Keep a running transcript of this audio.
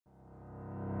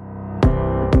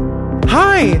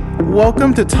Hi!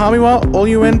 Welcome to Tommywell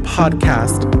OUN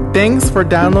Podcast. Thanks for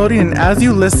downloading, and as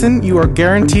you listen, you are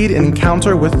guaranteed an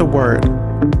encounter with the Word.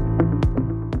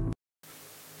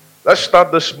 Let's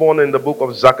start this morning in the book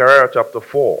of Zechariah chapter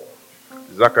 4.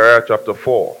 Zechariah chapter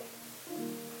 4.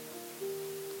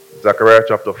 Zechariah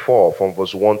chapter 4 from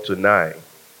verse 1 to 9.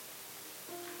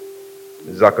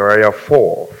 Zechariah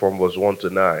 4 from verse 1 to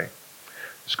 9.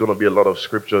 It's going to be a lot of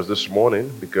scriptures this morning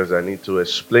because I need to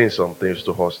explain some things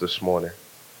to us this morning.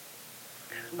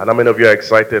 And how many of you are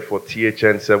excited for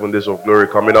THN 7 Days of Glory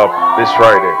coming up this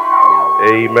Friday?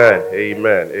 Amen,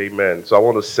 amen, amen. So I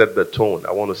want to set the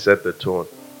tone.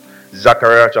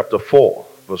 Zechariah chapter 4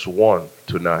 verse 1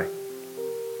 to 9.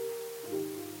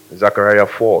 Zechariah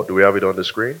 4. Do we have it on the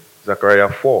screen? Zechariah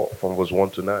 4 from verse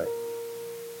 1 to 9.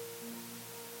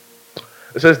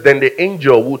 It says, "Then the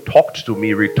angel who talked to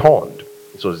me returned."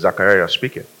 So Zechariah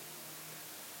speaking.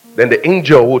 "Then the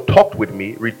angel who talked with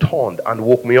me returned and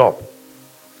woke me up,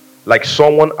 like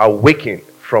someone awaking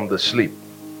from the sleep.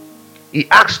 He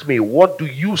asked me, 'What do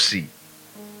you see?'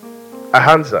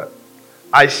 I answered,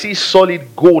 'I see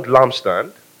solid gold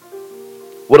lampstand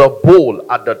with a bowl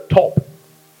at the top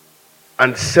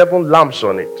and 7 lamps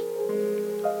on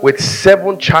it, with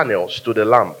 7 channels to the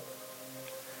lamp.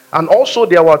 And also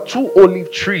there were 2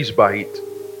 olive trees by it,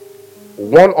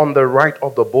 one on the right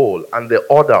of the bowl and the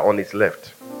other on its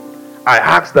left.' I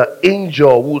asked the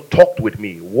angel who talked with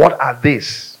me, 'What are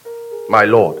these, my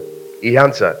Lord?' He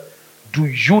answered, 'Do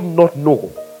you not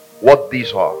know what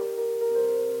these are?'"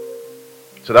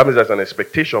 So that means there's an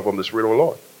expectation from the Spirit of the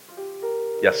Lord.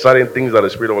 There are certain things that the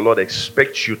Spirit of the Lord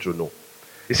expects you to know.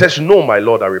 He says, "No, my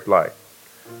Lord," I replied.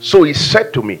 So he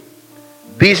said to me,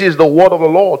 "This is the word of the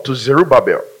Lord to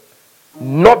Zerubbabel,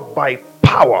 not by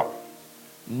power,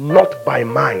 not by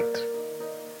might,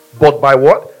 but by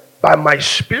what? By my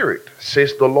Spirit,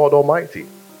 says the Lord Almighty.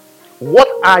 What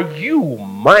are you,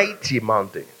 mighty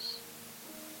mountains?"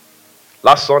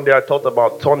 Last Sunday I talked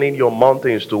about turning your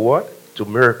mountains to what? To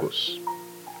miracles.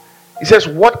 He says,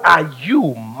 "What are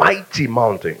you, mighty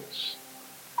mountains?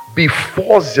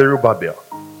 Before Zerubbabel,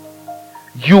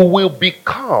 you will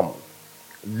become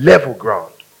level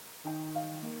ground.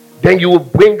 Then you will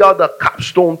bring out the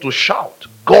capstone to shout,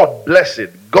 'God bless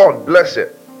it, God bless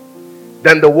it.'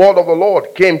 Then the word of the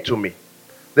Lord came to me.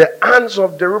 The hands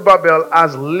of Zerubbabel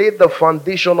has laid the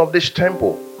foundation of this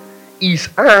temple. His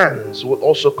hands will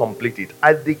also complete it.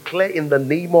 I declare in the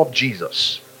name of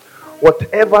Jesus,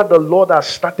 whatever the Lord has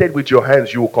started with your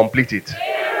hands, you will complete it.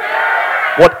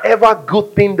 Whatever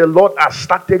good thing the Lord has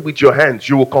started with your hands,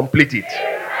 you will complete it.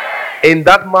 In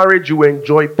that marriage, you will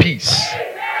enjoy peace.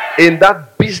 In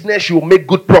that business, you will make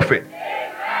good profit.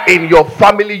 In your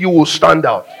family, you will stand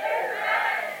out."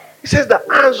 He says the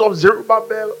hands of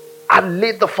Zerubbabel have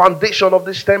laid the foundation of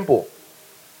this temple,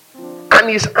 and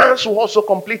his hands will also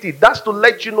complete it. That's to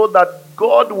let you know that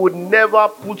God would never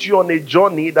put you on a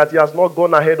journey that he has not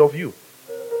gone ahead of you.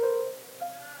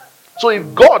 So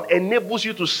if God enables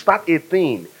you to start a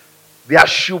thing, there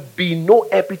should be no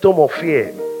epitome of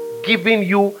fear giving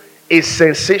you a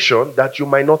sensation that you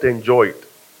might not enjoy it.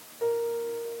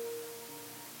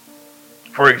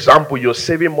 For example, you're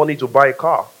saving money to buy a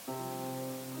car.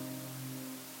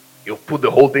 You put the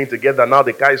whole thing together, now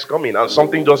the car is coming, and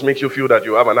something just makes you feel that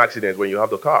you have an accident when you have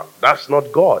the car. That's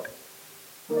not God.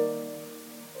 It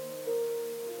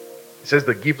says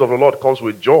the gift of the Lord comes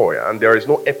with joy, and there is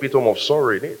no epitome of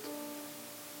sorrow in it.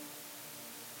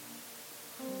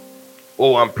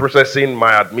 Oh, I'm processing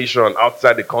my admission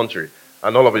outside the country,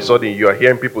 and all of a sudden you are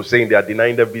hearing people saying they are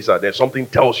denying them visa. Then something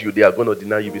tells you they are going to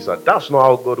deny you visa. That's not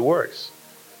how God works.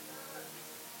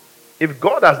 If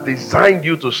God has designed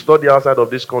you to study outside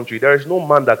of this country, there is no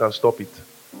man that can stop it.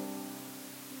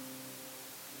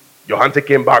 Your auntie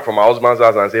came back from her husband's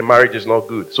house and said marriage is not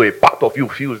good. So a part of you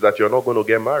feels that you're not going to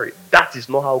get married. That is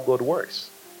not how God works.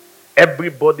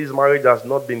 Everybody's marriage has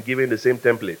not been given the same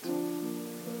template.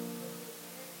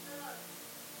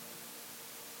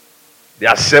 There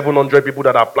are 700 people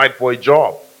that applied for a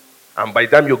job. And by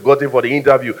the time you got in for the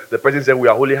interview, the person said, "We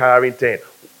are only hiring 10.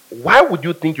 Why would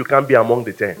you think you can be among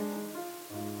the 10?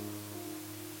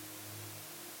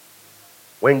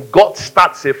 When God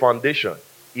starts a foundation,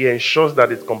 he ensures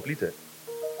that it's completed.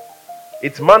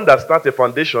 It's man that starts a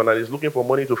foundation and is looking for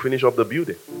money to finish up the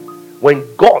building.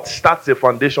 When God starts a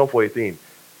foundation for a thing,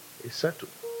 it's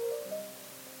settled.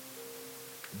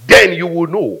 Then you will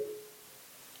know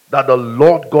that the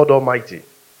Lord God Almighty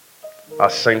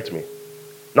has sent me.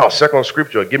 Now, second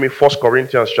scripture, give me 1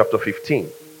 Corinthians chapter 15.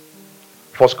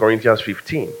 1 Corinthians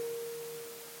 15.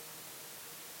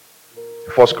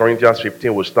 1 Corinthians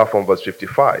 15, we'll start from verse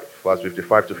 55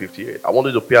 to 58. I want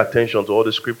you to pay attention to all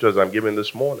the scriptures I'm giving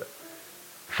this morning.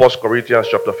 1 Corinthians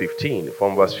chapter 15,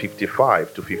 from verse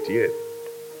 55 to 58.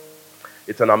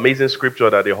 It's an amazing scripture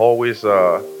that they always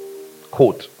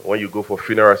quote when you go for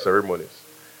funeral ceremonies.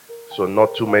 So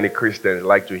not too many Christians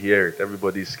like to hear it.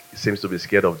 Everybody seems to be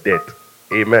scared of death.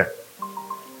 Amen.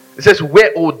 It says,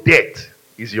 where, O death,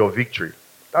 is your victory?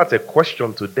 That's a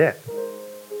question to death.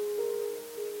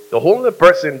 The only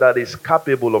person that is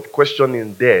capable of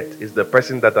questioning death is the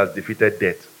person that has defeated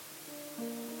death.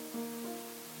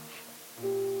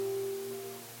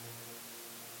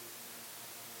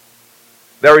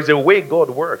 There is a way God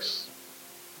works.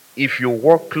 If you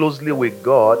work closely with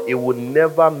God, it will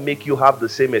never make you have the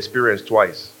same experience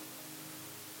twice.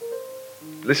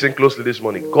 Listen closely this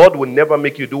morning. God will never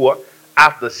make you do what?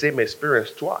 Have the same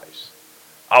experience twice.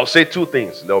 I'll say two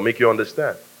things that will make you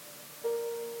understand.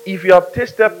 If you have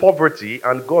tasted poverty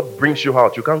and God brings you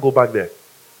out, you can't go back there.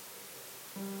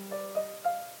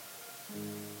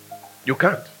 You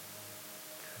can't.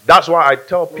 That's why I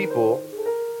tell people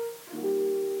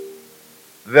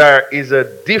there is a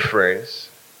difference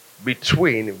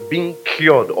between being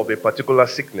cured of a particular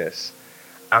sickness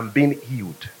and being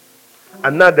healed.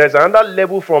 And now there's another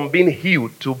level from being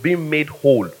healed to being made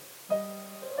whole.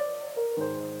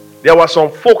 There were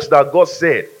some folks that God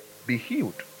said, be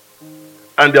healed.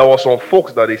 And there were some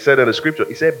folks that he said in the scripture,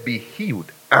 he said, be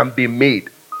healed and be made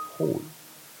whole.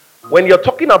 When you're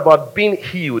talking about being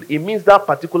healed, it means that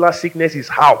particular sickness is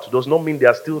out. Does not mean there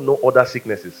are still no other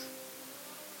sicknesses.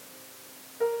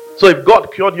 So if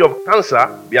God cured you of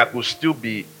cancer, there could still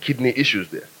be kidney issues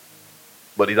there.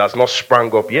 But it has not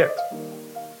sprung up yet.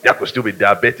 There could still be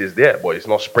diabetes there, but it's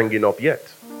not springing up yet.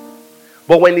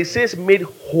 But when it says made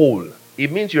whole,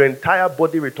 it means your entire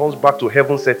body returns back to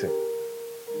heaven setting.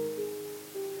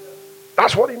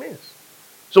 That's what it means.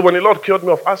 So when the Lord cured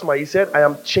me of asthma, he said, I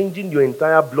am changing your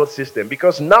entire blood system.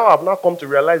 Because now I've now come to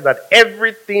realize that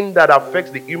everything that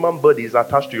affects the human body is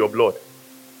attached to your blood.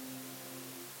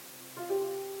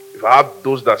 If I have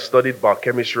those that studied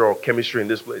biochemistry or chemistry in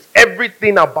this place,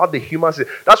 everything about the human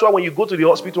system. That's why when you go to the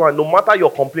hospital and no matter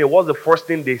your complaint, what's the first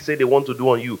thing they say they want to do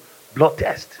on you? Blood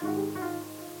test.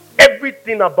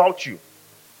 Everything about you,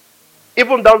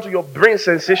 even down to your brain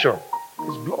sensation,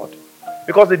 is blood.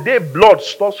 Because the day blood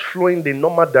stops flowing the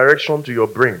normal direction to your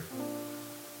brain,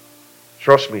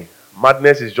 trust me,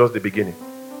 madness is just the beginning.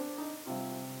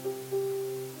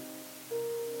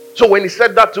 So when he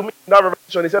said that to me in that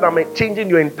revelation, he said, I'm changing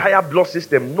your entire blood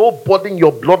system. Nobody in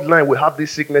your bloodline will have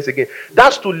this sickness again.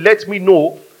 That's to let me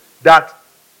know that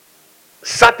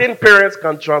certain parents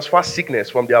can transfer sickness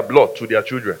from their blood to their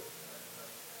children.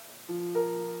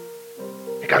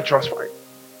 They can transfer it.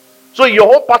 So in your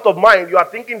whole part of mind, you are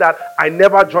thinking that I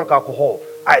never drank alcohol.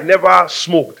 I never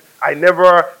smoked. I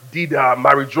never did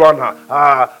marijuana.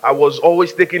 I was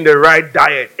always taking the right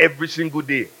diet every single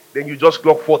day. Then you just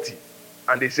clock 40.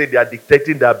 And they say they are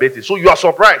detecting diabetes. So you are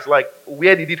surprised. Like,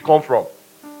 where did it come from?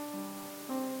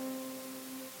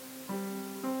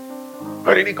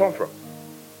 Where did it come from?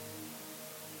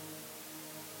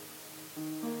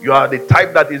 You are the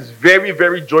type that is very,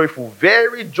 very joyful.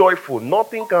 Very joyful.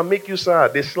 Nothing can make you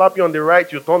sad. They slap you on the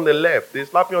right, you turn the left. They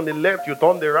slap you on the left, you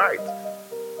turn the right.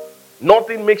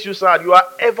 Nothing makes you sad. You are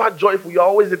ever joyful. You are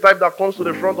always the type that comes to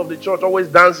the front of the church, always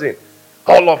dancing.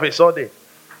 All of a sudden,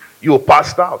 you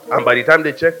passed out. And by the time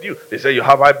they checked you, they say you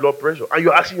have high blood pressure. And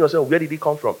you're asking yourself, where did it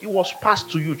come from? It was passed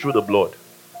to you through the blood.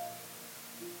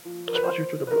 It was passed to you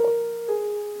through the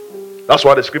blood. That's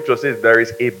why the scripture says there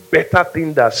is a better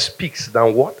thing that speaks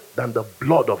than what? Than the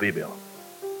blood of Abel.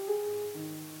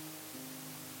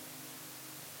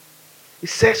 It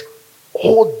says,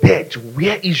 oh death,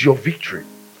 where is your victory?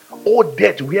 Oh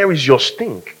death, where is your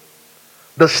sting?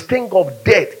 The sting of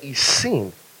death is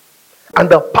sin. And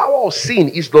the power of sin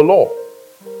is the law.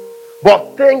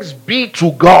 But thanks be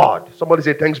to God. Somebody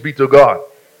say thanks be to God.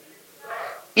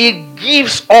 It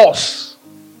gives us.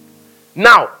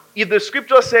 Now, if the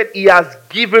scripture said he has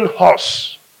given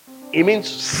us, it means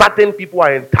certain people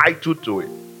are entitled to it.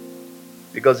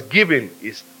 Because giving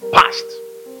is past.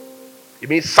 It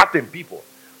means certain people.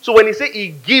 So when he says he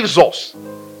gives us,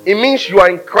 it means you are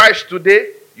in Christ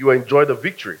today, you enjoy the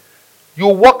victory. You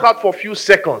walk out for a few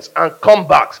seconds and come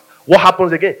back. What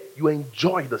happens again? You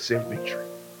enjoy the same victory.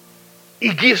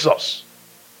 He gives us.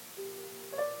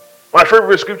 My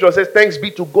favorite scripture says, thanks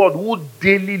be to God who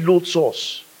daily loads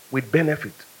us with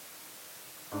benefit.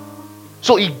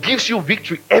 So he gives you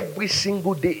victory every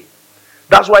single day.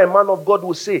 That's why a man of God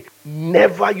will say,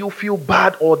 never you feel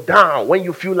bad or down when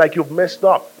you feel like you've messed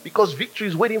up. Because victory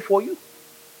is waiting for you.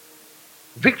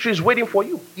 Victory is waiting for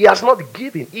you. He has not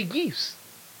given, he gives.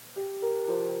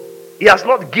 He has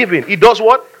not given. He does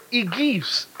what? He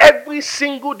gives. Every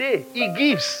single day, he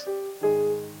gives.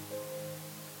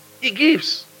 He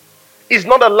gives. It's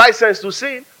not a license to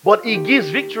sin, but he gives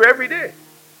victory every day.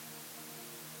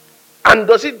 And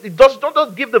it does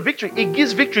not give the victory. It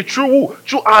gives victory through who?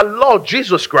 Through our Lord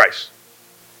Jesus Christ.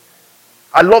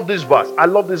 I love this verse. I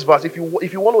love this verse. If you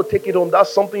want to take it on,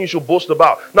 that's something you should boast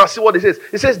about. Now see what it says.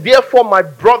 It says, therefore, my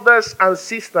brothers and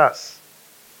sisters.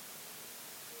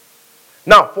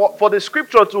 Now, for the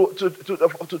scripture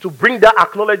to bring that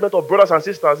acknowledgement of brothers and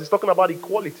sisters, it's talking about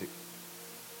equality.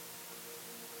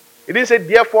 It didn't say,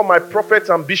 therefore, my prophets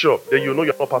and bishops. Then you know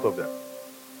you're not part of them.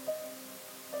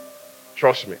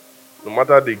 Trust me. No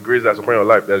matter the grace that's upon your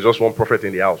life, there's just one prophet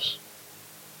in the house.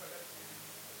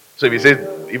 So if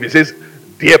he says,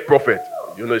 dear prophet,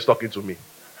 you know he's talking to me.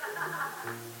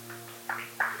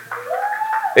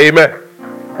 Amen.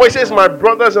 But he says, my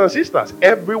brothers and sisters,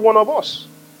 every one of us.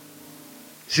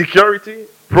 Security,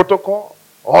 protocol,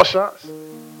 ushers,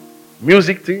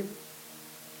 music team,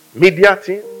 media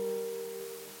team,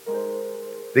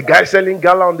 the guy selling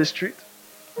gala on the street.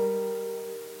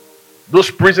 Those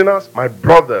prisoners, my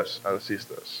brothers and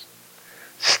sisters.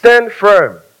 Stand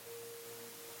firm.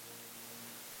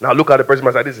 Now look at the person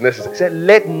beside this is necessary. He said,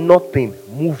 let nothing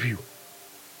move you.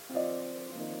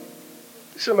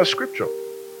 This is in the scripture.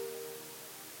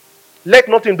 Let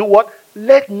nothing do what?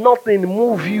 Let nothing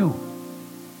move you.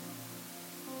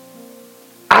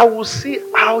 I will see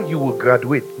how you will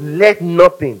graduate. Let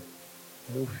nothing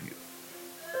move you.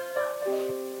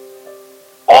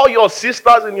 All your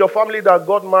sisters in your family that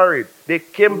got married, they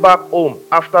came back home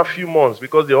after a few months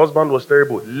because the husband was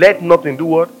terrible. Let nothing do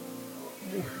what?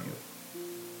 Move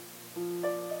you.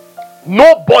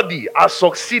 Nobody has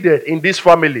succeeded in this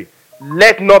family.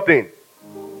 Let nothing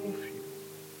move you.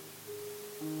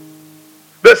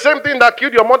 The same thing that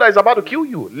killed your mother is about to kill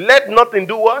you. Let nothing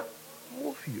do what?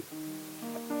 Move you.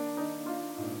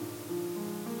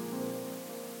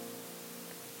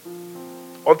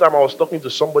 One time I was talking to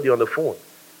somebody on the phone.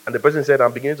 And the person said,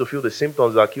 I'm beginning to feel the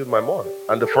symptoms that killed my mom.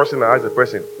 And the first thing I asked the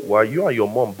person, were you and your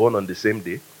mom born on the same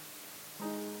day?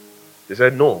 They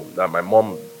said, no, that my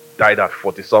mom died at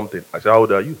 40-something. I said, how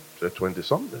old are you? They said,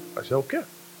 20-something. I said, okay.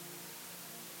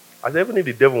 I said, even if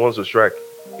the devil wants to strike,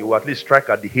 he will at least strike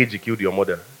at the age he killed your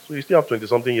mother. So you still have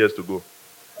 20-something years to go.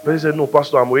 The person said, no,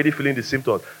 Pastor, I'm already feeling the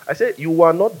symptoms. I said, you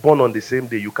were not born on the same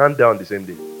day. You can't die on the same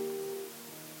day.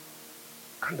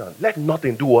 Calm down. Let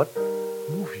nothing do what?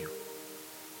 Move you.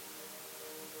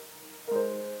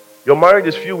 Your marriage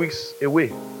is a few weeks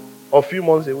away or a few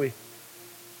months away.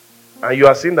 And you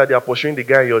are seeing that they are pursuing the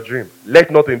guy in your dream. Let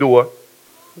nothing do what?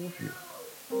 Move you.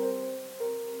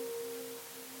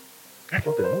 Let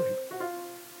nothing move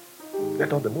you.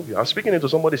 Let nothing move you. I'm speaking into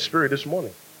somebody's spirit this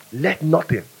morning. Let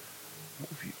nothing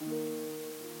move you.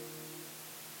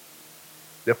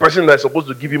 The person that's supposed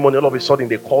to give you money, all of a sudden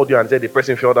they called you and said the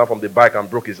person fell down from the bike and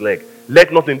broke his leg.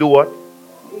 Let nothing do what?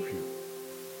 Move you.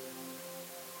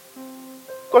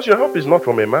 Because your help is not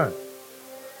from a man.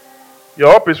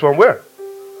 Your help is from where?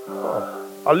 Oh,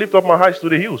 I lift up my eyes to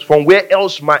the hills. From where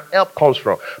else my help comes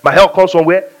from? My help comes from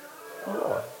where?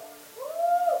 God.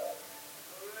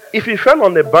 If he fell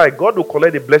on the bike, God will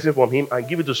collect the blessing from him and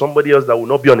give it to somebody else that will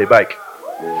not be on the bike.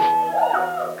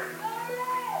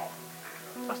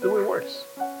 That's the way it works.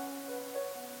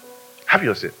 Have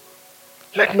yourself.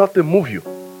 Let nothing move you.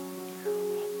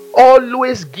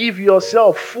 Always give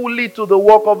yourself fully to the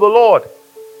work of the Lord.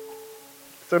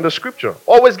 It's in the scripture.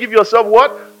 Always give yourself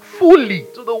what? Fully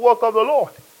to the work of the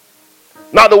Lord.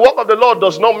 Now, the work of the Lord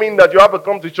does not mean that you have to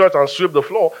come to church and sweep the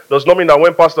floor. Does not mean that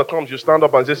when pastor comes, you stand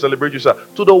up and say, celebrate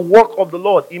yourself. To the work of the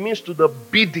Lord, it means to the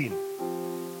bidding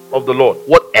of the Lord.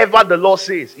 Whatever the Lord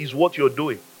says is what you're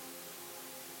doing.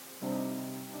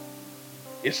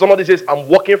 If somebody says, I'm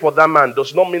working for that man,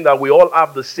 does not mean that we all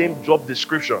have the same job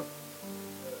description.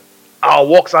 Our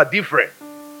works are different.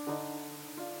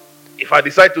 If I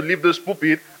decide to leave this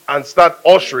pulpit and start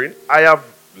ushering, I have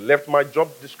left my job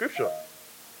description.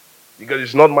 Because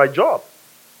it's not my job.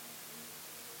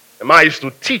 Mine is to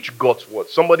teach God's word.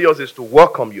 Somebody else is to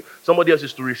welcome you. Somebody else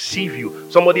is to receive you.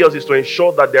 Somebody else is to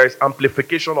ensure that there is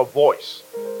amplification of voice.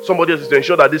 Somebody else is to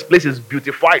ensure that this place is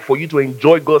beautified for you to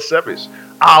enjoy God's service.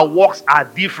 Our works are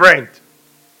different.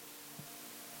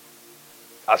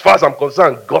 As far as I'm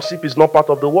concerned, gossip is not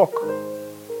part of the work.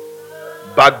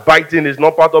 Backbiting is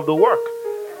not part of the work.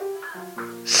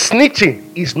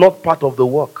 Snitching is not part of the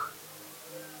work.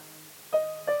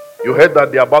 You heard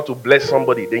that they're about to bless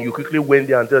somebody, then you quickly went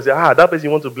there and say, that person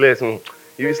you want to bless.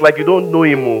 It's like you don't know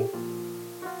him.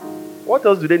 What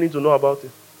else do they need to know about it?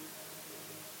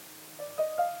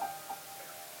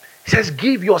 says,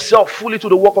 give yourself fully to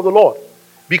the work of the Lord,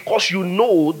 because you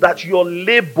know that your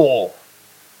labor,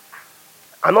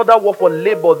 another word for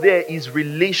labor there is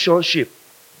relationship.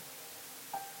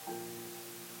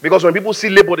 Because when people see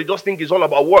labor, they just think it's all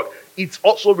about work. It's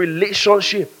also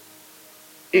relationship.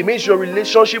 It means your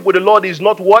relationship with the Lord is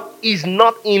not what? Is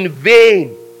not in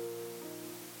vain.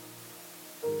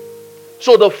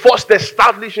 So the first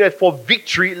establishment for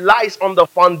victory lies on the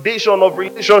foundation of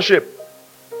relationship.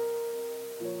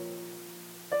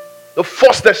 The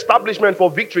first establishment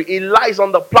for victory, it lies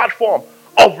on the platform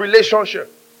of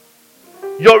relationship.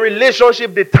 Your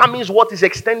relationship determines what is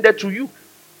extended to you.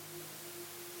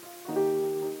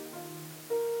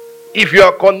 If you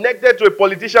are connected to a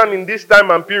politician in this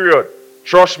time and period,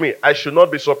 trust me, I should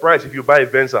not be surprised if you buy a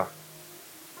Venza.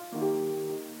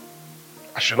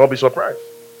 I should not be surprised.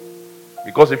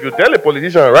 Because if you tell a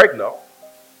politician right now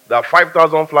that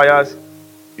 5,000 flyers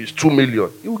is 2 million,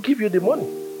 he will give you the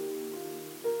money.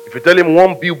 If you tell him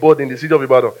one billboard in the city of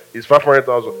Ibadan is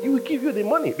 500,000, he will give you the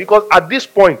money. Because at this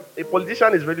point, a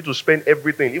politician is ready to spend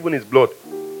everything, even his blood,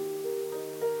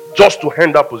 just to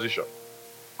earn that position.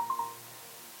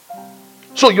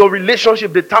 So your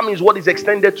relationship determines what is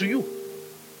extended to you.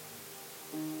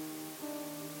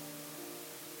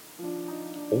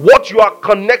 What you are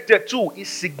connected to is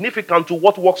significant to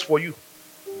what works for you.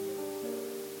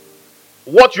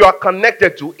 What you are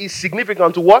connected to is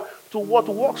significant to what? To what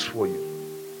works for you.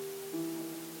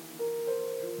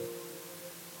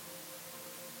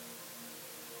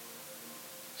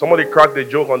 Somebody cracked a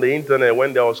joke on the internet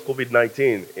when there was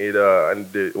COVID-19.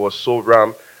 And it was so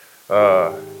ram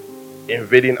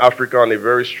invading Africa on a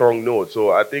very strong note.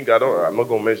 So I'm not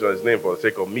going to mention his name for the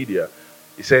sake of media.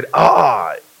 He said,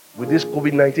 with this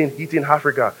COVID-19 hitting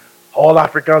Africa, all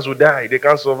Africans will die. They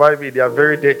can't survive it. They are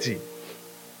very dirty.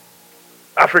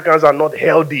 Africans are not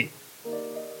healthy.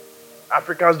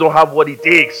 Africans don't have what it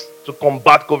takes to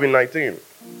combat COVID-19.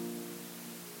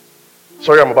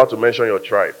 Sorry, I'm about to mention your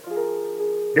tribe.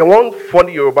 The one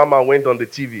funny Yoruba man went on the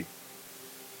TV.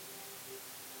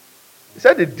 He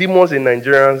said the demons in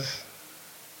Nigerians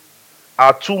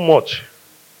are too much.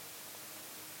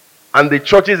 And the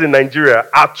churches in Nigeria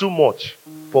are too much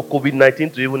for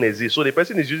COVID-19 to even exist. So the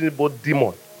person is using both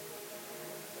demon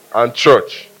and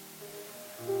church.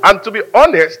 And to be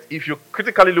honest, if you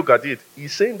critically look at it,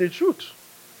 he's saying the truth.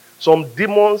 Some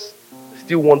demons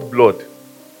still want blood.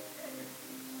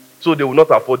 So they will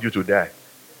not afford you to die.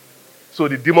 So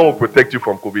the demon will protect you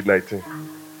from COVID-19.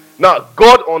 Now,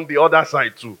 God on the other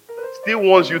side too still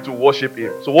wants you to worship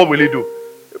him. So what will he do?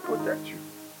 He'll protect you.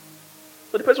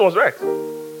 So the person was right.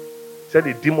 He said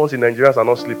the demons in Nigeria are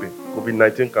not sleeping.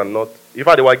 COVID-19 cannot. In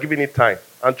fact, they were giving it time.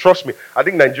 And trust me, I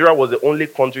think Nigeria was the only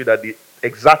country that the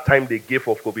exact time they gave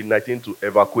for COVID-19 to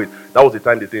evacuate, that was the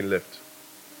time the thing left.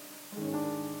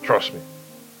 Trust me.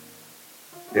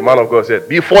 The man of God said,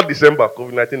 before December,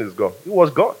 COVID-19 is gone. It was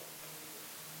gone.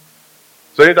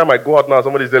 So anytime I go out now,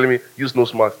 somebody is telling me, use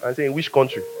nose mask. I'm saying, which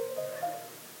country?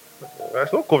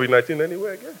 There's no COVID-19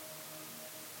 anywhere again.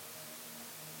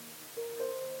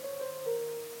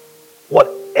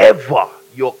 Whatever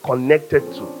you're connected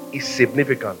to is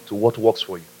significant to what works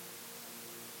for you.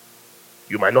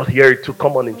 You might not hear it too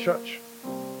common in church.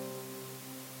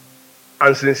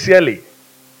 And sincerely,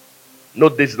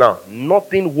 note this now,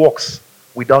 nothing works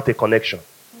without a connection.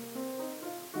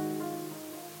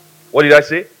 What did I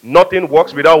say? Nothing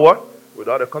works without what?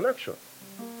 Without a connection.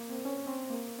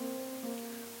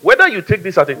 Whether you take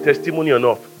this as a testimony or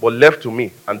not, but left to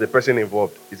me and the person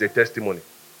involved is a testimony.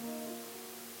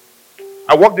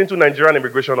 I walked into Nigerian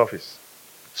immigration office,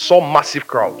 saw massive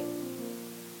crowd.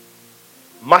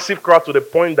 Massive crowd to the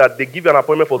point that they give you an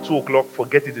appointment for 2 o'clock,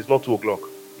 forget it, it's not 2 o'clock.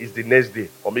 It's the next day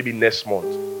or maybe next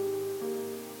month.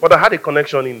 But I had a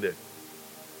connection in there.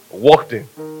 Walked in,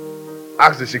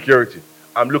 asked the security,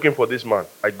 I'm looking for this man.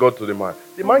 I got to the man.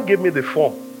 The man gave me the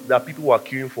form that people were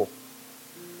queuing for.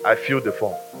 I filled the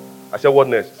form. I said, what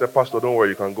next? He said, Pastor, don't worry,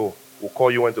 you can go. We'll call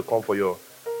you when to come for your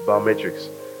biometrics.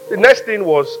 The next thing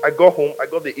was, I got home, I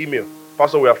got the email.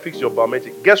 Pastor, we have fixed your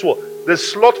biometric. Guess what? The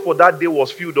slot for that day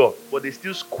was filled up, but they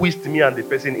still squeezed me and the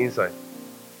person inside.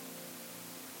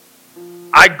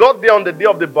 I got there on the day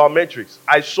of the biometrics.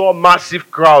 I saw a massive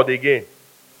crowd again.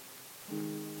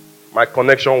 My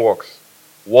connection works.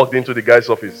 Walked into the guy's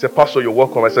office. He said, Pastor, you're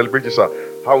welcome. I celebrate you,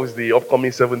 sir. How is the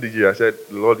upcoming 7th year? I said,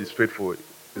 the Lord is faithful.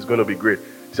 It's going to be great.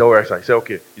 He said, all right, sir. I said,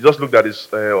 okay. He just looked at his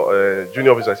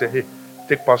junior officer. I said, hey,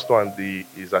 take Pastor and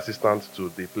his assistant to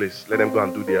the place. Let them go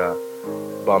and do their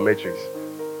biometrics.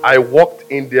 I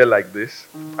walked in there like this.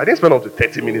 I didn't spend up to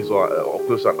 30 minutes or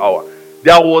close to an hour.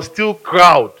 There was still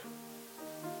crowd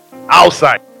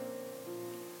outside.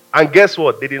 And guess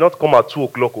what? They did not come at 2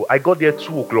 o'clock. I got there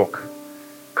 2 o'clock.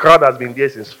 Crowd has been there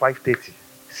since 5:30,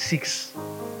 6.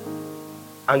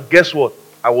 And guess what?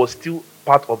 I was still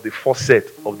part of the first set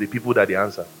of the people that they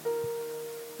answered.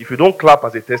 If you don't clap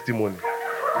as a testimony.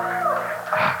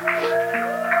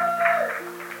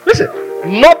 Listen,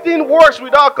 nothing works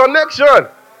without connection.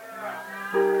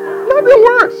 Nothing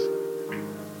works.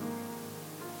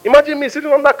 Imagine me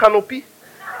sitting on that canopy.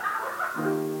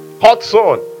 Hot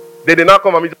sun. They did not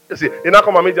come and meet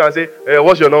you and say,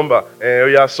 what's your number? Oh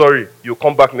yeah, sorry. You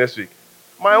come back next week.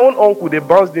 My own uncle, they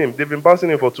bounced him. They've been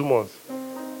bouncing him for 2 months.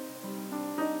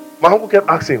 My uncle kept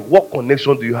asking, what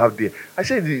connection do you have there? I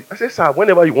said, sir,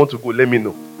 whenever you want to go, let me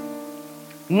know.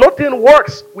 Nothing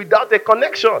works without a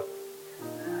connection.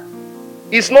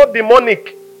 It's not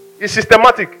demonic. It's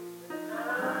systematic.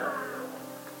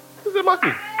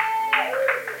 Systematic.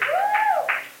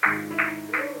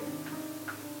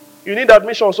 You need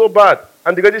admission so bad,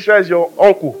 and the registrar is your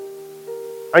uncle,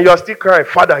 and you are still crying,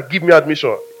 Father, give me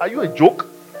admission. Are you a joke?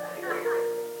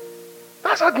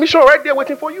 That's admission right there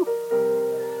waiting for you.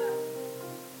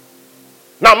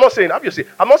 Now, I'm not saying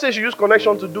you use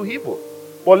connection to do evil.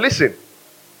 But listen,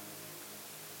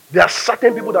 there are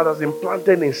certain people that have been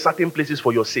planted in certain places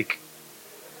for your sake.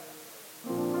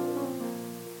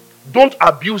 Don't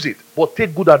abuse it, but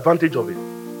take good advantage of it.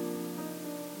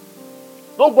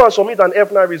 Don't go and submit an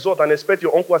F9 result and expect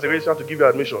your uncle as a registrar to give you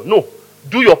admission. No.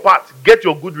 Do your part. Get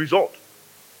your good result.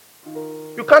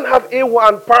 You can't have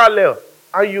A1 parallel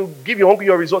and you give your uncle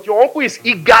your result. Your uncle is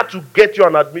eager to get you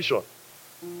an admission.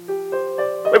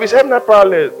 Maybe it's F9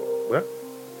 parallel. Well,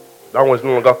 that one is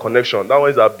no longer connection. That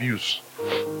one is abuse.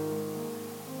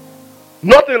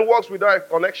 Nothing works without a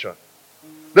connection.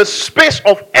 The space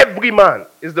of every man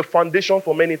is the foundation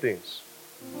for many things.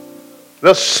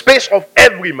 The space of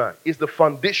every man is the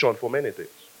foundation for many things.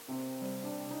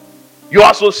 Your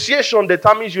association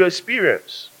determines your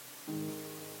experience.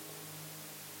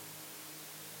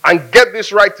 And get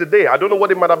this right today. I don't know what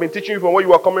they might have been teaching you from where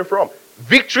you are coming from.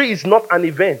 Victory is not an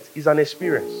event, it's an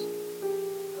experience.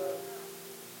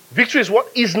 Victory is what?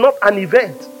 Is not an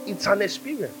event, it's an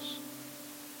experience.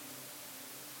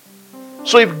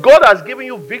 So if God has given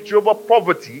you victory over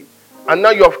poverty, and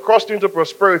now you have crossed into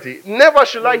prosperity, never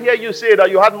shall I hear you say that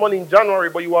you had money in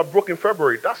January, but you were broke in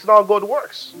February. That's not how God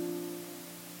works.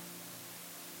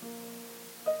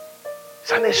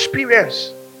 It's an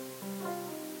experience.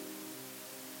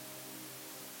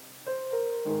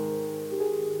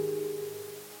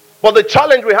 But the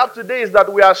challenge we have today is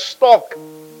that we are stuck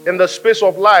in the space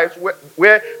of life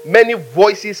where many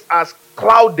voices has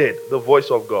clouded the voice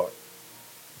of God.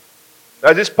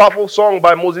 There's this powerful song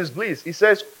by Moses Bliss. He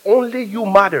says, only you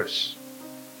matters.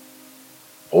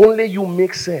 Only you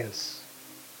make sense.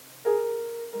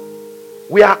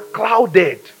 We are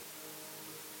clouded.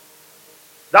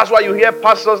 That's why you hear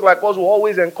pastors like us who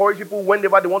always encourage people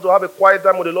whenever they want to have a quiet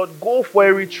time with the Lord, go for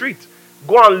a retreat.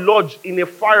 Go and lodge in a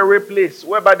faraway place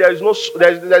whereby there is no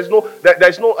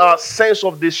sense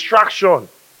of distraction.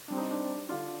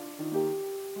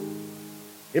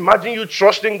 Imagine you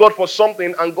trusting God for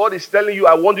something and God is telling you,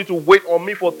 I want you to wait on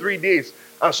me for 3 days.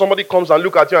 And somebody comes and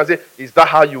look at you and say, is that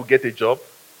how you get a job?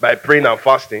 By praying and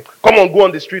fasting? Come on, go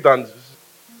on the street and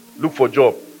look for a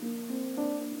job.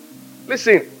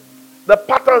 Listen, the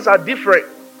patterns are different.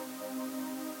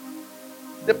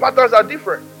 The patterns are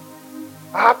different.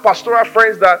 I have pastoral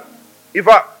friends that,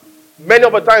 many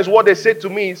of the times what they say to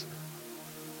me is,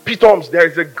 P-Toms, there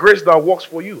is a grace that works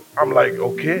for you. I'm like,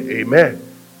 okay, amen.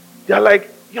 They're like,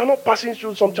 you're not passing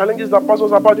through some challenges that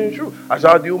pastors are passing through. I said,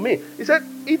 how do you mean? He said,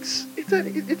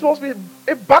 it must be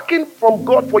a backing from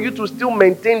God for you to still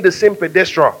maintain the same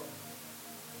pedestal.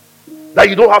 That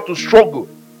you don't have to struggle.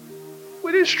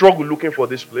 We didn't struggle looking for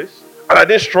this place. And I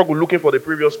didn't struggle looking for the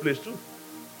previous place too.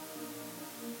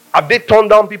 Have they turned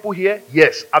down people here?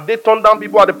 Yes. Have they turned down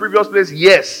people at the previous place?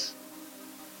 Yes.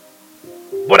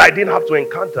 But I didn't have to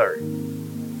encounter it.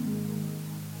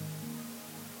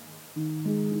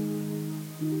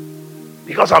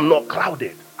 Because I'm not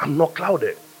clouded. I'm not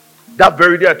clouded. That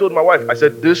very day I told my wife, I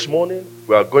said, this morning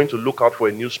we are going to look out for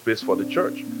a new space for the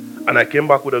church. And I came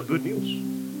back with a good news.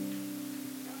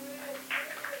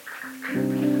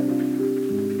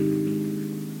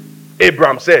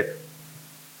 Abraham said,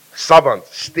 servant,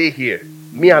 stay here.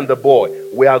 Me and the boy,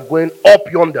 we are going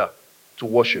up yonder to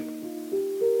worship.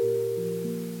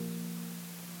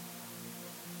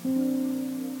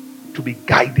 To be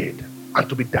guided and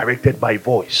to be directed by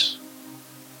voice.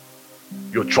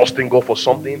 You're trusting God for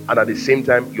something, and at the same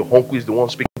time, your uncle is the one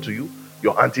speaking to you,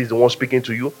 your auntie is the one speaking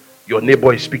to you, your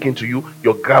neighbor is speaking to you,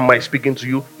 your grandma is speaking to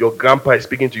you, your grandpa is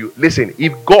speaking to you. Listen,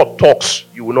 if God talks,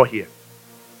 you will not hear.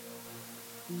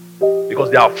 Because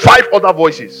there are 5 other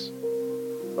voices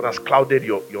that has clouded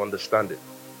your understanding.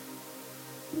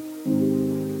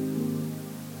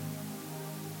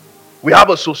 We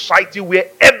have a society where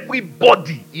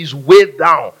everybody is weighed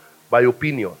down by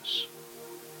opinions.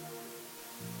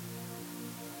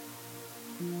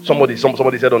 Somebody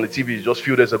said on the TV just a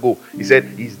few days ago, he said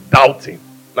he's doubting.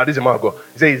 Now this is a man ago.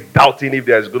 He said he's doubting if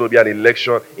there's going to be an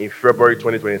election in February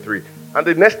 2023. And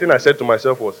the next thing I said to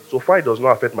myself was, so far it does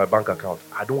not affect my bank account.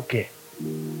 I don't care.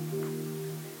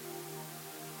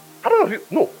 How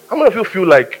many of you feel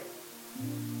like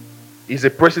he's a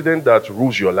president that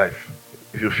rules your life?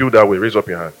 If you feel that way, raise up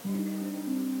your hand.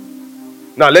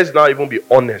 Now let's now even be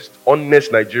honest.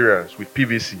 Honest Nigerians with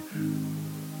PVC.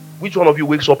 Which one of you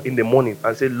wakes up in the morning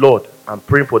and say, Lord, I'm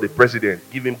praying for the president.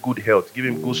 Give him good health. Give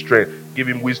him good strength. Give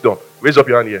him wisdom. Raise up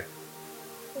your hand here.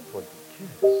 Nobody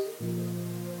cares.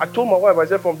 I told my wife, I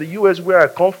said, from the US where I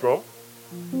come from,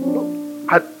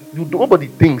 nobody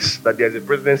thinks that there's a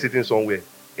president sitting somewhere,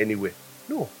 anywhere.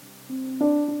 No.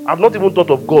 I've not even thought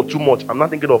of God too much. I'm not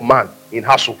thinking of man in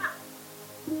hassle.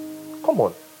 Come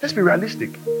on. Let's be realistic.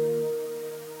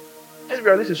 Let's be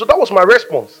realistic. So that was my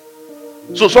response.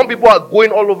 So some people are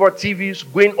going all over TVs,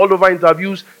 going all over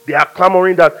interviews. They are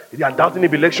clamoring that they are doubting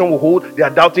if election will hold. They are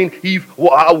doubting if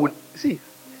I would. See,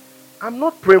 I'm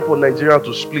not praying for Nigeria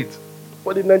to split.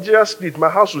 But if Nigeria split, my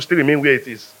house will still remain where it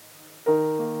is.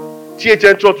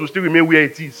 THN Church will still remain where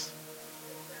it is.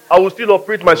 I will still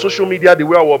operate my social media the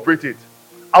way I will operate it.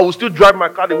 I will still drive my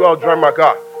car the way I will drive my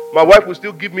car. My wife will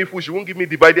still give me food. She won't give me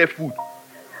divided food.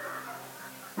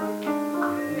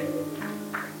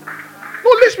 No,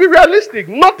 let's be realistic.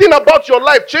 Nothing about your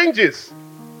life changes.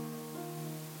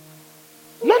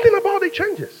 Nothing about it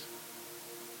changes.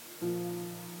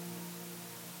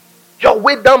 You're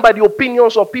weighed down by the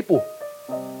opinions of people.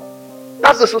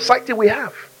 That's the society we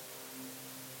have.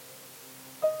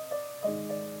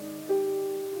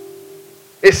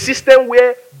 A system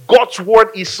where God's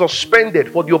word is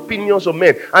suspended for the opinions of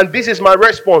men. And this is my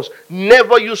response.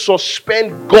 Never you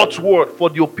suspend God's word for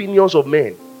the opinions of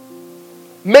men.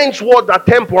 Men's words are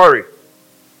temporary.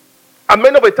 And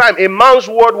many of the time, a man's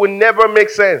word will never make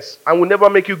sense and will never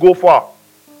make you go far.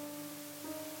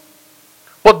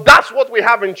 But that's what we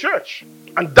have in church.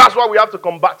 And that's why we have to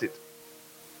combat it.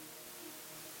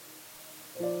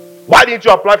 Why didn't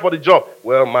you apply for the job?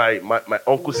 Well, my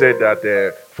uncle said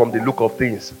that from the look of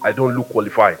things, I don't look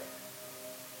qualified.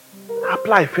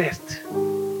 Apply first.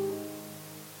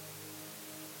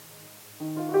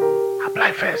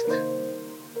 Apply first.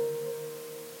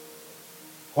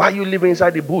 Why are you living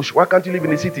inside the bush? Why can't you live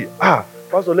in the city?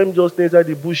 Pastor, let me just stay inside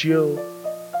the bush here.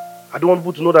 I don't want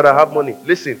people to know that I have money.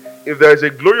 Listen, if there is a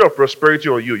glory of prosperity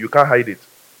on you, you can't hide it.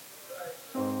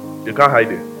 You can't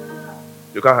hide it.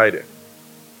 You can't hide it.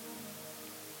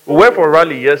 We went for a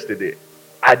rally yesterday.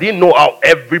 I didn't know how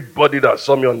everybody that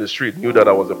saw me on the street knew that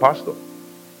I was a pastor.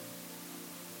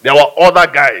 There were other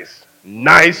guys,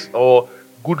 nice or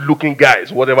good-looking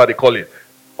guys, whatever they call it,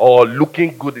 or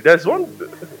looking good. There's one,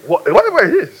 whatever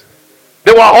it is.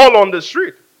 They were all on the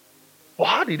street. But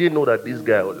how did they know that this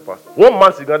guy was the pastor? One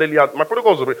man single-handedly, my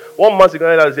protocol was one man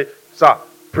single-handedly said, "Sir,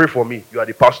 pray for me. You are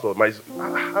the pastor."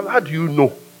 How do you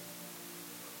know?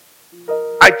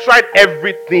 I tried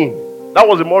everything. That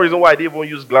was the more reason why I didn't even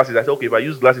use glasses. I said, okay, if I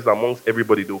use glasses amongst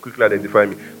everybody, they will quickly identify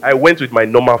me. I went with my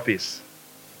normal face.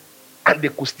 And they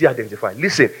could still identify.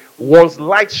 Listen, once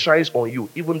light shines on you,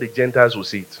 even the Gentiles will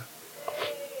see it.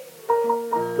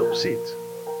 They will see it.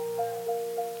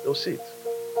 They'll see it.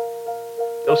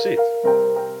 They'll see it.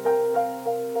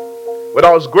 When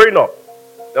I was growing up,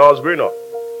 there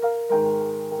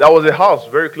was a house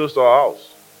very close to our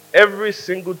house. Every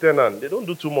single tenant, they don't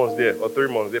do 2 months there or 3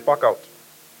 months. They pack out.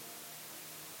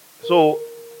 So,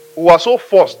 we were so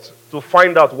forced to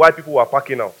find out why people were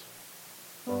packing out.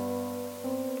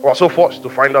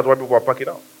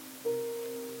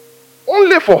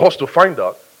 Only for us to find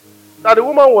out that the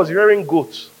woman was rearing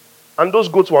goats. And those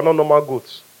goats were not normal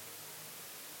goats.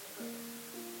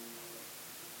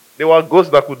 They were goats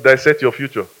that could dissect your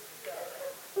future.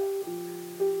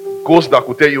 Goats that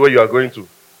could tell you where you are going to.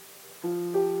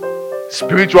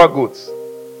 Spiritual goats.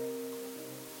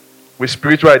 With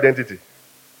spiritual identity.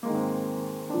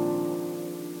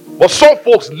 But some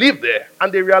folks live there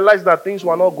and they realize that things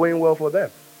were not going well for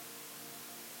them.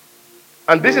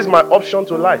 And this is my option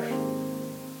to life.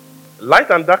 Light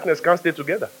and darkness can't stay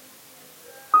together.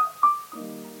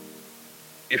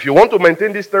 If you want to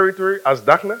maintain this territory as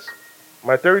darkness,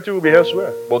 my territory will be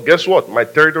elsewhere. But guess what? My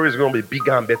territory is going to be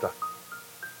bigger and better.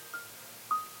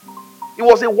 It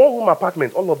was a one-room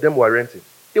apartment. All of them were renting.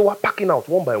 They were packing out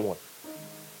one by one.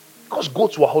 Because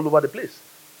goats were all over the place.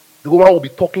 The woman will be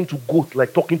talking to goat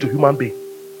like talking to human being.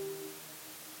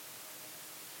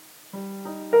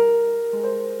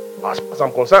 As far as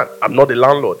I'm concerned, I'm not the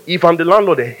landlord. If I'm the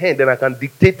landlord, then I can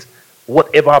dictate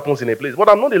whatever happens in a place. But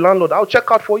I'm not the landlord. I'll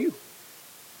check out for you.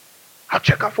 I'll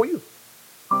check out for you.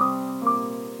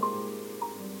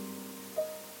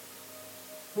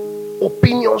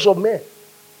 Opinions of men.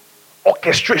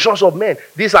 Orchestrations of men.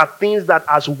 These are things that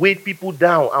has weighed people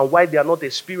down and why they are not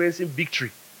experiencing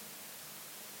victory.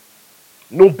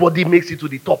 Nobody makes it to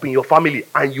the top in your family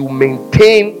and you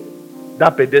maintain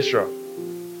that pedestal.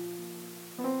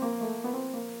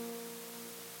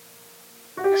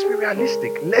 Let's be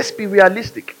realistic. Let's be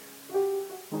realistic.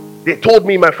 They told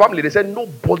me in my family, they said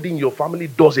nobody in your family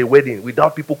does a wedding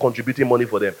without people contributing money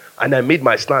for them. And I made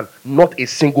my stand. Not a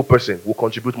single person will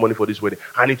contribute money for this wedding.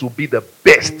 And it will be the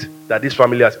best that this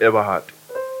family has ever had.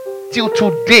 Till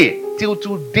today,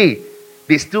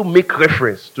 they still make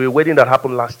reference to a wedding that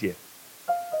happened last year.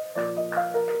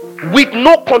 With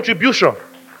no contribution.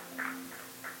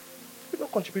 With no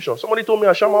contribution. Somebody told me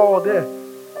Ashama over there.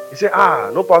 He said,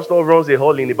 no pastor runs a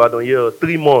hall in Ibadan here.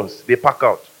 3 months, they pack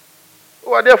out.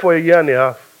 We were there for a year and a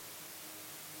half.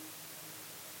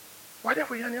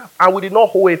 And we did not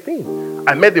hold a thing.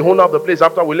 I met the owner of the place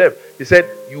after we left. He said,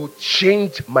 you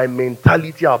changed my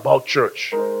mentality about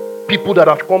church. People that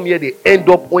have come here, they end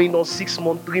up owing us 6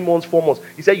 months, 3 months, 4 months.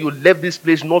 He said, you left this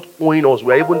place not owing us.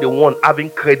 We are even the one having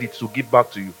credit to give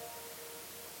back to you.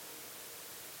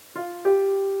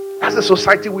 That's the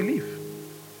society we live.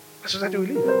 That's the society we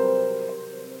live.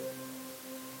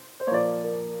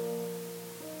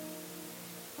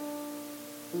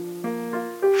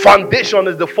 Foundation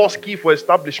is the first key for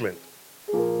establishment.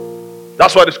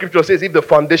 That's why the scripture says, if the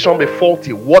foundation be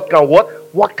faulty, what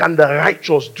can the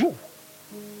righteous do?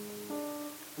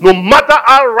 No matter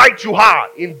how right you are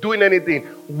in doing anything,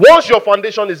 once your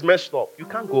foundation is messed up, you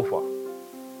can't go far.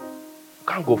 You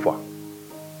can't go far.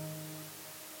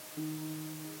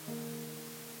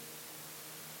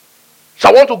 So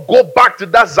I want to go back to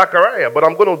that Zechariah, but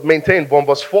I'm going to maintain from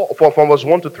verse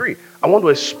 1 to 3. I want to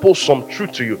expose some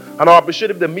truth to you. And I'll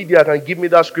appreciate if the media can give me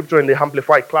that scripture in the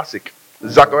Amplified Classic.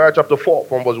 Zechariah chapter 4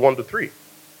 from verse 1 to 3.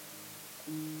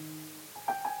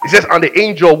 It says, and the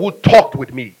angel who talked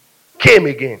with me came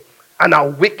again and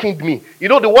awakened me. You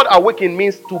know, the word awaken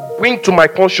means to bring to my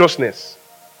consciousness.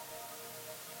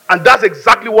 And that's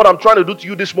exactly what I'm trying to do to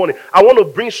you this morning. I want to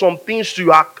bring some things to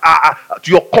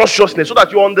your consciousness so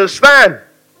that you understand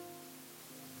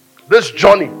this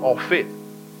journey of faith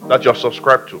that you're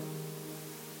subscribed to.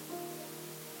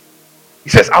 He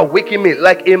says, awaken me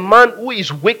like a man who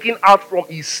is waking out from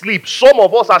his sleep. Some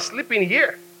of us are sleeping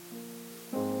here.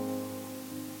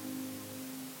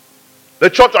 The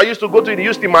church I used to go to in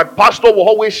Houston, my pastor will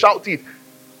always shout it.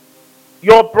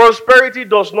 Your prosperity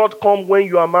does not come when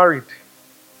you are married.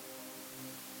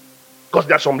 Because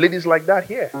there are some ladies like that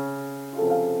here.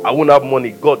 I won't have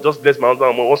money. God, just bless my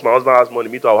husband. Once my husband has money,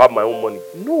 me too, I'll have my own money.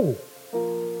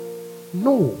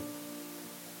 No.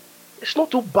 It's not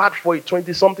too bad for a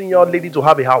 20-something-year-old lady to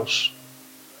have a house.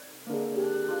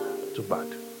 Too bad.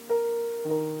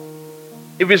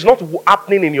 If it's not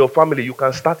happening in your family, you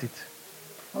can start it.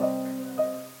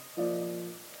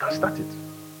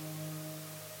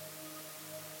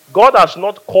 God has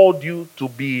not called you to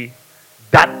be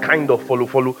that kind of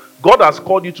follow. God has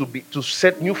called you to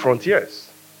set new frontiers.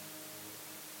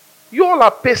 You all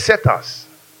are pace setters.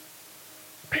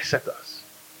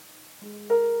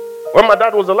 When my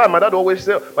dad was alive, my dad would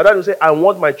say, I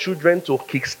want my children to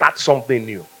kickstart something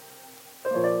new.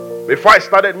 Before I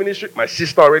started ministry, my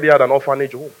sister already had an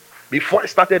orphanage home. Before I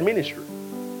started ministry.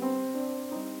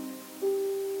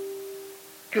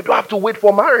 You don't have to wait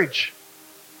for marriage.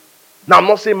 Now, I'm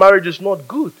not saying marriage is not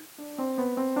good.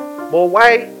 But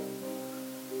why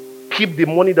keep the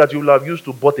money that you will have used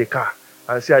to buy a car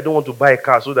and say, I don't want to buy a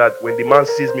car so that when the man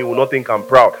sees me, he will not think I'm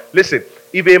proud? Listen,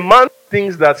 if a man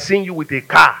thinks that seeing you with a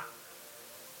car,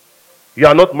 you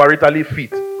are not maritally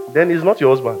fit, then he's not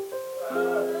your husband.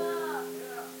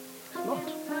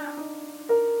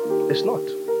 It's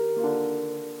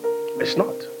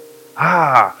not.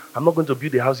 I'm not going to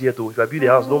build a house here too. If I build a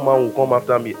house, no man will come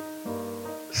after me.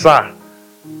 Sir,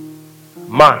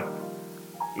 man,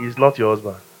 he's not your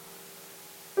husband.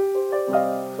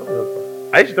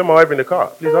 I used to tell my wife in the car,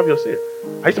 please have your seat.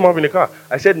 I used to tell my wife in the car,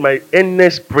 I said my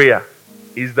earnest prayer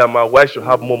is that my wife should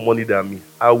have more money than me.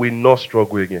 I will not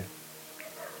struggle again.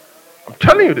 I'm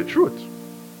telling you the truth.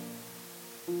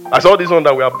 I saw this one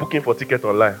that we are booking for ticket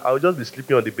online. I will just be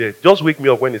sleeping on the bed. Just wake me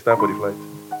up when it's time for the flight.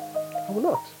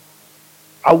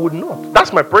 I would not.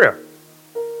 That's my prayer.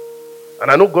 And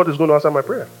I know God is going to answer my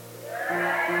prayer.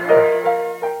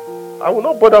 I will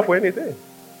not bother for anything.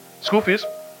 School fees?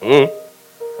 In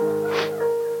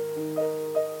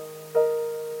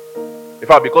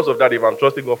fact, because of that, if I'm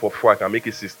trusting God for 4, I can make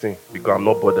it 16 because I'm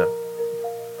not bothered.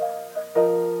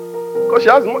 Because she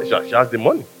has money. She has the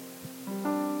money.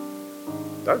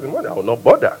 That's the money. I will not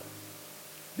bother.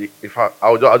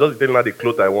 I'll just be telling her the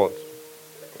clothes I want.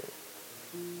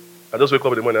 I just wake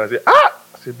up in the morning and I say, I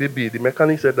say, baby, the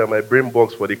mechanic said that my brain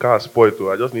box for the car is spoiled,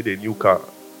 so I just need a new car.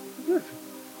 Yes.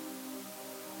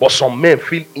 But some men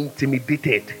feel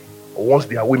intimidated once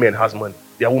their woman has money.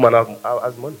 Their woman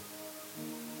has money.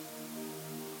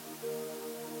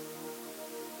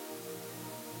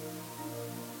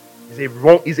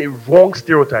 It's a wrong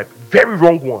stereotype. Very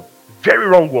wrong one. Very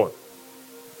wrong one.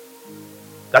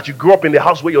 That you grew up in the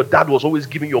house where your dad was always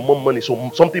giving your mom money,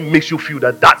 so something makes you feel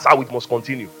that that's how it must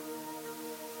continue.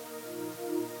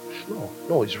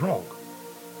 No, it's wrong.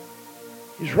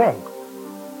 It's wrong.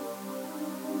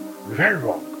 Very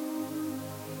wrong.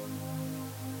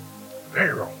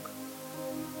 Very wrong.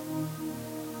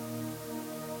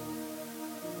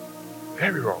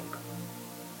 Very wrong.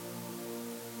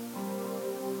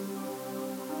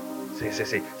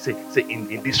 Say,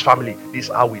 in this family, this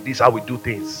is how we do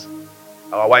things.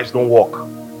 Our wives don't work.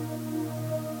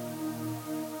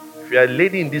 If you're a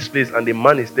lady in this place and the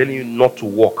man is telling you not to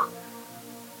work,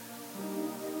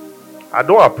 I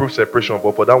don't approve separation,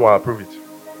 but for that one I approve it.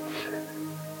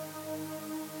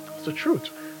 It's the truth.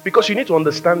 Because you need to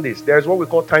understand this. There is what we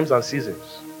call times and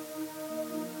seasons.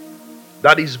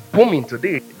 That is booming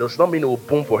today. It does not mean it will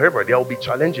boom forever. There will be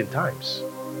challenging times.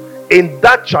 In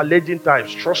that challenging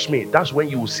times, trust me, that's when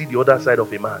you will see the other side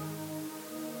of a man.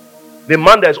 The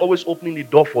man that is always opening the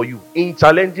door for you. In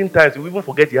challenging times, you even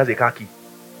forget he has a car key.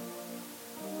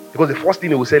 Because the first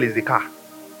thing he will sell is the car.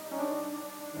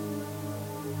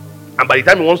 And by the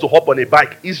time he wants to hop on a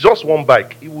bike, it's just one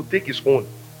bike. He will take his own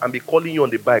and be calling you on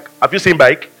the bike. Have you seen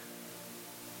bike?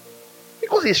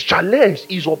 Because he's challenged,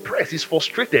 he's oppressed, he's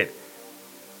frustrated.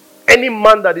 Any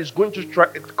man that is going through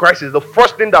crisis, the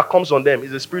first thing that comes on them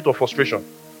is the spirit of frustration.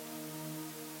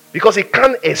 Because he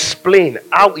can't explain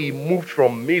how he moved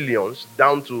from millions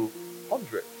down to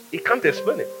hundreds. He can't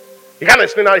explain it. He can't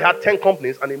explain how he had 10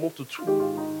 companies and he moved to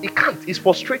 2. He can't. He's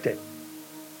frustrated.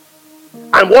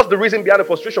 And what's the reason behind the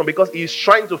frustration? Because he's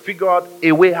trying to figure out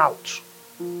a way out.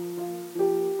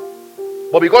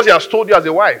 But because he has told you as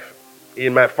a wife,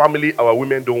 in my family, our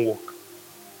women don't work.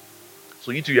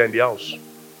 So you two are in the house.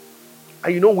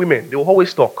 And you know women, they will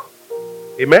always talk.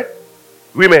 Amen?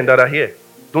 Women that are here,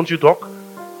 don't you talk?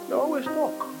 They always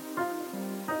talk.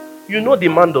 You know the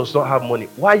man does not have money.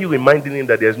 Why are you reminding him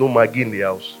that there's no Maggie in the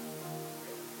house?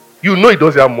 You know he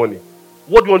doesn't have money.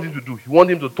 What do you want him to do? You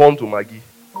want him to turn to Maggie?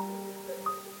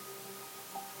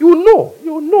 You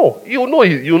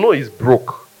know he's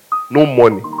broke. No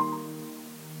money.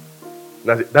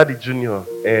 Daddy Junior,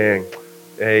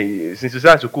 since you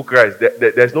said to cook rice,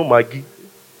 there's no Maggie.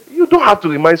 You don't have to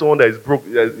remind someone that is broke.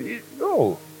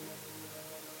 No.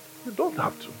 You don't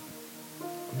have to.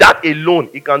 That alone,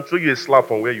 he can throw you a slap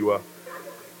from where you are.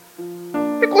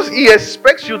 Because he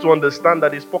expects you to understand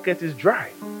that his pocket is dry.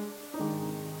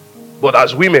 But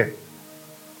as women,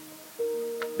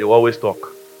 they will always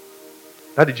talk.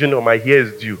 Daddy Junior, my hair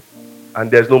is due. And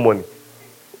there's no money.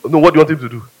 No, what do you want him to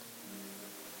do?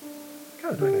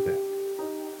 Can't do anything.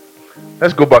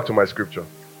 Let's go back to my scripture.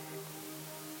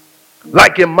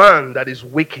 Like a man that is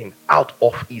waking out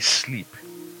of his sleep.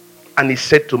 And he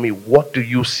said to me, what do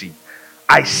you see?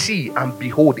 I see and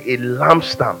behold a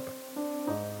lampstand.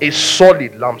 A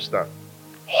solid lampstand.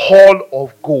 Hall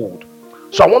of gold.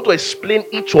 So I want to explain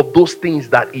each of those things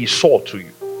that he saw to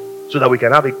you. So that we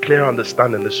can have a clear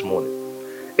understanding this morning.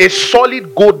 A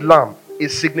solid gold lamp, it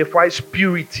signifies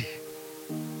purity.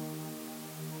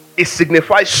 It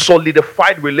signifies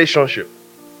solidified relationship.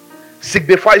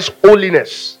 Signifies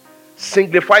holiness.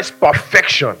 Signifies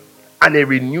perfection and a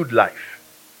renewed life.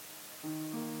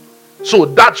 So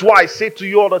that's why I say to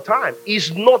you all the time,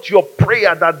 it's not your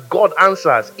prayer that God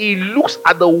answers. He looks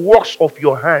at the works of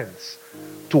your hands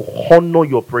to honor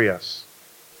your prayers.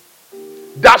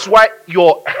 That's why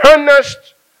your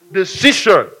earnest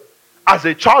decision as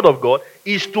a child of God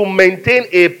is to maintain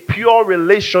a pure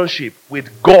relationship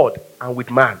with God and with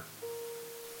man.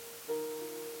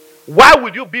 Why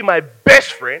would you be my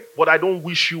best friend, but I don't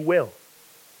wish you well?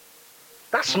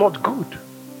 That's not good.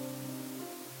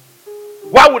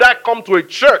 Why would I come to a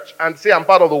church and say I'm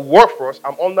part of the workforce,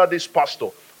 I'm under this pastor,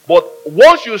 but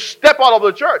once you step out of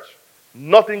the church,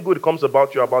 nothing good comes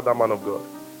about you about that man of God.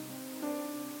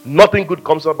 Nothing good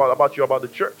comes about you about the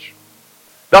church.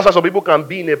 That's why some people can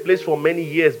be in a place for many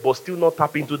years but still not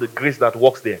tap into the grace that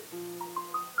works there.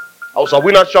 I was at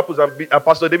Winners Chapels, and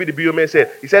Pastor David Ibiome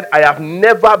said, he said, I have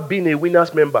never been a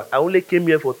Winners member. I only came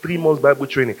here for 3 months Bible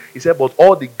training. He said, but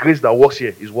all the grace that works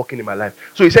here is working in my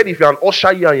life. So he said, if you're an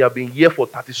usher here and you have been here for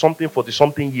 30-something,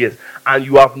 40-something years, and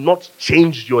you have not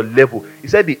changed your level, he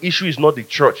said, the issue is not the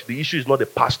church. The issue is not the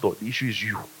pastor. The issue is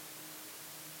you.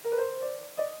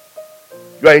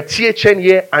 You are in THN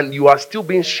here and you are still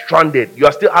being stranded. You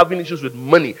are still having issues with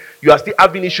money. You are still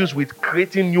having issues with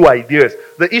creating new ideas.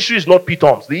 The issue is not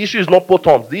PTOMS. The issue is not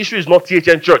POTOMS. The issue is not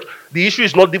THN Church. The issue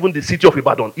is not even the city of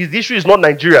Ibadan. The issue is not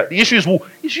Nigeria. The issue is who?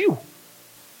 It's you.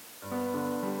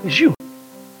 It's you.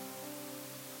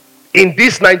 In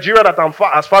this Nigeria that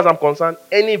as far as I'm concerned,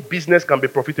 any business can be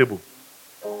profitable.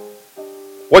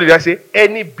 What did I say?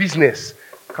 Any business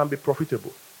can be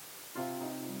profitable.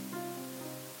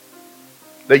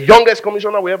 The youngest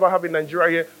commissioner we ever have in Nigeria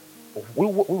here,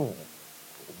 we've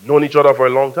known each other for a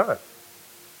long time.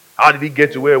 How did he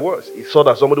get to where he was? He saw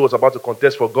that somebody was about to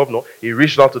contest for governor. He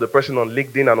reached out to the person on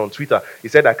LinkedIn and on Twitter. He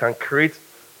said, I can create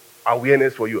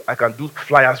awareness for you. I can do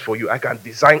flyers for you. I can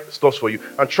design stuff for you.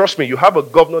 And trust me, you have a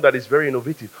governor that is very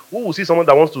innovative. Who will see someone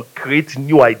that wants to create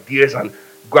new ideas and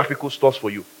graphical stuff for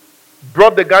you?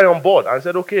 Brought the guy on board and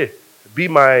said, okay, be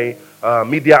my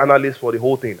media analyst for the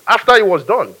whole thing. After he was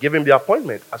done, gave him the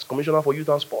appointment as Commissioner for Youth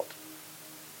and Sport.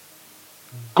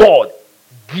 God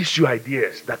gives you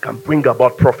ideas that can bring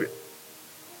about profit.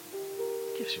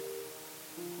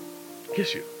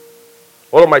 Gives you.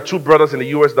 One of my 2 brothers in the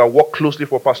US that work closely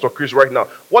for Pastor Chris right now.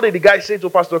 What did the guy say to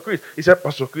Pastor Chris? He said,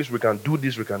 Pastor Chris, we can do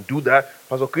this, we can do that.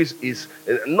 Pastor Chris is,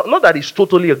 not that he's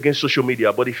totally against social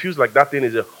media, but he feels like that thing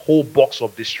is a whole box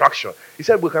of distraction. He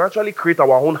said, we can actually create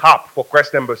our own app for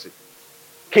Christ Embassy.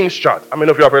 King's Chat. I mean,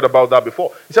 if you have heard about that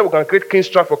before. He said, we can create King's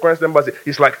Chat for Christ Embassy.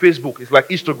 It's like Facebook, it's like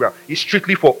Instagram. It's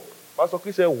strictly for... Pastor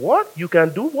Chris said, what? You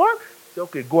can do what? He said,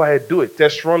 okay, go ahead, do it.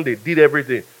 Test run, they did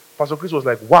everything. Pastor Chris was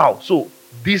like, wow, so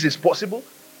this is possible?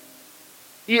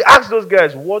 He asked those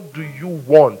guys, what do you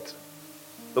want?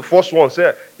 The first one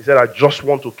said, he said, I just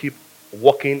want to keep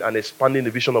working and expanding the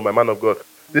vision of my man of God.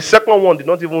 The second one did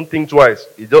not even think twice.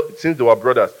 Since they were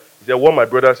brothers, he said, what my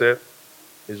brother said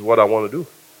is what I want to do.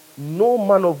 No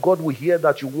man of God will hear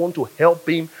that you want to help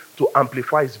him to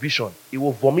amplify his vision. He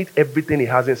will vomit everything he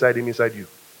has inside him, inside you.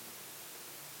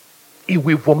 He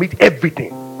will vomit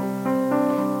everything.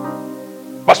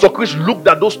 Pastor Chris looked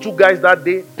at those 2 guys that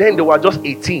day. Then they were just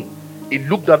 18. He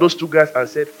looked at those 2 guys and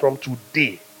said, from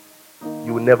today,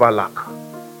 you will never lack.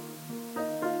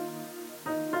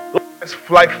 Those guys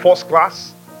fly first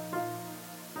class.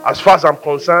 As far as I'm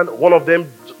concerned, one of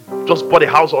them just bought a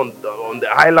house on the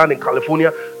island in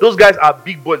California. Those guys are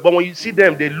big boys. But when you see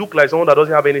them, they look like someone that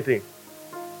doesn't have anything.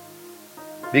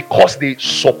 Because they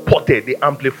supported, they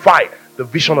amplified the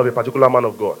vision of a particular man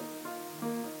of God.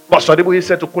 Pastor Adeboye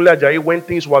said to Kunle Ajayi when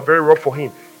things were very rough for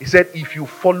him, he said, if you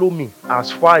follow me as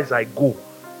far as I go,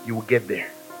 you will get there.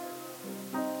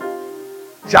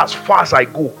 He said, as far as I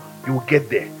go, you will get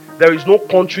there. There is no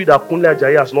country that Kunle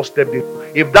Ajayi has not stepped in.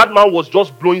 If that man was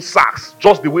just blowing sax,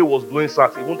 just the way he was blowing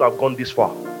sax, he wouldn't have gone this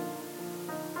far.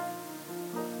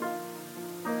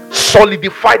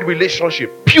 Solidified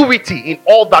relationship, purity in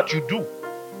all that you do.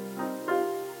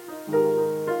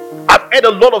 I've heard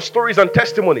a lot of stories and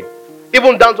testimony.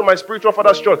 Even down to my spiritual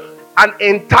father's church. An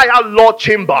entire law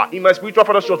chamber in my spiritual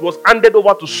father's church was handed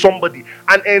over to somebody.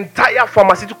 An entire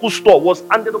pharmaceutical store was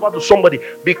handed over to somebody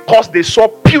because they saw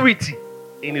purity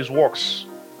in his works.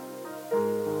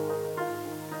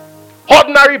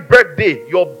 Ordinary birthday,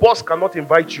 your boss cannot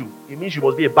invite you. It means you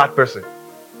must be a bad person.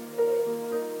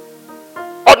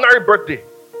 Ordinary birthday.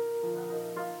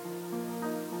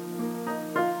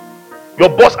 Your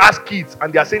boss has kids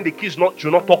and they are saying the kids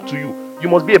should not talk to you. You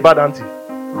must be a bad auntie.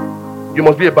 You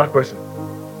must be a bad person.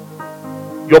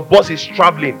 Your boss is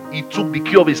traveling. He took the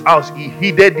key of his house. He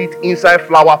hidden it inside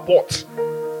flower pots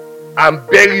and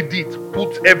buried it.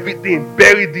 Put everything,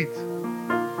 buried it.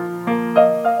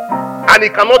 And he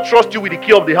cannot trust you with the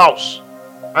key of the house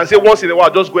and say once in a while,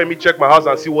 just go and check my house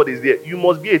and see what is there. You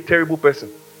must be a terrible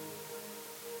person.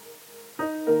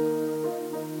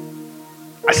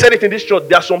 I said it in this church.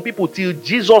 There are some people till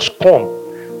Jesus come,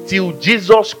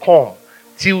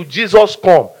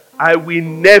 I will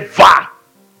never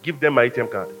give them my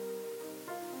ATM card.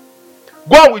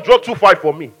 Go and withdraw 2.5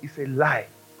 for me. It's a lie.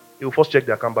 They will first check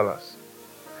their account balance.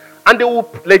 And they will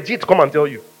legit come and tell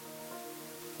you.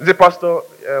 They say, Pastor,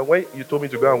 when you told me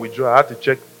to go and withdraw, I had to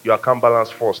check your account balance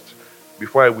first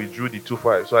before I withdrew the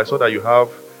 2.5. So I saw that you have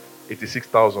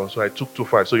 86,000. So I took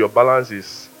 2.5. So your balance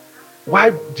is...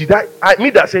 Why did I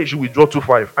mean that say you should withdraw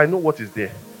 2.5? I know what is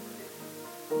there.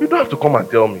 You don't have to come and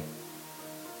tell me.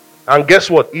 And guess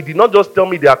what? He did not just tell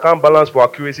me the account balance for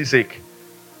accuracy's sake.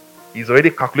 He's already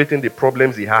calculating the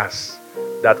problems he has.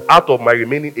 That out of my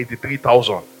remaining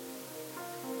 83,000,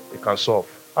 he can solve.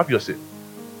 Have your say.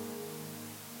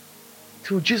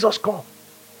 Till Jesus come.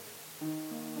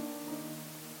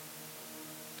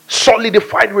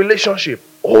 Solidified relationship.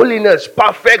 Holiness.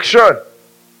 Perfection.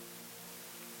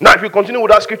 Now, if you continue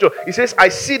with that scripture, it says, I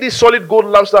see this solid gold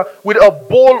lampstand with a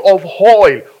bowl of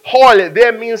oil. Oil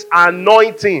there means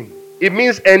anointing. It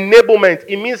means enablement.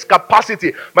 It means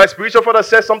capacity. My spiritual father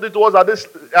said something to us at this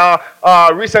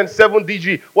recent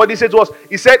 7DG. What he said to us,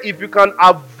 he said, if you can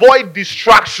avoid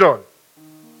distraction,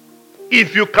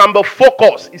 if you can be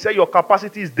focused, he said your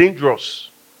capacity is dangerous.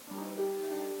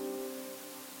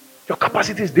 Your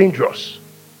capacity is dangerous.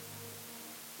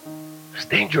 It's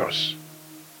dangerous.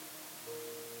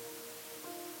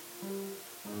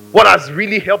 What has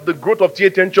really helped the growth of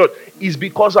THN Church is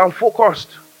because I'm focused.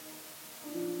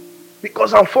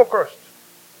 Because I'm focused.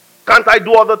 Can't I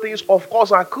do other things? Of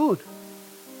course I could.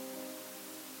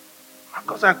 Of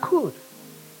course I could.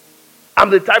 I'm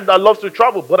the type that loves to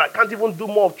travel, but I can't even do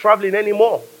more of traveling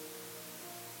anymore.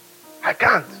 I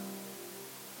can't.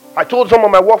 I told some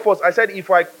of my workforce, I said,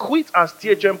 if I quit as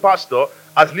THN pastor,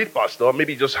 as lead pastor,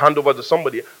 maybe just hand over to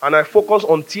somebody, and I focus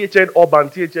on THN Urban,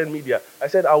 THN Media, I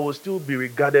said I will still be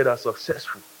regarded as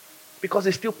successful because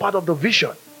it's still part of the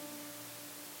vision.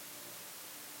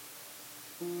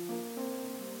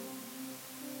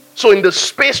 So in the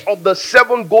space of the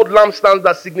 7 gold lampstands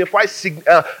that signifies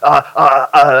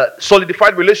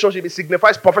solidified relationship, it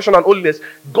signifies perfection and holiness,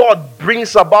 God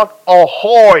brings about a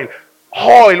oil.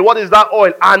 Oil, what is that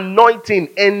oil? Anointing,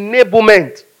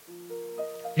 enablement.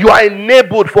 You are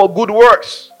enabled for good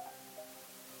works.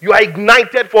 You are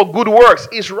ignited for good works.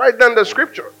 It's right there in the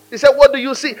scripture. He said, what do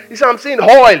you see? He said, I'm seeing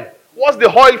oil. What's the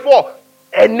oil for?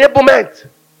 Enablement.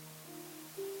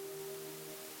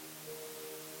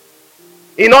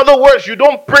 In other words, you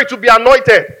don't pray to be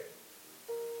anointed.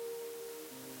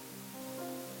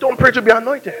 Don't pray to be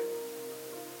anointed.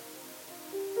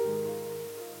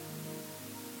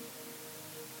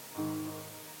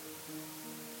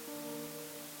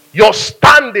 Your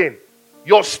standing,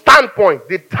 your standpoint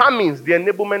determines the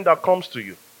enablement that comes to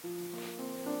you.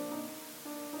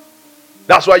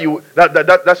 That's why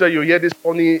that's why you hear this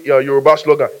funny Yoruba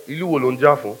slogan. Ilu wo lo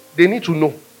nja fun. They need to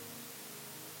know.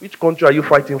 Which country are you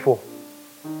fighting for?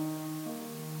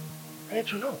 I need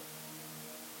to know.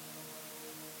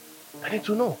 I need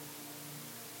to know.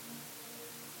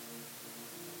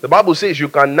 The Bible says you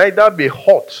can neither be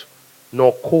hot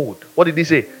nor cold. What did he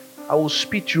say? I will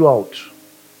spit you out.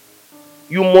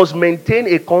 You must maintain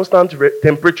a constant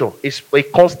temperature, a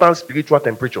constant spiritual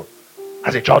temperature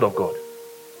as a child of God.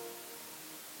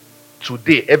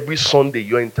 Today, every Sunday,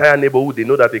 your entire neighborhood, they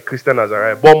know that a Christian has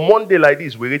arrived. But Monday like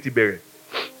this, we're ready to bury.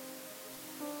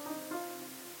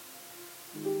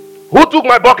 Who took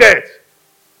my bucket?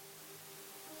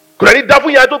 Could I need that for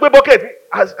you? I took my bucket.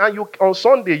 And you on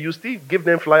Sunday, you still give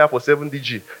them flyer for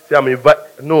 7DG. Say, I'm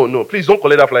invited. No, please don't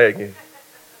collect that flyer again.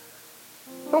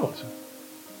 No.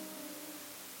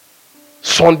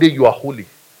 Sunday, you are holy.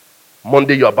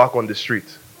 Monday, you are back on the street.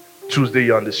 Tuesday,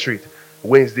 you're on the street.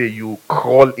 Wednesday, you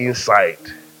crawl inside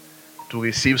to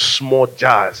receive small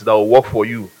jars that will work for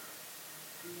you.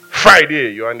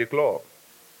 Friday, you're in the club.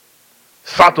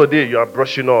 Saturday, you are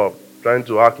brushing up, trying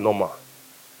to act normal.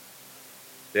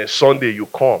 Then Sunday, you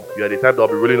come. You are the type that will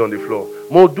be rolling on the floor.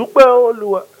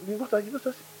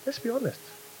 Let's be honest.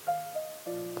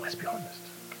 Let's be honest.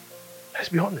 Let's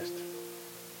be honest.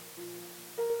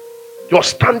 Your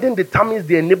standing determines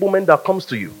the enablement that comes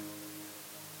to you.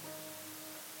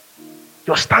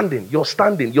 You're standing.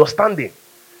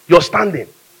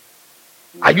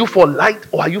 Are you for light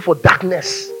or are you for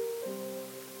darkness?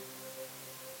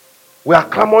 We are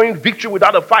clamoring victory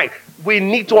without a fight. We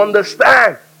need to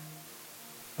understand.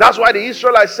 That's why the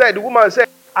Israelites said, the woman said,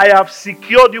 I have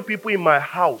secured you people in my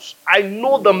house. I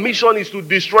know the mission is to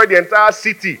destroy the entire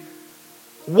city.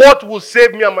 What will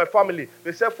save me and my family?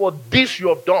 They said, for this you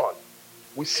have done.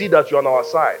 We see that you're on our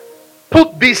side.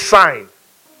 Put this sign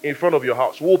in front of your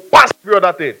house. We'll pass through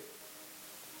that thing.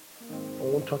 I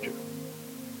won't touch it.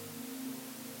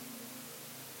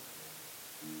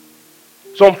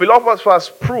 Some philosophers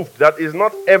proved that it's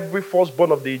not every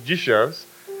firstborn of the Egyptians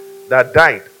that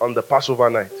died on the Passover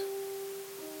night.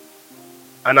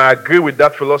 And I agree with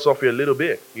that philosophy a little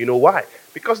bit. You know why?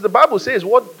 Because the Bible says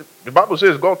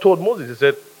God told Moses, he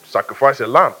said, sacrifice a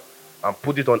lamb and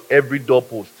put it on every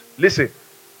doorpost. Listen,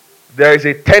 there is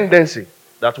a tendency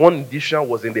that one Egyptian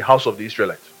was in the house of the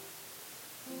Israelites.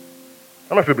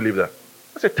 How many of you believe that?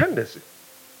 That's a tendency.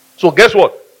 So guess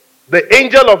what? The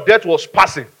angel of death was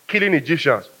passing. killing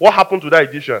Egyptians. What happened to that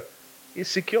Egyptian? It's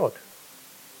secured.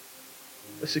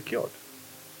 It's secured.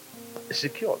 It's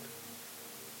secured.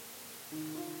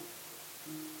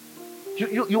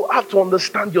 You have to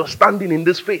understand your standing in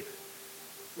this faith.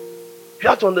 You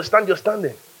have to understand your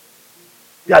standing.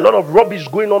 There are a lot of rubbish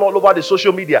going on all over the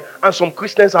social media, and some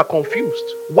Christians are confused.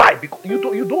 Why? Because you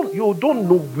don't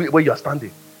know where you are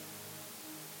standing.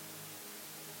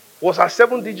 Was our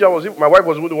 7th DJ, my wife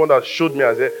was the one that showed me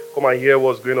and said, come and hear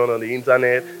what's going on the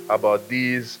internet about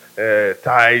these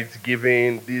tithes,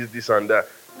 giving, this and that.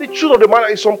 The truth of the matter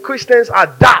is some Christians are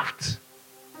daft.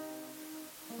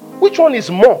 Which one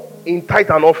is more in tithe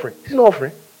and offering? It's not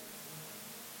offering.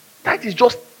 Tithe is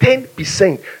just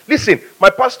 10%. Listen,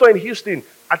 my pastor in Houston,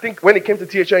 I think when he came to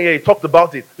THN here, he talked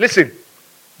about it. Listen,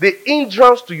 the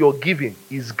hindrance to your giving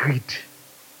is greed.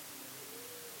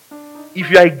 If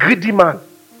you are a greedy man,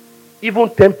 even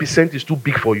 10% is too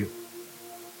big for you.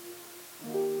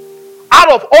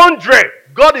 Out of 100,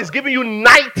 God is giving you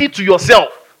 90 to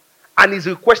yourself and is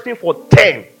requesting for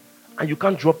 10, and you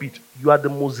can't drop it. You are the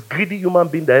most greedy human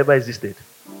being that ever existed.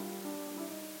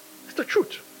 It's the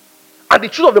truth. And the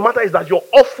truth of the matter is that your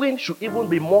offering should even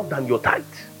be more than your tithe.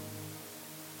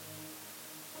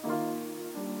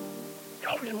 Your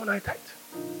offering is more than your tithe.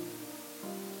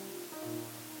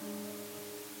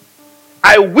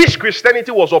 I wish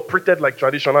Christianity was operated like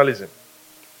traditionalism.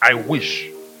 I wish.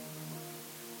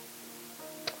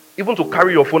 Even to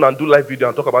carry your phone and do live video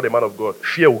and talk about the man of God,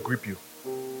 fear will grip you.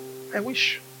 I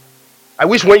wish. I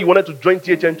wish when you wanted to join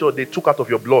THN Church, they took out of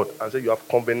your blood and said, you have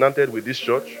covenanted with this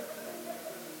church.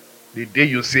 The day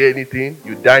you say anything,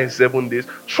 you die in 7 days.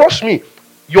 Trust me,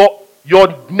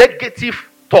 your negative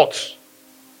thoughts,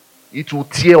 it will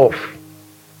tear off.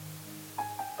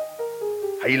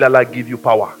 Ayilala give you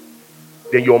power.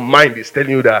 Then your mind is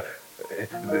telling you that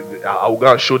I'll go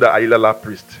and show the Ayilala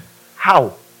priest.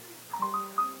 How?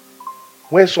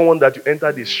 When someone that you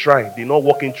enter the shrine did not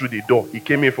walk in through the door, he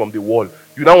came in from the wall.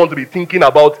 You now want to be thinking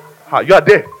about how you are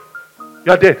dead.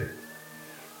 You are dead.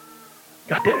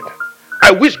 You are dead.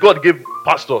 I wish God gave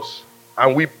pastors,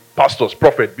 and we pastors,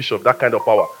 prophet, bishop, that kind of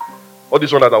power. All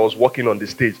this one that I was walking on the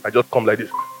stage, I just come like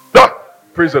this. Ah,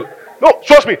 praise the Lord. No,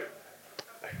 trust me.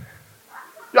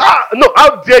 No,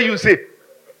 how dare you say,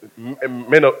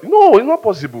 men of, no, it's not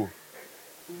possible.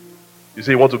 You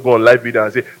say you want to go on live video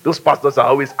and say, those pastors are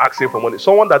always asking for money.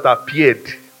 Someone that appeared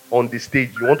on the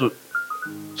stage, you want to,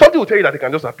 something will tell you that they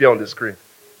can just appear on the screen.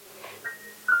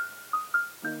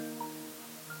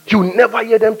 You never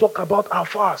hear them talk about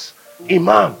alfas,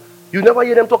 imam. You never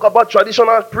hear them talk about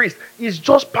traditional priests. It's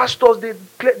just pastors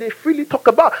they freely talk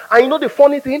about. And you know the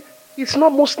funny thing? It's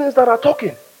not Muslims that are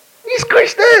talking. It's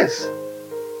Christians.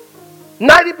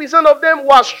 90% of them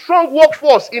were strong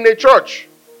workforce in a church.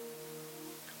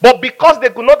 But because they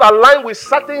could not align with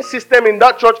certain system in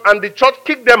that church and the church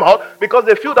kicked them out because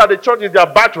they feel that the church is their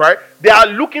birthright, they are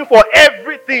looking for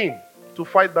everything to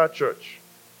fight that church.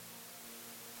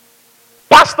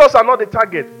 Pastors are not the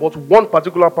target, but one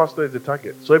particular pastor is the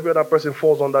target. So every other person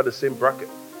falls under the same bracket.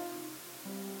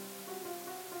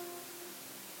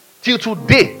 Till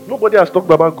today, nobody has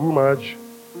talked about Guru Maharaj.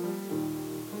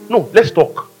 No, let's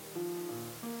talk.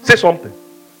 Say something.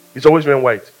 He's always wearing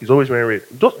white. He's always wearing red.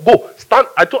 Just go. Stand.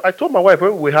 I told my wife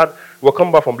when we were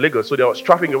coming back from Lagos, so there was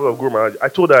traffic in front of Guru Maharaj. I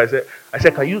told her, I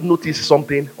said, can you notice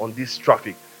something on this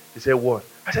traffic? She said, what?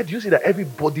 I said, do you see that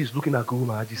everybody is looking at Guru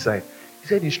Maharaj's side? He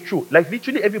said, it's true. Like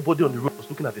literally everybody on the road was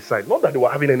looking at the side. Not that they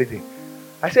were having anything.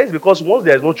 I said, it's because once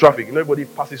there is no traffic, everybody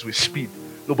passes with speed.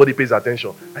 Nobody pays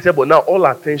attention. I said, but now all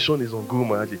attention is on Guru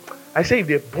Maharaj. I said, if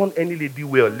they burn any lady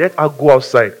well, let her go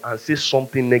outside and say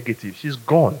something negative. She's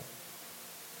gone.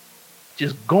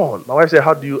 She's gone. My wife said,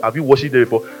 have you worshipped there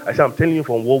before? I said, I'm telling you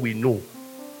from what we know.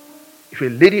 If a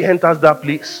lady enters that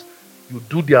place, you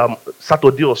do their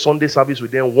Saturday or Sunday service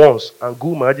with them once, and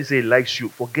Guru Maharaj say he likes you,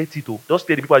 forget it. Just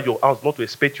tell the people at your house not to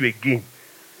expect you again.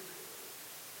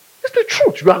 It's the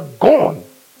truth. You are gone.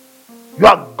 You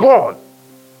are gone.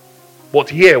 But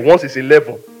here, once it's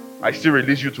 11, I still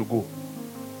release you to go.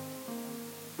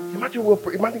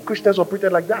 Imagine Christians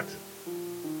operated like that.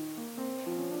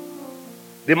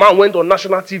 The man went on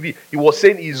national TV. He was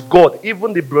saying he's God.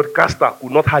 Even the broadcaster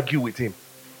could not argue with him.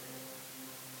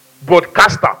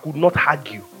 Broadcaster could not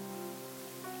argue.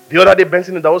 The other day,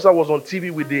 Benson Idahosa was on TV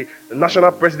with the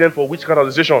national president for Witchcraft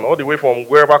Association, all the way from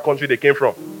wherever country they came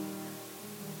from.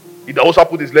 Idahosa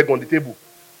put his leg on the table.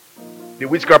 The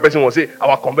witchcraft person will say,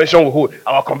 our convention will hold.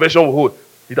 Our convention will hold.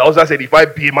 Idahosa said, if I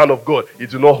be a man of God,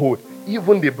 it will not hold.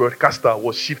 Even the broadcaster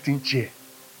was shifting chair.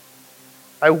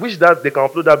 I wish that they can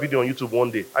upload that video on YouTube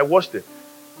one day. I watched it.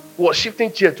 He was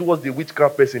shifting chair towards the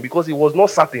witchcraft person because he was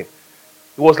not certain.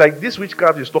 He was like this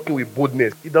witchcraft is talking with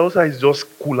boldness. The other side is just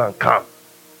cool and calm.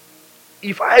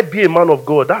 If I be a man of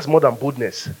God, that's more than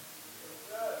boldness.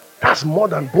 That's more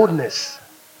than boldness.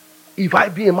 If I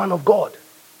be a man of God,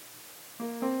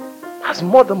 that's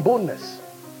more than boldness.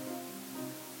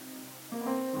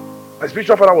 My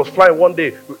spiritual father was flying one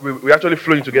day. We actually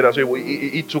flew in together. So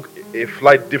he took a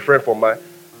flight different from mine.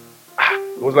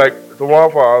 It was like, tomorrow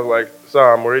I was like,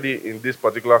 sir, I'm already in this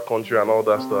particular country and all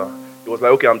that stuff. He was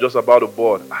like, okay, I'm just about to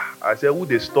board. I said,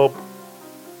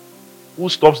 who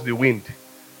stops the wind?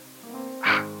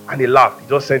 And he laughed. He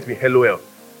just sent me LOL.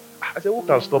 I said, who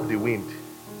can stop the wind?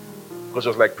 Because he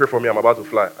was like, pray for me, I'm about to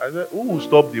fly. I said, who will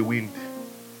stop the wind?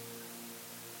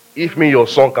 If me, your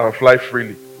son, can fly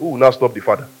freely, who will not stop the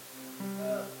Father?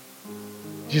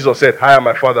 Jesus said, I am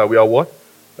my Father. We are what?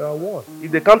 We are one.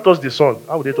 If they can't touch the Son,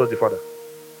 how will they touch the Father?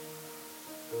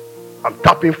 I'm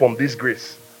tapping from this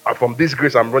grace. And from this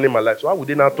grace, I'm running my life. So how would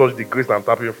they not touch the grace I'm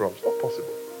tapping from? It's not possible.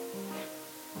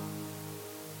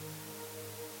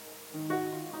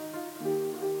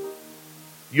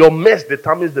 Your mess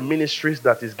determines the ministries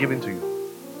that is given to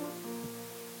you.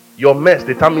 Your mess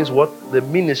determines what? The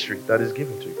ministry that is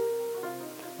given to you.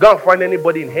 Go and find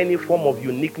anybody in any form of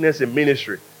uniqueness in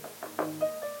ministry.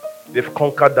 They've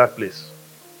conquered that place.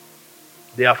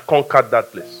 They have conquered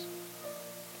that place.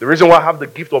 The reason why I have the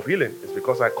gift of healing is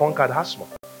because I conquered asthma.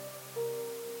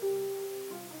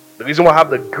 The reason why I have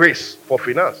the grace for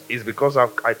finance is because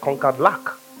I conquered lack.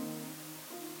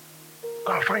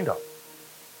 Go and find out.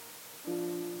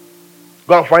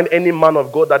 Go and find any man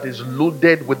of God that is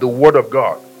loaded with the word of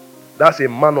God. That's a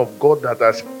man of God that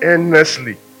has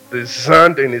earnestly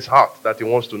discerned in his heart that he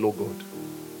wants to know God.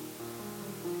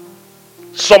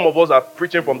 Some of us are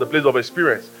preaching from the place of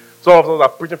experience. Some of us are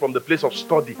preaching from the place of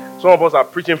study. Some of us are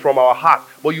preaching from our heart.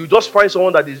 But you just find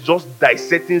someone that is just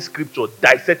dissecting scripture.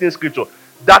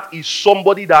 That is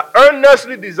somebody that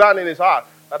earnestly discerns in his heart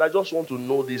that I just want to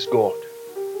know this God.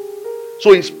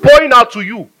 So he's pouring out to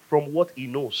you from what he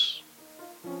knows.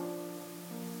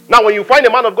 Now when you find a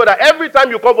man of God that every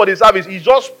time you come for the service, he's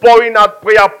just pouring out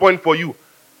prayer point for you.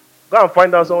 Go and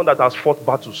find out someone that has fought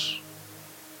battles.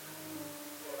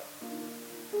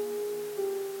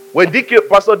 When Dr.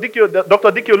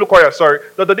 Dike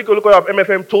Olukoya of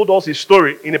MFM told us his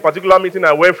story in a particular meeting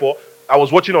I went for, I was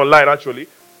watching online actually,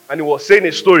 and he was saying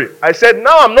his story. I said,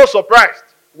 now I'm not surprised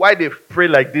why they pray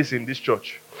like this in this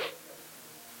church.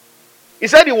 He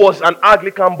said he was an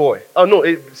Anglican boy. Oh no,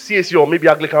 a CSC or maybe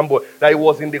Anglican boy. That he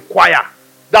was in the choir.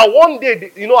 That one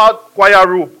day, you know how choir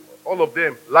robe, all of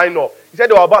them line up. He said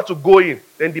they were about to go in.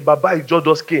 Then the Baba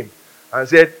just came and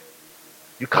said,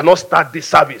 you cannot start this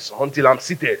service until I'm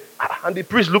seated. And the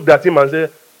priest looked at him and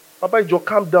said, Baba Ijo,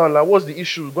 calm down. Like, what's the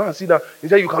issue? Go and sit down. He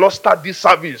said, you cannot start this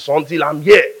service until I'm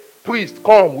here. Priest,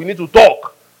 come. We need to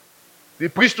talk. The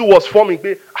priest too was forming.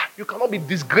 You cannot be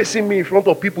disgracing me in front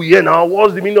of people here now.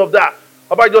 What's the meaning of that?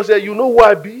 Baba Ijo said, you know who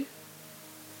I be?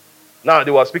 Now,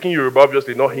 they were speaking Yoruba,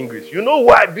 obviously, not English. You know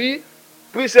who I be?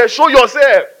 Priest said, show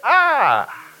yourself.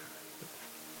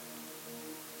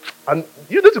 And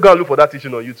you need to go and look for that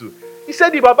teaching on YouTube. He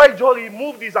said the Baba Ijo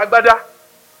removed his agbada.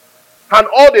 And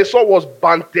all they saw was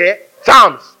bante,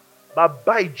 charms.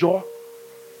 Baba Ijo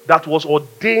that was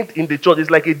ordained in the church. It's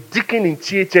like a deacon in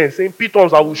THN saying,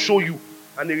 Pitons, I will show you.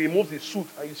 And he removes his suit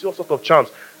and you see all sorts of charms.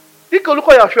 Dike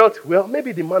Olukoya felt, well,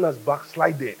 maybe the man has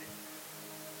backslided.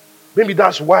 Maybe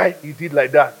that's why he did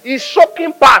like that. His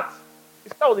shocking part,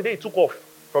 that was the day he took off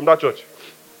from that church.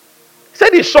 He said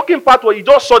the shocking part was he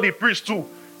just saw the priest too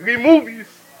remove his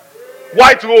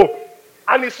white robe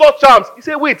and he saw charms. He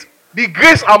said, wait, the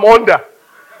grace I'm under.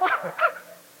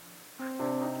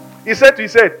 He said,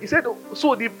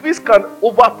 so the priest can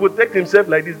overprotect himself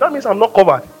like this. That means I'm not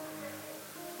covered.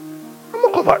 I'm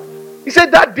not covered. He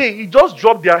said that day he just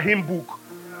dropped their hymn book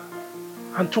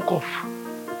and took off.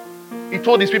 He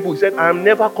told these people, he said, I am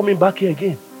never coming back here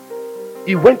again.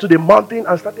 He went to the mountain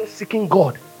and started seeking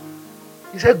God.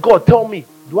 He said, God, tell me,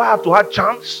 do I have to have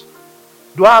charms?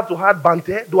 Do I have to have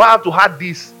bante? Do I have to have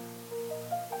this?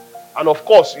 And of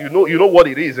course, you know what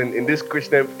it is in this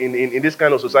Christian, in this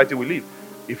kind of society we live.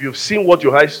 If you've seen what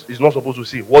your eyes is not supposed to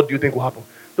see, what do you think will happen?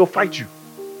 They'll fight you.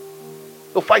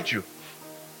 They'll fight you.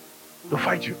 They'll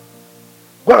fight you.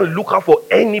 Go and look out for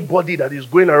anybody that is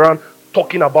going around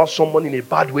talking about someone in a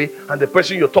bad way, and the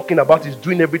person you're talking about is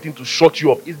doing everything to shut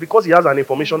you up. It's because he has an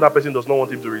information that person does not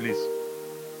want him to release.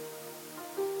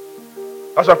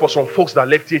 That's why for some folks that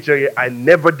left THA, I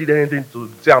never did anything to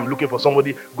say I'm looking for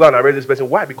somebody, go and arrest this person.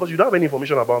 Why? Because you don't have any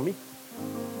information about me.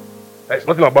 There's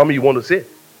nothing about me you want to say.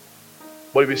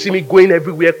 But if you see me going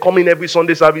everywhere, coming every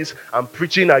Sunday service, and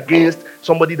preaching against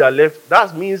somebody that left,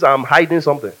 that means I'm hiding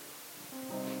something.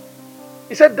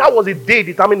 He said that was a day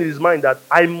determined in his mind that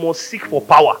I must seek for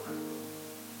power.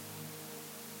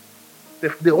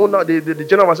 The owner, the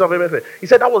general manager of MFA, he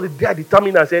said that was the day I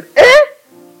determined. I said,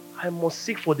 I must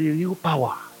seek for the real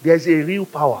power. There's a real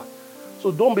power.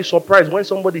 So don't be surprised when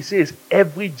somebody says,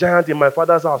 every giant in my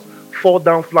father's house fall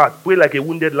down flat, pray like a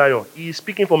wounded lion. He is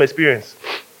speaking from experience.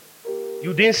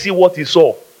 You didn't see what he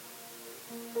saw.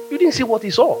 You didn't see what he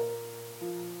saw.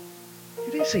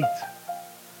 You didn't see it.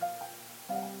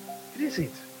 You didn't see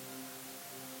it.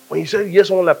 When you say, hear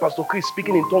someone like Pastor Chris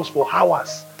speaking in tongues for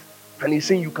hours, and he's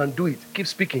saying you can do it, keep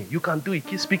speaking. You can do it,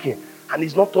 keep speaking. And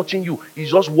he's not touching you.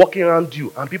 He's just walking around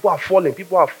you. And people are falling.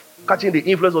 People are catching the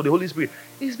influence of the Holy Spirit.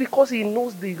 It's because he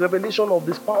knows the revelation of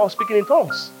this power of speaking in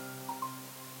tongues.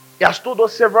 He has told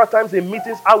us several times in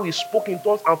meetings how he spoke in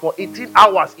tongues, and for 18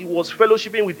 hours he was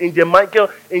fellowshipping with Angel Michael,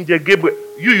 Angel Gabriel.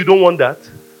 You don't want that.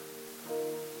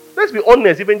 Let's be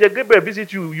honest. If Angel Gabriel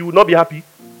visits you, you will not be happy.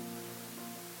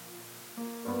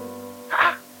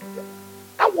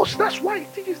 That's why he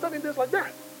teaches certain things like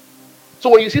that.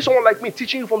 So when you see someone like me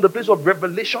teaching you from the place of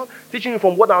revelation, teaching you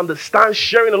from what I understand,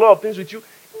 sharing a lot of things with you,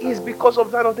 it's because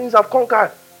of the kind of things I've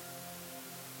conquered.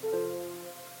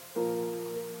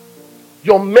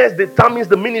 Your mess determines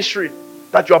the ministry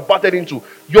that you are battered into.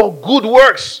 Your good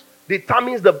works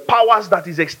determines the powers that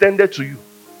is extended to you.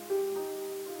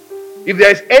 If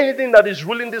there is anything that is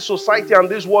ruling this society and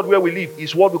this world where we live,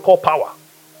 it's what we call power.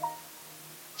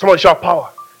 Somebody shout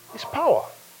power. It's power.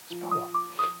 It's power.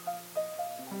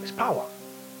 It's power.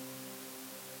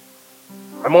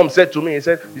 My mom said to me, he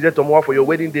said, tomorrow for your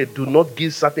wedding day, do not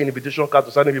give certain invitation cards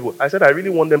to certain people. I said, I really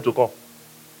want them to come.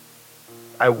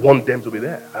 I want them to be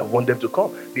there. I want them to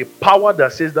come. The power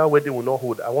that says that wedding will not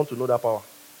hold, I want to know that power.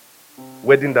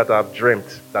 Wedding that I've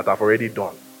dreamt, that I've already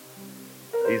done,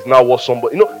 is now what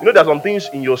somebody, you know, there are some things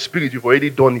in your spirit, you've already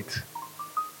done it.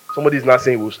 Somebody is not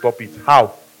saying we'll stop it.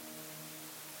 How?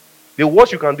 The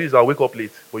worst you can do is I'll wake up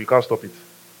late, but you can't stop it.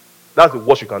 That's the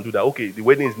worst you can do. That, okay, the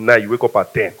wedding is 9, you wake up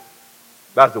at 10.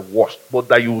 That's the worst. But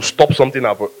that you stop something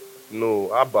up.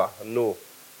 No, Abba, no.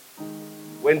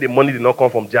 When the money did not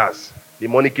come from jazz, the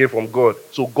money came from God.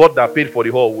 So God that paid for the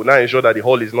hall will now ensure that the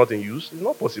hall is not in use. It's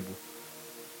not possible.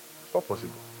 It's not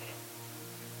possible.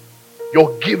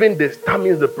 Your giving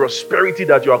determines the prosperity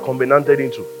that you are covenanted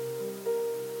into.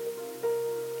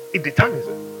 It determines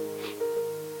it.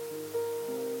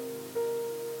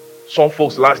 Some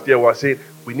folks last year were saying,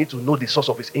 we need to know the source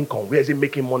of his income. Where is he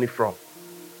making money from?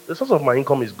 The source of my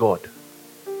income is God.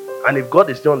 And if God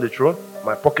is still on the throne,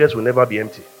 my pockets will never be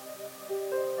empty.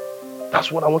 That's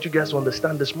what I want you guys to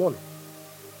understand this morning.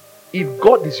 If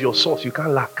God is your source, you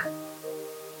can't lack.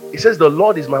 It says, the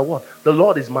Lord is my what? The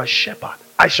Lord is my shepherd.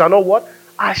 I shall not what?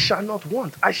 I shall not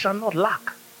want. I shall not lack.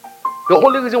 The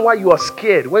only reason why you are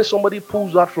scared when somebody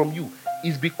pulls that from you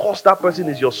is because that person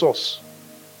is your source.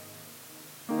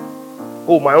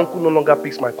 Oh, my uncle no longer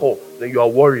picks my call. Then you are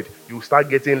worried. You start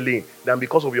getting lean. Then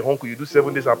because of your uncle, you do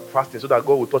 7 days of fasting so that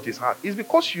God will touch his heart. It's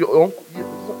because your uncle.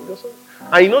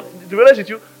 And you know, to be honest with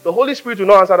you, the Holy Spirit will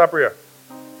not answer that prayer.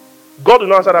 God will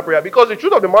not answer that prayer. Because the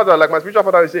truth of the matter, like my spiritual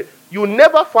father will say, you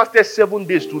never fasted 7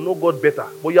 days to know God better.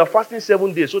 But you are fasting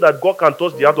 7 days so that God can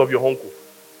touch the heart of your uncle.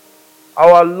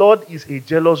 Our Lord is a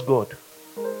jealous God.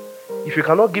 If you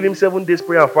cannot give him 7 days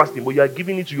prayer and fasting, but you are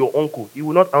giving it to your uncle, he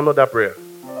will not honor that prayer.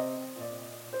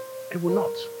 He will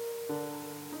not.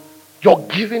 Your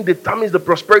giving determines the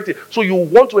prosperity. So you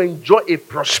want to enjoy a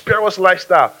prosperous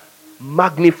lifestyle.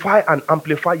 Magnify and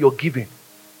amplify your giving.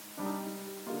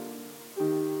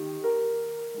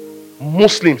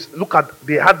 Muslims, look at,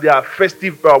 they had their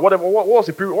festive, what was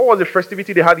the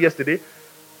festivity they had yesterday?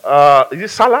 Is it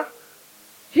Salah?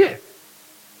 Yeah.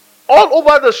 All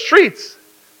over the streets,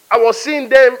 I was seeing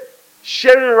them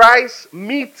sharing rice,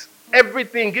 meat,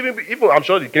 everything, giving, even I'm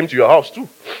sure they came to your house too.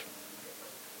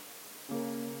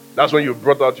 That's when you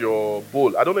brought out your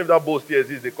bowl. I don't know if that bowl still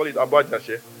exists. They call it Abba Jashe.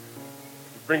 You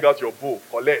bring out your bowl,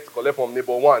 collect from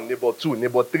neighbor 1, neighbor 2,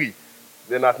 neighbor 3.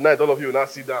 Then at night, all of you will now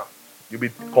sit down. You'll be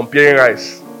comparing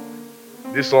rice.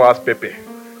 This one has pepper.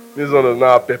 This one does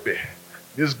not have pepper.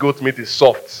 This goat meat is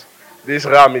soft. This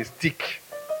ram is thick.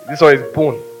 This one is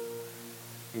bone.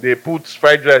 They put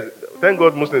fried rice. Thank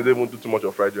God Muslims don't even do too much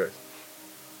of fried rice.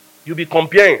 You'll be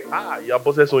comparing. Your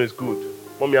boss's one is good.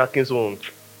 Mommy Akin's one,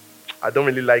 I don't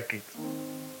really like it.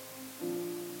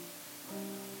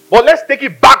 But let's take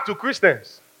it back to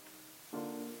Christians.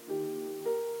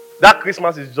 That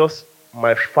Christmas is just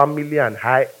my family and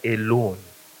I alone.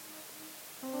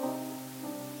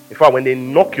 In fact, when they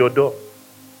knock your door,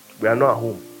 we are not at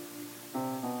home.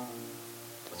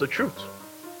 It's the truth.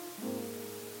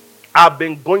 I've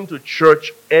been going to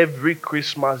church every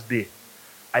Christmas day.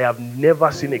 I have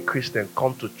never seen a Christian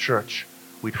come to church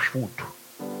with food.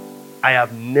 I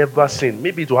have never seen.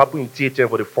 Maybe it will happen in THM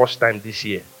for the first time this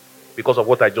year because of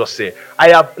what I just said.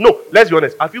 Let's be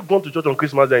honest. Have you gone to church on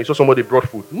Christmas Day and you saw somebody brought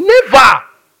food? Never!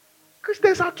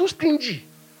 Christians are too stingy.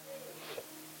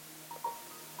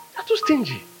 They're too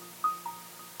stingy.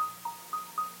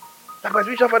 Like my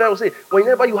spiritual father will say,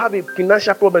 whenever you have a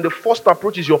financial problem, the first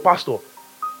approach is your pastor.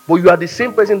 But you are the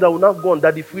same person that will now go on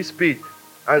Daddy Free's page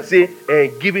and say,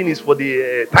 giving is for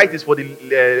the, tithe is for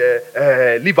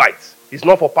the Levites. It's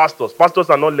not for pastors. Pastors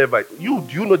are not Levites. Do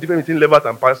you know the difference between Levite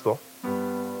and pastor?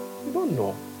 You don't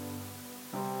know.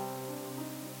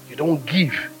 You don't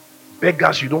give.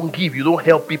 Beggars, you don't give. You don't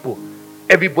help people.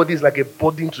 Everybody is like a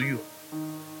burden to you.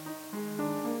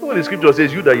 When the scripture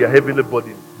says, you that you're heavily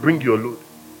burdened, bring your load.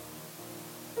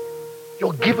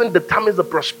 Your giving determines the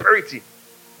prosperity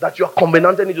that you are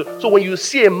covenanted into. So when you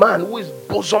see a man who is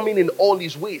bosoming in all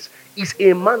his ways, is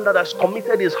a man that has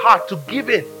committed his heart to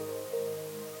giving.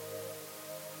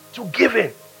 To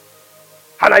giving.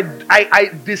 And I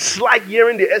dislike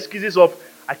hearing the excuses of,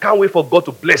 I can't wait for God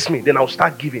to bless me, then I'll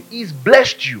start giving. He's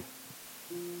blessed you.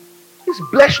 He's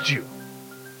blessed you.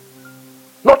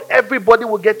 Not everybody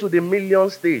will get to the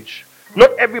million stage.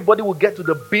 Not everybody will get to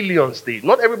the billion stage.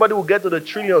 Not everybody will get to the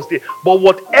trillion stage. But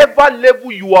whatever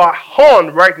level you are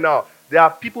on right now, there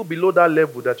are people below that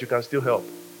level that you can still help.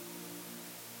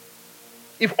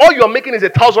 If all you're making is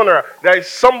 1,000 naira, there is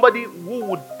somebody who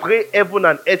would pray heaven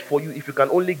and earth for you if you can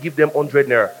only give them 100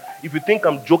 naira. If you think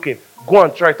I'm joking, go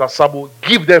and try it at Sabo.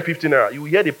 Give them 50 naira. You will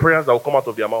hear the prayers that will come out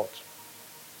of their mouth.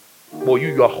 But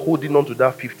you are holding on to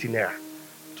that 50 naira.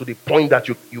 To the point that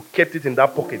you kept it in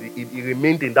that pocket. It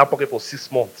remained in that pocket for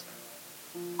 6 months.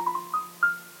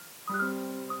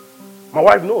 My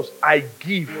wife knows. I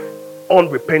give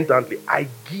unrepentantly. I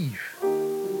give.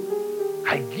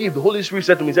 The Holy Spirit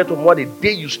said to me, the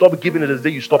day you stop giving is the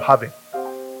day you stop having.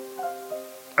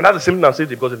 And that's the same thing I'm saying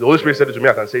to you, because if the Holy Spirit said it to me,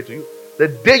 I can say it to you. The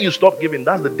day you stop giving,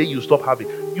 that's the day you stop having.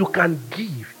 You can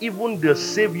give. Even the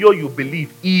Savior you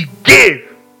believe, He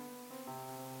gave.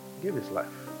 Give His life.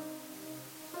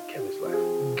 Give His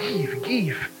life.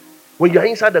 Give. When you're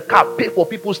inside the car, pay for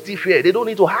people's stiff fare. They don't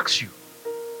need to ask you.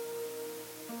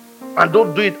 And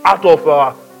don't do it out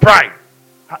of pride.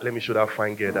 Let me show that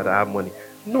fine girl that I have money.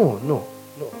 No.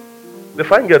 The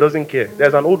fine girl doesn't care.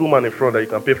 There's an old woman in front that you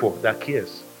can pay for that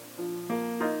cares.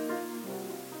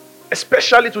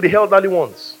 Especially to the elderly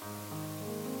ones.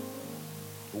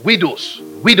 Widows,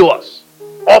 widowers,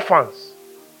 orphans,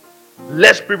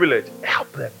 less privileged.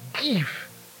 Help them. Give.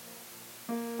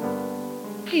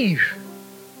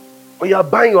 When you are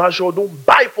buying your house, don't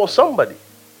buy for somebody.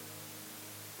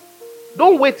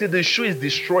 Don't wait till the shoe is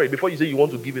destroyed before you say you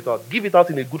want to give it out. Give it out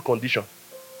in a good condition.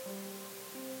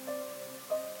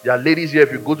 There are ladies here,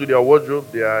 if you go to their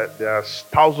wardrobe, there are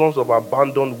thousands of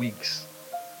abandoned wigs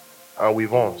and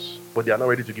weave-ons, but they are not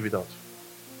ready to give it out.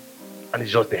 And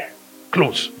it's just there.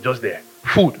 Clothes, just there.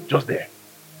 Food, just there.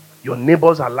 Your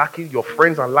neighbors are lacking, your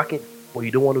friends are lacking, but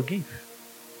you don't want to give.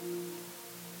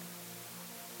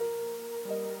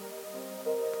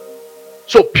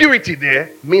 So purity there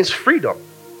means freedom.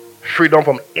 Freedom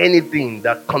from anything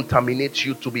that contaminates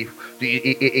you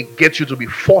it gets you to be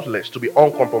faultless, to be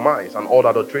uncompromised and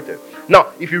unadulterated.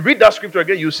 Now, if you read that scripture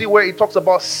again, you see where it talks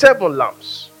about 7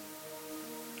 lamps.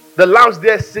 The lamps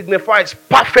there signifies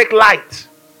perfect light,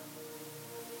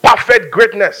 perfect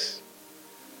greatness,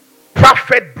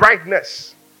 perfect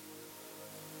brightness.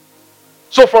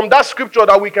 So from that scripture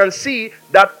that we can see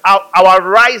that our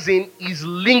rising is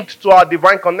linked to our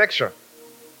divine connection.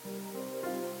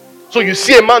 So you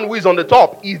see a man who is on the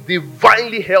top is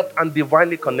divinely helped and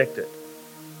divinely connected.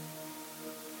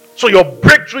 So your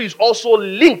breakthrough is also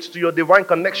linked to your divine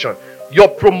connection. Your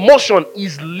promotion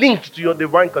is linked to your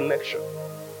divine connection.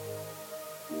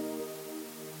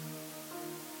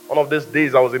 One of these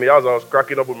days I was in the house, I was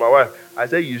cracking up with my wife. I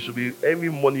said, you should be, every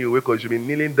morning you wake up, you should be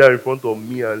kneeling down in front of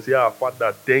me and say,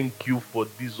 Father, thank you for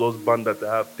this husband that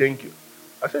I have. Thank you.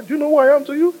 I said, do you know who I am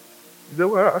to you? He said,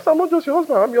 well, I said, I'm not just your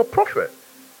husband, I'm your prophet.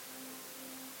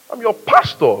 I'm your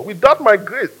pastor. Without my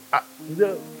grace.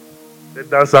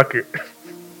 That's okay.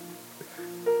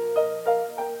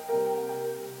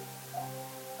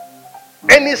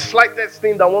 Any slightest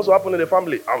thing that wants to happen in the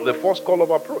family, I'm the first call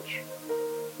of approach.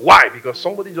 Why? Because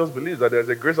somebody just believes that there's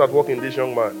a grace at work in this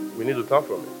young man. We need to turn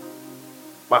from it.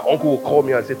 My uncle will call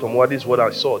me and say, Tomoa, this is what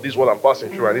I saw. This is what I'm passing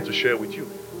through. I need to share with you.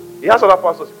 He has other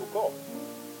pastors he will call.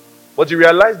 But you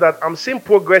realize that I'm seeing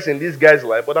progress in this guy's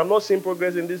life, but I'm not seeing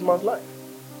progress in this man's life.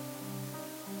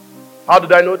 How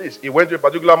did I know this? He went to a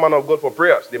particular man of God for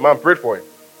prayers. The man prayed for him.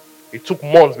 It took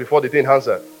months before the thing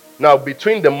answered. Now,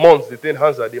 between the months, the thing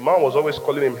answered. The man was always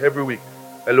calling him every week.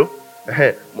 Hello?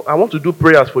 I want to do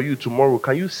prayers for you tomorrow.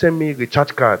 Can you send me a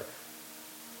recharge card?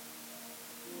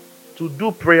 To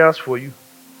do prayers for you.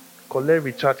 Collect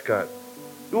recharge card.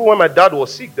 Even when my dad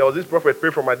was sick, there was this prophet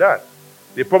pray for my dad.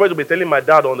 The prophet would be telling my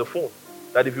dad on the phone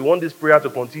that if you want this prayer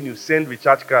to continue, send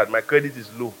recharge card. My credit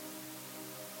is low.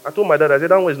 I told my dad, I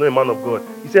said, that one is not a man of God.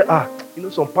 He said,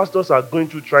 some pastors are going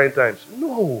through trying times.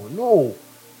 No.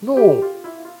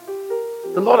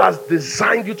 The Lord has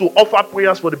designed you to offer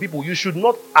prayers for the people. You should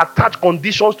not attach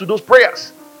conditions to those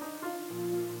prayers.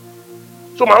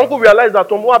 So my uncle realized that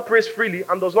Tomoa prays freely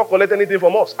and does not collect anything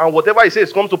from us. And whatever he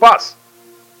says comes to pass.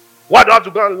 Why do I have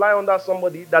to go and lie under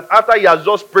somebody that after he has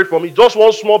just prayed for me, just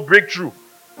one small breakthrough?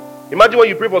 Imagine when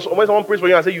you pray for when someone prays for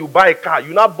you and say you buy a car.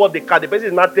 You now bought the car. The person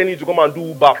is not telling you to come and do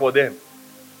Uber for them.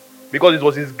 Because it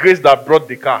was his grace that brought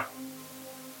the car.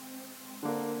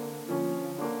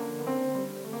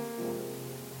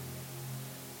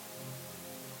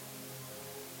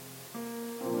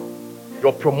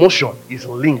 Your promotion is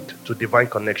linked to divine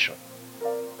connection.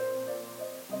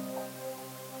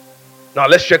 Now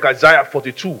let's check Isaiah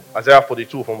 42. Isaiah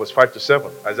 42 from verse 5 to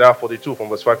 7. Isaiah 42 from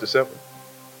verse 5 to 7.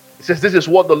 It says, this is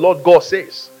what the Lord God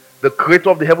says, the creator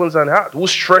of the heavens and earth, who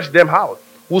stretched them out,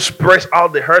 who spreads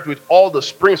out the earth with all the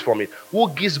springs from it, who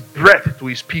gives breath to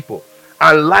his people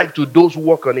and life to those who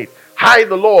walk on it. I,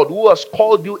 the Lord, who has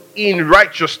called you in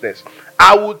righteousness,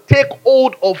 I will take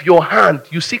hold of your hand.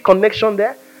 You see connection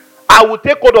there? I will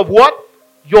take hold of what?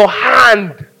 Your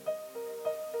hand.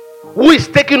 Who is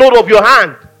taking hold of your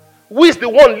hand? Who is the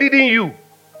one leading you?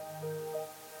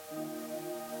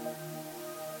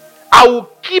 I will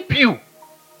keep you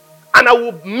and I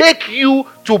will make you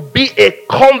to be a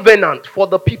covenant for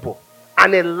the people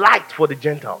and a light for the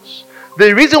Gentiles.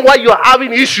 The reason why you are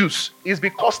having issues is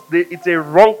because it's a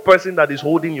wrong person that is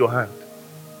holding your hand.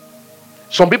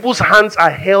 Some people's hands are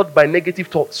held by negative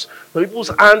thoughts. Some people's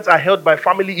hands are held by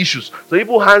family issues. Some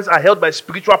people's hands are held by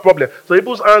spiritual problems. Some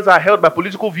people's hands are held by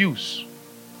political views.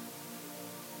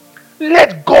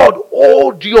 Let God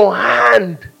hold your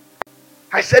hand.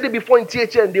 I said it before in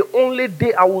THN. The only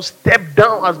day I will step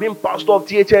down as being pastor of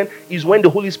THN is when the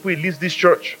Holy Spirit leaves this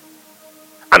church.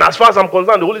 And as far as I'm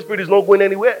concerned, the Holy Spirit is not going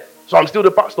anywhere. So I'm still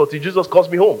the pastor till Jesus calls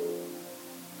me home.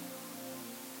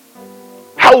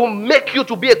 I will make you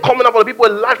to be a covenant for the people, a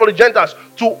light for the Gentiles,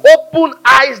 to open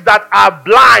eyes that are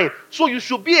blind. So you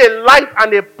should be a light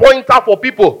and a pointer for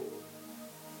people.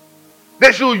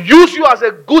 They should use you as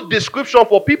a good description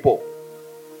for people.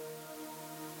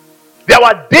 There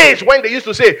were days when they used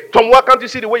to say, Tom, why can't you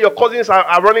see the way your cousins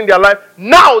are running their life?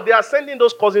 Now they are sending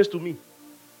those cousins to me.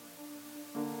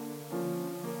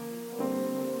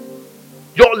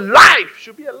 Your life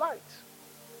should be a light.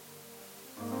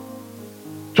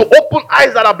 To open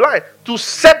eyes that are blind, to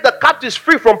set the captives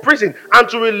free from prison, and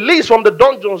to release from the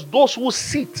dungeons those who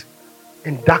sit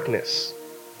in darkness.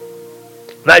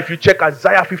 Now if you check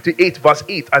Isaiah 58 verse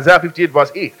 8, Isaiah 58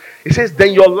 verse 8, it says,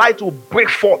 then your light will break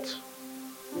forth.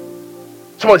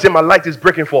 Somebody say, my light is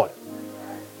breaking forth.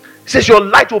 It says your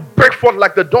light will break forth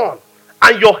like the dawn,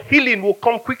 and your healing will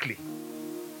come quickly.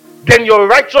 Then your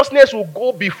righteousness will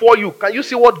go before you. Can you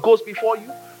see what goes before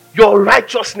you? Your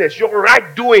righteousness, your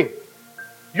right doing,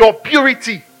 your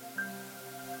purity,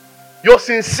 your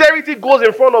sincerity goes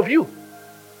in front of you.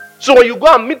 So when you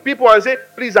go and meet people and say,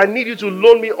 please, I need you to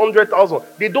loan me 100,000,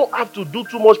 they don't have to do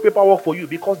too much paperwork for you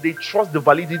because they trust the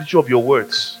validity of your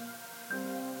words.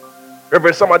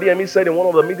 Reverend Sam Adeyemi said in one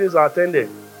of the meetings I attended,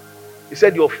 he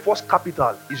said, your first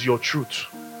capital is your truth.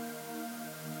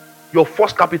 Your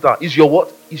first capital is your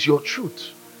what? Is your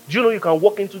truth. Do you know you can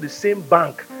walk into the same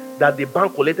bank that the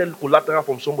bank collected collateral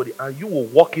from somebody, and you will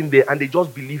walk in there and they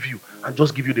just believe you and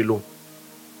just give you the loan?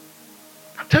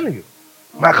 I'm telling you.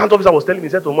 My account officer was telling me,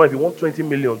 he said to me, if you want 20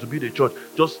 million to build a church,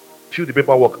 just fill the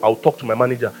paperwork. I'll talk to my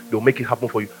manager. They'll make it happen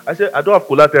for you. I said, I don't have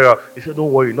collateral. He said,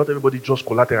 don't worry. Not everybody draws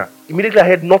collateral. Immediately I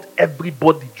heard, not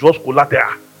everybody draws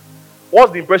collateral.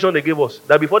 What's the impression they gave us?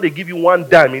 That before they give you 1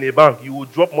 dime in a bank, you will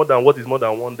drop more than what is more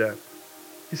than 1 dime.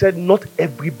 He said, not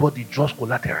everybody draws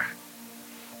collateral.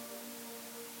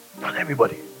 Not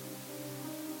everybody.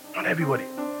 Not everybody.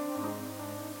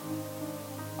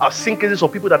 I've seen cases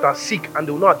of people that are sick and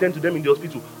they will not attend to them in the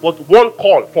hospital. But one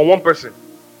call from one person,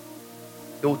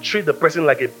 they will treat the person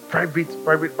like a private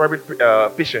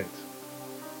patient.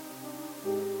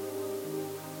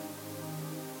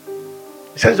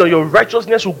 It says that your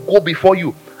righteousness will go before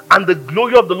you, and the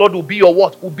glory of the Lord will be your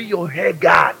what? Will be your hair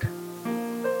guard.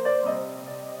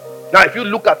 Now, if you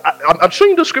look at, I'm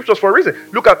showing you the scriptures for a reason.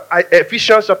 Look at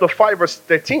Ephesians chapter 5 verse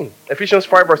 13. Ephesians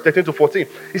 5 verse 13 to 14.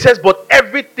 It says, but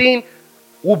everything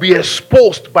will be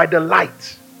exposed by the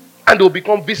light and they will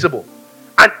become visible.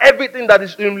 And everything that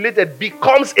is illuminated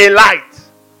becomes a light.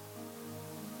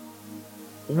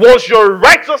 Once your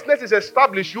righteousness is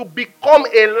established, you become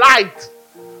a light.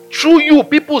 Through you,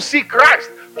 people see Christ.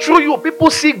 Through you,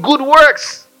 people see good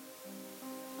works.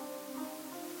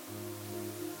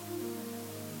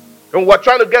 And we're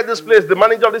trying to get this place. The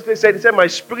manager of this place said, my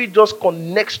spirit just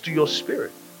connects to your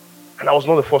spirit. And I was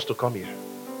not the first to come here.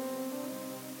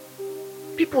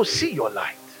 People see your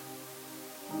light.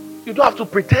 You don't have to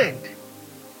pretend.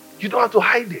 You don't have to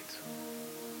hide it.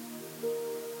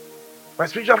 My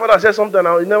spiritual father said something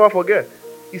I'll never forget.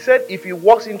 He said, if he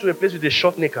walks into a place with a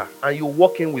short knicker and you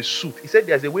walk in with suit, he said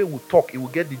there's a way we'll talk. He will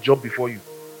get the job before you.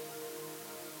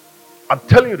 I'm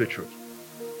telling you the truth.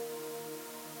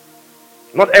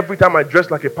 Not every time I dress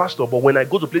like a pastor, but when I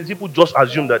go to places, people just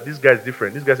assume that this guy is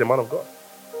different. This guy is a man of God.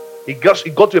 It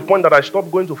got to a point that I stopped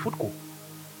going to food court.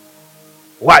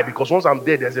 Why? Because once I'm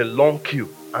there, there's a long queue.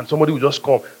 And somebody will just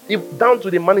come. If down to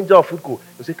the manager of food court,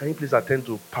 he'll say, can you please attend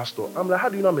to pastor? I'm like, how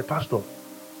do you know I'm a pastor?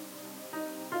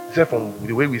 He said, from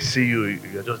the way we see you,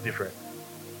 you're just different.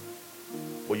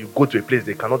 But you go to a place,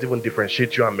 they cannot even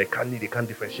differentiate you and mechanic, they can't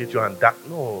differentiate you and that.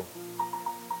 No.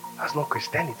 That's not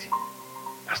Christianity.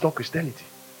 That's not Christianity.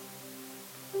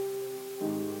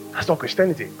 That's not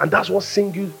Christianity. And that's what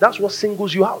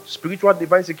singles you out. Spiritual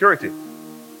divine security.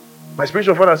 My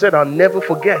spiritual father said, I'll never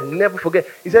forget, never forget.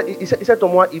 He said to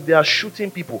me, if they are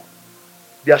shooting people,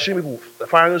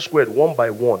 firing squared one by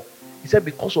one. He said,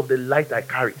 because of the light I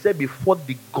carry. He said, before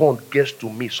the gun gets to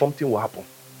me, something will happen.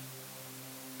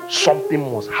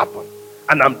 Something must happen.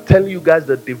 And I'm telling you guys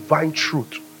the divine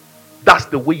truth. That's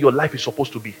the way your life is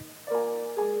supposed to be.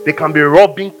 They can be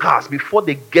robbing cars before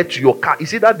they get to your car.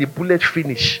 Is it that the bullet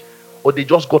finish or they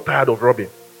just got tired of robbing?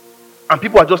 And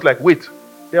people are just like, wait,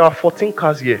 there are 14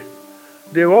 cars here.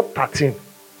 They robbed 13.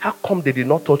 How come they did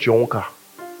not touch your own car?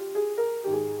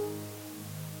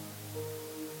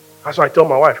 That's why I tell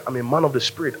my wife, I'm a man of the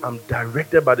Spirit. I'm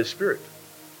directed by the Spirit.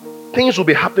 Things will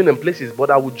be happening in places, but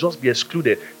I would just be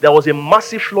excluded. There was a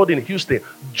massive flood in Houston.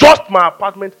 Just my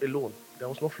apartment alone. There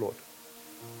was no flood.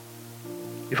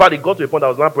 In fact, it got to a point I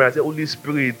was not praying. I said, Holy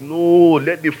Spirit, no,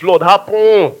 let the flood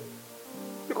happen.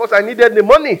 Because I needed the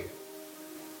money.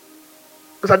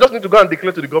 Because I just need to go and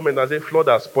declare to the government and say, flood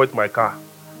has spoiled my car.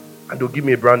 And they'll give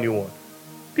me a brand new one.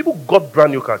 People got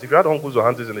brand new cars. If you had uncles or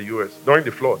aunties in the US during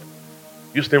the flood,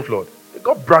 Houston flood, they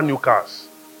got brand new cars.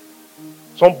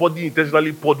 Somebody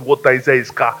intentionally poured water inside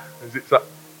his car.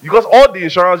 Because all the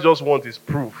insurance just wants is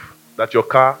proof that your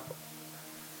car,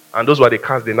 and those were the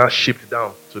cars they now shipped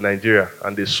down to Nigeria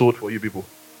and they sold for you people.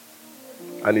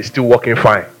 And it's still working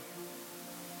fine.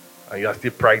 And you are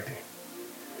still priding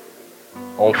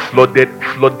on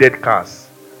flooded cars.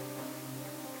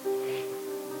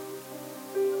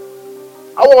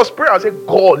 I was praying, I said,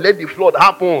 God, let the flood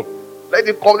happen. Let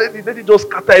it come, let it just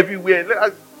scatter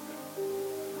everywhere.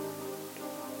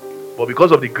 But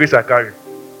because of the grace I carry,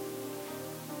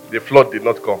 the flood did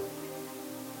not come.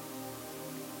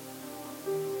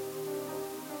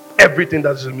 Everything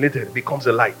that's illuminated becomes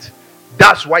a light.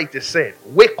 That's why it is said,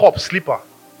 wake up, sleeper.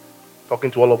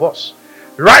 Talking to all of us.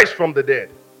 Rise from the dead,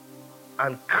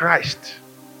 and Christ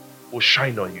will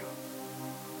shine on you.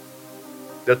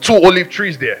 The 2 olive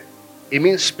trees there, it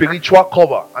means spiritual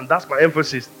cover. And that's my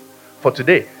emphasis for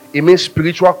today. It means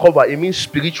spiritual cover. It means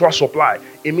spiritual supply.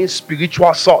 It means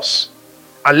spiritual source.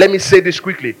 And let me say this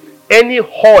quickly. Any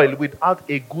oil without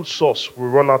a good source will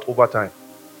run out over time.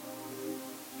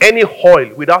 Any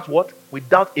oil without what?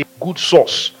 Without a good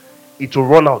source, it will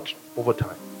run out over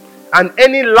time. And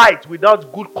any light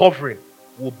without good covering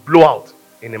will blow out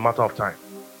in a matter of time.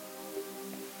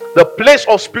 The place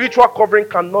of spiritual covering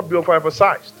cannot be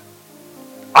overemphasized.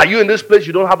 Are you in this place?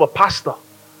 You don't have a pastor.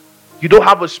 You don't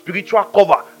have a spiritual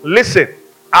cover. Listen,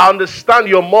 I understand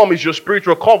your mom is your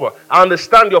spiritual cover. I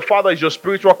understand your father is your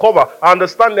spiritual cover. I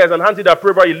understand there's an auntie that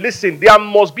pray for you. Listen, there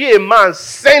must be a man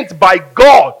sent by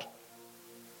God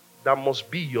that must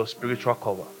be your spiritual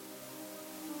cover.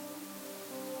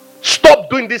 Stop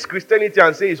doing this Christianity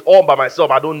and say it's all by myself.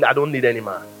 I don't need any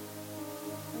man.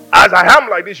 As I am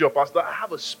like this, your pastor, I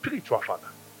have a spiritual father.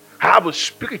 I have a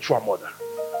spiritual mother.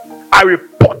 I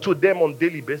report to them on a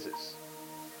daily basis.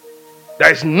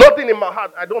 There is nothing in my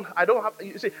heart. I don't have.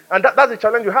 You see, and that's the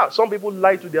challenge you have. Some people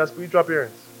lie to their spiritual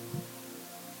parents.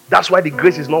 That's why the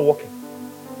grace is not working.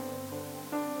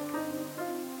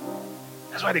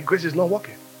 That's why the grace is not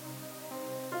working.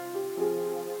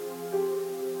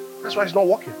 That's why it's not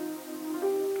working.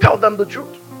 Tell them the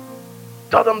truth.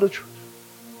 Tell them the truth.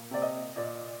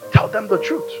 Tell them the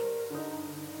truth.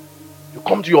 You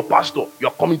come to your pastor,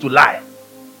 you're coming to lie.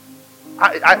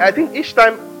 I think each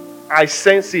time I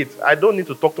sense it, I don't need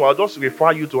to talk to him. I'll just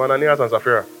refer you to Ananias and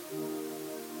Sapphira.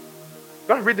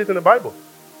 Go and read it in the Bible.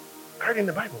 Read it in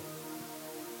the Bible.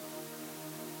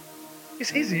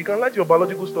 It's easy. You can lie to your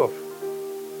biological stuff.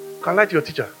 You can lie to your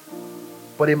teacher.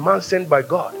 But a man sent by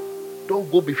God,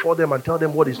 don't go before them and tell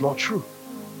them what is not true.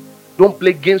 Don't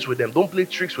play games with them. Don't play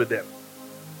tricks with them.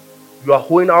 You are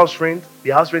owing house rent. The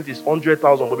house rent is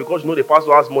 100,000. But because you know the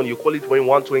pastor has money, you call it for him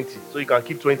 120. So you can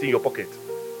keep 20 in your pocket.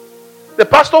 The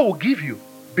pastor will give you,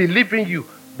 believe in you.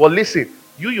 But listen,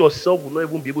 you yourself will not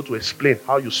even be able to explain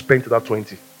how you spent that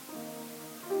 20.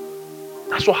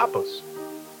 That's what happens.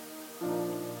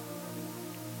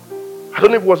 I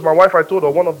don't know if it was my wife I told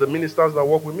or one of the ministers that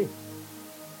work with me.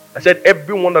 I said,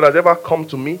 everyone that has ever come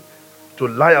to me to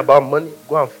lie about money,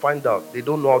 go and find out. They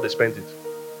don't know how they spent it.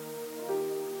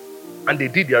 And they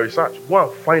did their research. Go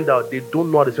and find out. They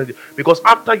don't know how they spent it. Because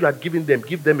after you had given them,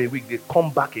 give them a week, they come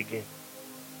back again.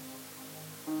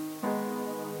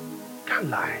 Can't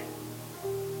lie.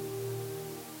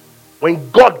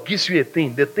 When God gives you a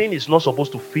thing, the thing is not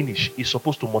supposed to finish. It's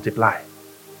supposed to multiply.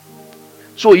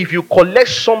 So if you collect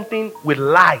something with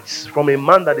lies from a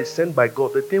man that is sent by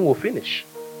God, the thing will finish.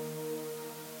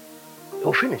 It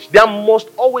will finish. There must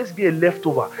always be a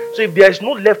leftover. So if there is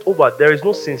no leftover, there is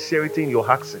no sincerity in your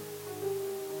asking.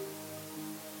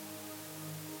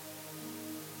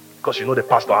 Because you know the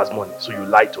pastor has money, so you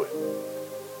lie to him.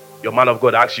 Your man of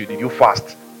God asks you, did you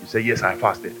fast? You say, yes, I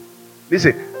fasted.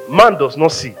 Listen, man does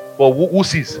not see, but who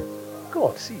sees?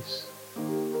 God sees.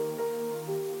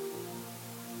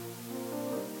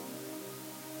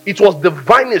 It was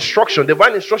divine instruction.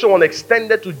 Divine instruction was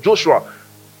extended to Joshua.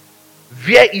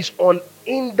 There is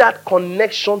unhindered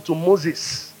connection to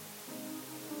Moses.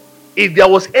 If there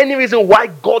was any reason why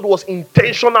God was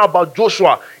intentional about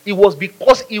Joshua, it was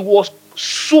because he was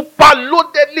super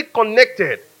loadedly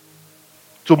connected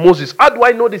to Moses. How do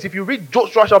I know this? If you read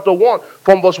Joshua chapter 1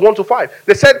 from verse 1 to 5,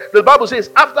 they said, the Bible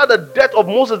says, after the death of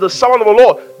Moses, the servant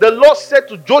of the Lord said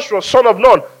to Joshua, son of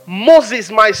Nun,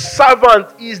 Moses, my servant,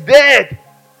 is dead.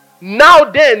 Now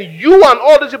then, you and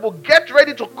all these people get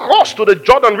ready to cross to the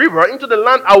Jordan River into the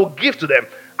land I will give to them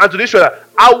and to the Israelites.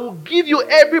 I will give you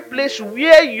every place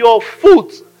where your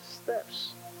foot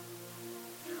steps.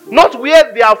 Not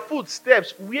where their foot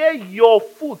steps, where your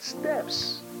foot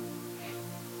steps.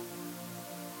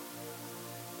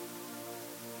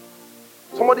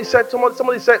 Somebody said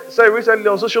recently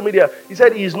on social media, he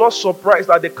said he is not surprised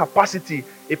at the capacity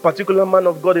a particular man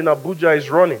of God in Abuja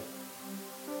is running.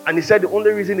 And he said the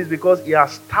only reason is because he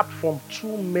has tapped from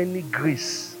too many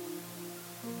grace.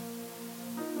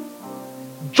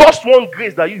 Just one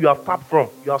grace that you have tapped from,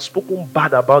 you have spoken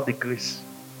bad about the grace.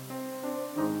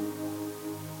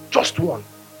 Just one.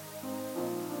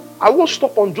 I won't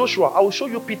stop on Joshua. I will show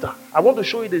you Peter. I want to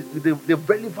show you the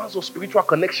relevance of spiritual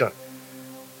connection.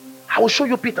 I will show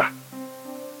you Peter.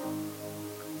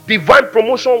 Divine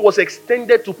promotion was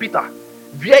extended to Peter.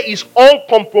 There is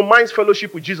uncompromised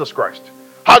fellowship with Jesus Christ.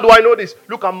 How do I know this?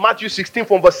 Look at Matthew 16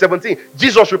 from verse 17.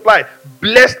 Jesus replied,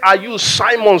 blessed are you,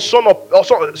 Simon, son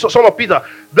of Peter.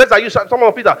 Blessed are you, son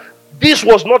of Peter. This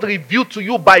was not revealed to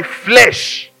you by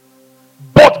flesh,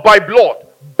 but by blood,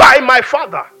 by my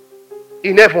Father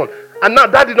in heaven. And now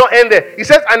that did not end there. He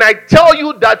says, and I tell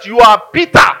you that you are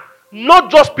Peter,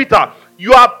 not just Peter.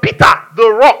 You are Peter,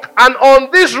 the rock. And on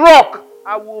this rock,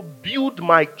 I will build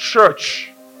my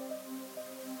church.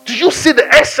 Do you see the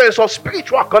essence of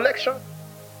spiritual connection?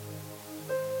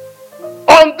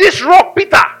 On this rock,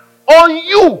 Peter, on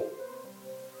you,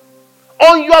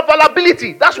 on your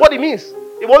availability. That's what it means.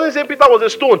 It wasn't saying Peter was a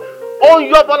stone. On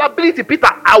your availability, Peter,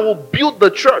 I will build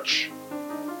the church.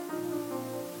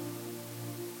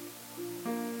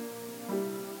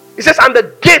 He says, and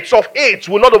the gates of Hades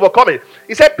will not overcome it.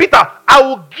 He said, Peter, I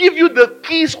will give you the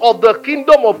keys of the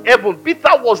kingdom of heaven. Peter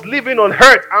was living on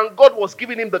earth, and God was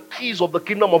giving him the keys of the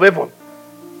kingdom of heaven.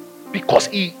 Because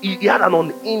he had an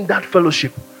unhindered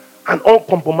fellowship, an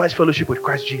uncompromised fellowship with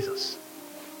Christ Jesus.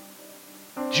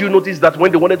 Do you notice that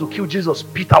when they wanted to kill Jesus,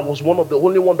 Peter was one of the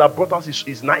only one that brought out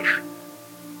his knife?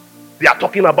 They are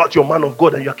talking about your man of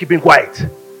God and you are keeping quiet.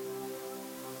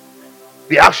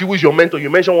 They ask you who is your mentor. You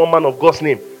mention one man of God's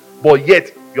name, but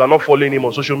yet you are not following him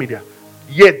on social media.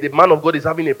 Yet the man of God is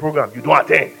having a program, you don't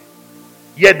attend.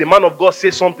 Yet the man of God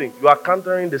says something, you are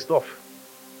countering the stuff.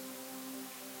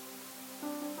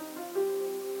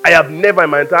 I have never in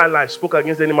my entire life spoke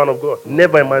against any man of God.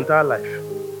 Never in my entire life.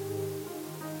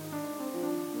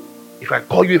 If I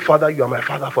call you a father, you are my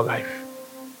father for life.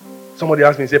 Somebody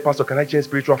asked me, say, Pastor, can I change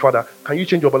spiritual father? Can you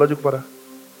change your biological father?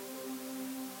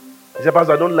 He said,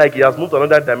 Pastor, I don't like it. He has moved to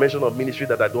another dimension of ministry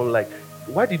that I don't like.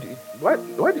 Why did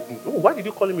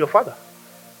you call him your father?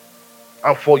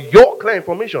 And for your clear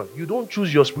information, you don't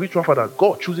choose your spiritual father.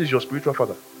 God chooses your spiritual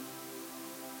father.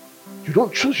 You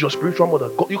don't choose your spiritual mother.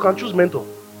 God, you can choose mentor.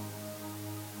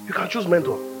 You can choose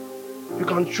mentor. You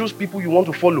can choose people you want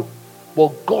to follow.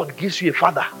 But God gives you a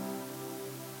father.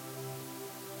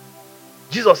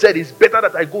 Jesus said, it's better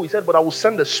that I go. He said, but I will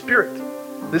send the Spirit.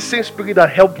 The same Spirit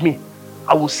that helped me.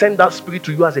 I will send that Spirit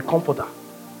to you as a comforter.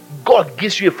 God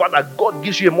gives you a father. God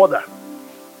gives you a mother.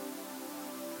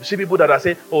 You see people that are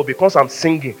saying, oh, because I'm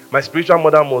singing, my spiritual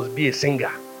mother must be a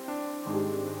singer.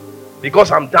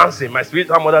 Because I'm dancing, my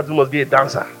spiritual mother too must be a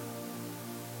dancer.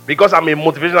 Because I'm a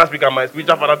motivational speaker, my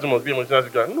spiritual father too must be a motivational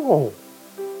speaker. No.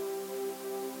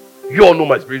 You all know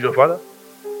my spiritual father.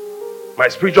 My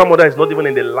spiritual mother is not even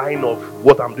in the line of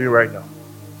what I'm doing right now.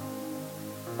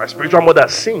 My spiritual mother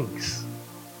sings.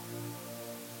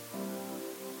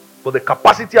 But the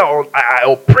capacity I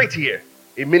operate here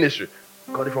in ministry,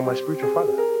 got it from my spiritual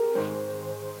father.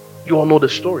 You all know the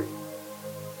story.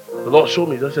 The Lord showed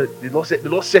me. The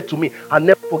Lord said to me, I'll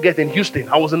never forget, in Houston,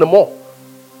 I was in the mall.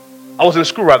 I was in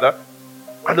school rather.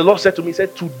 And the Lord said to me, he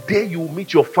said, today you will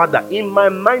meet your father. In my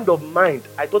mind,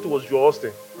 I thought it was Joel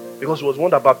Austin, because he was one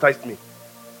that baptized me.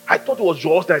 I thought it was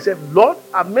Joel Austin. I said, Lord,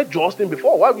 I've met Joel Austin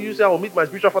before. Why will you say I will meet my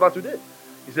spiritual father today?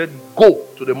 He said, go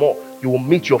to the mall. You will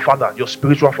meet your father, your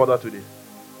spiritual father today.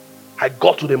 I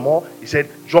got to the mall. He said,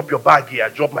 drop your bag here. I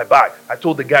dropped my bag. I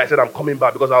told the guy, I said, I'm coming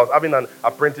back, because I was having an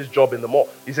apprentice job in the mall.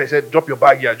 He said, drop your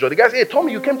bag here. The guy said, hey,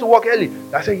 Tommy, you came to work early.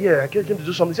 I said, yeah, I came to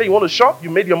do something. He said, you want to shop? You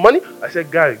made your money? I said,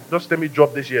 guy, just let me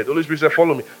drop this here. The Holy Spirit said,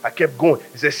 follow me. I kept going.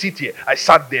 He said, sit here. I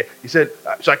sat there. He said,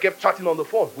 so I kept chatting on the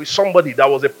phone with somebody that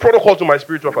was a protocol to my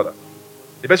spiritual father.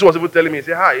 The person was even telling me, he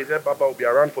said, hi. He said, Papa will be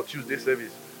around for Tuesday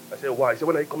service. I said, why? He said,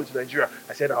 when are you coming to Nigeria?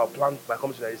 I said, I'll plan by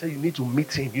coming to Nigeria. He said, you need to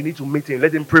meet him. You need to meet him.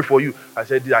 Let him pray for you. I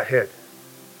said, I heard.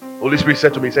 Holy Spirit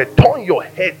said to me, he said, turn your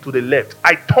head to the left.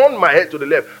 I turned my head to the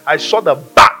left. I saw the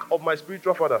back of my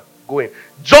spiritual father going.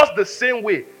 Just the same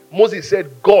way Moses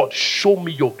said, God, show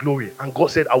me your glory. And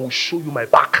God said, I will show you my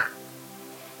back.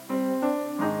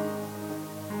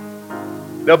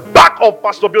 The back of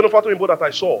Pastor Biono Fato that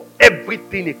I saw,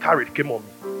 everything he carried came on me.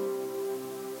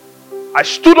 I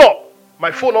stood up.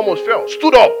 My phone almost fell.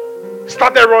 Stood up.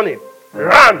 Started running.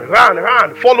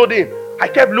 Ran. Followed him. I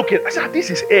kept looking. I said, this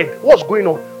is Ed. What's going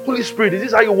on? Holy Spirit, is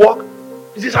this how you walk?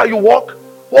 Is this how you walk?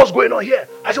 What's going on here?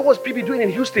 I said, what's PB doing in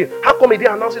Houston? How come he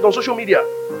didn't announce it on social media?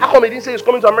 How come he didn't say he's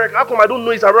coming to America? How come I don't know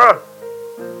he's around?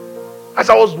 As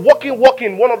I was walking,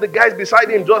 one of the guys beside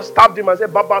him just stabbed him and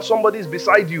said, Baba, somebody's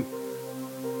beside you.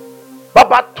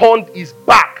 Baba turned his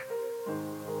back.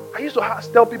 I used to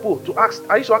ask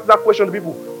that question to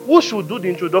people. Who should do the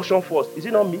introduction first? Is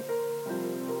it not me?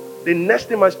 The next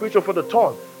thing my spiritual father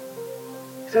turned.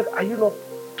 He said, are you not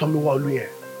Tommy Waluye?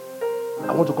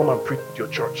 I want to come and preach at your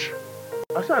church.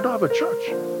 I said, I don't have a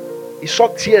church. He saw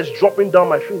tears dropping down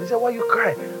my face. He said, why are you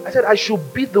crying? I said, I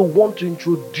should be the one to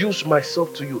introduce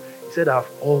myself to you. He said, I've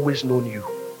always known you.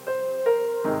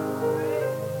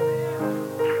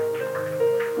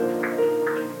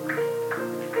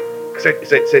 He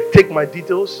said, take my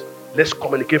details. Let's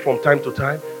communicate from time to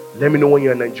time. Let me know when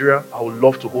you're in Nigeria. I would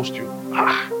love to host you.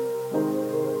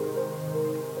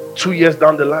 2 years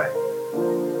down the line,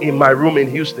 in my room in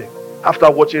Houston,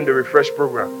 after watching the Refresh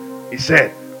program, he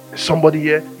said, somebody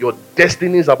here, your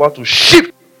destiny is about to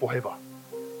shift forever.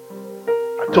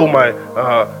 I told my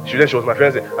she was my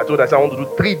friend. I told her, I said, I want to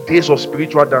do 3 days of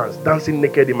spiritual dance, dancing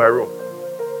naked in my room.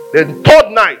 Then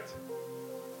third night,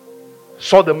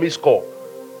 saw the missed call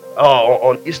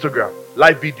on Instagram,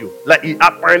 live video. Like he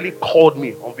apparently called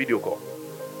me on video call.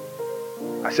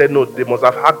 I said, no, they must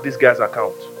have hacked this guy's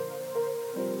account.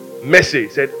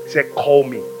 Message said, call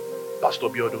me, Pastor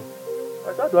Biodo.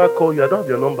 I said, how do I call you? I don't have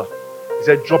your number. He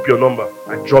said, drop your number.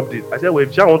 I dropped it. I said, well,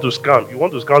 if you want to scam, you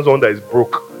want to scam someone that is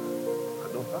broke.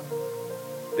 I don't have.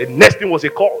 The next thing was a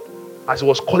call. As he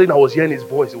was calling, I was hearing his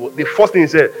voice. The first thing he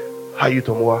said, how are you,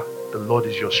 Tomoa? The Lord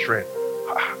is your strength.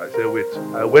 I said, wait.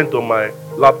 I went on my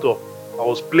laptop. I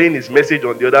was playing his message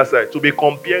on the other side to be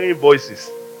comparing voices.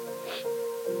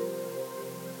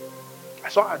 I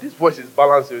saw this voice is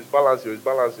balancing.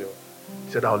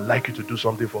 He said, I would like you to do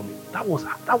something for me. That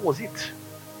was it.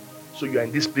 So you are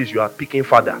in this place, you are picking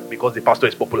father because the pastor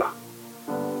is popular.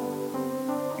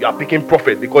 You are picking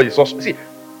prophet because it's also. See,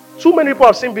 so many people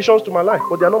have seen visions to my life,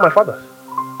 but they are not my fathers.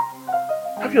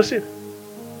 Have you seen?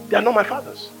 They are not my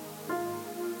fathers.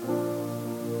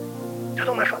 They are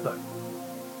not my father.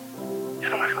 They are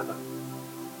not my father.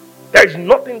 There is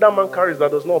nothing that man carries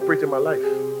that does not operate in my life.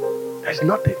 There is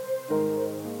nothing.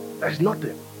 There is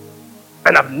nothing.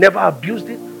 And I've never abused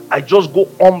it. I just go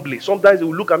humbly. Sometimes they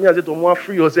will look at me and say, Tomoa,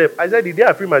 free yourself. I said, the day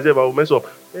I free myself, I will mess up.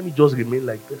 Let me just remain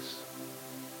like this.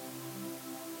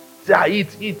 Say,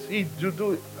 eat,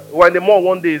 do it. When the mom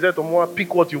one day, he said, Tomoa,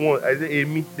 pick what you want. I said, hey,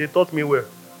 me, they taught me well.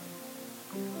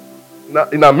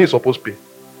 Now me supposed to pay.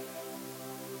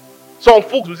 Some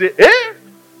folks will say,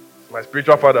 my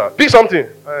spiritual father, pick something.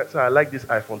 So I like this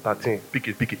iPhone 13. Pick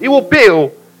it. It will pay.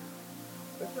 Oh.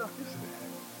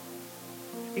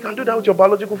 You can do that with your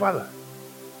biological father.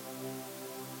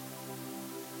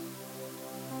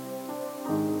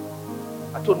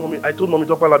 I told mommy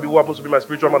Dr. Labi, who happens to be my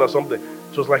spiritual mother, something.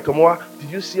 She was like, Tomoa,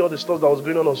 did you see all the stuff that was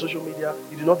going on social media?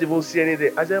 You did not even see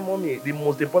anything. I said, Mommy, the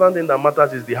most important thing that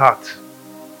matters is the heart.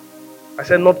 I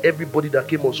said, not everybody that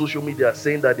came on social media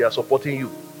saying that they are supporting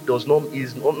you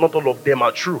not all of them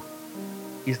are true.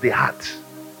 It's the heart.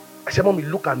 I said, Mommy,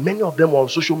 look at many of them on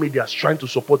social media trying to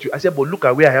support you. I said, but look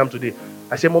at where I am today.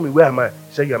 I said, Mommy, where am I?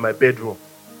 She said, you're in my bedroom.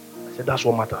 I said, that's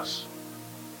what matters.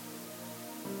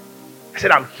 I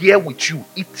said, I'm here with you,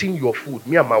 eating your food,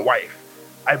 me and my wife.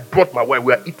 I brought my wife.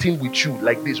 We are eating with you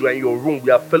like this. We are in your room.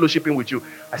 We are fellowshipping with you.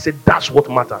 I said, that's what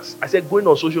matters. I said, going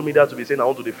on social media to be saying, I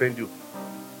want to defend you.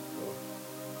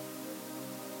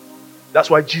 That's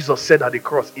why Jesus said at the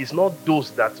cross, it's not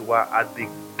those that were at the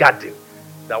garden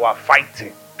that were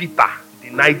fighting. Peter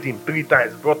denied him 3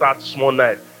 times, brought out a small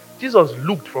knife. Jesus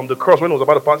looked from the cross when he was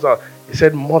about to pass out. He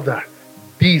said, Mother,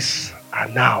 these are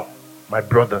now my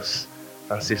brothers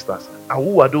and sisters. And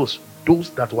who are those? Those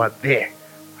that were there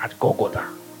at Golgotha.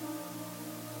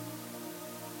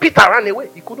 Peter ran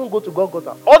away. He couldn't go to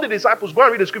Golgotha. All the disciples, go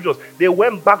and read the scriptures. They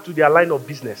went back to their line of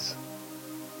business.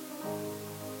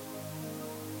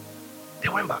 They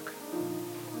went back.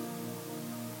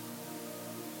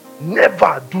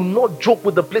 Never, do not joke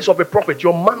with the place of a prophet.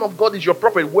 Your man of God is your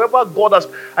prophet. Whoever God has,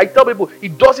 I tell people,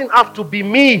 it doesn't have to be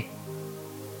me.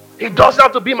 It doesn't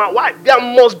have to be my wife. There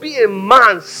must be a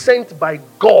man sent by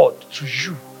God to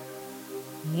you,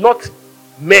 not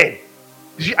men.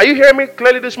 Are you hearing me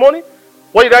clearly this morning?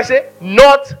 What did I say?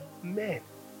 Not men.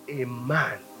 A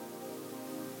man.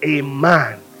 A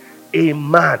man. A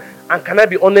man. And can I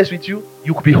be honest with you?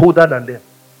 You could be older than them.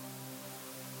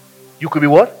 You could be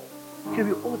what? You could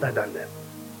be older than them.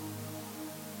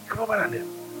 You could be older than them.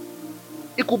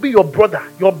 It could be your brother.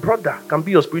 Your brother can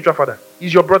be your spiritual father.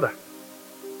 He's your brother.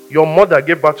 Your mother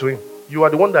gave birth to him. You are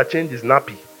the one that changed his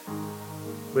nappy.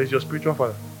 But he's your spiritual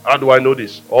father. How do I know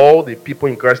this? All the people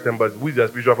in Christ members, who is their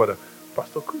spiritual father?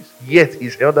 Pastor Chris. Yet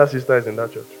his elder sister is in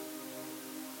that church.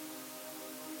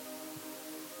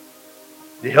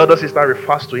 The elder sister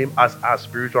refers to him as our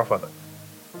spiritual father.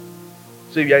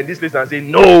 So if you are in this place and say,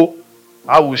 no,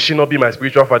 how will she not be my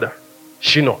spiritual father?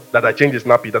 Shino, that I changed his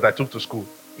nappy, that I took to school.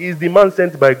 He is the man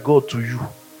sent by God to you.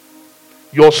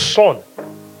 Your son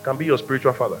can be your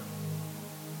spiritual father.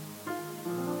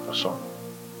 Your son.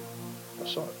 Your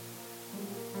son.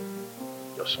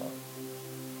 Your son.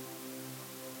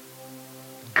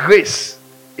 Grace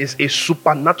is a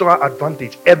supernatural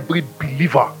advantage every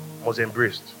believer must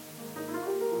embrace.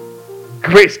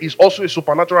 Grace is also a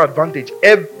supernatural advantage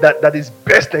that is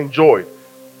best enjoyed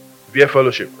via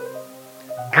fellowship.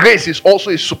 Grace is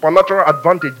also a supernatural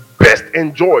advantage best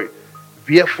enjoyed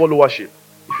via followership.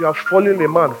 If you are following a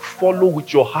man, follow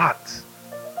with your heart.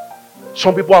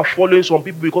 Some people are following some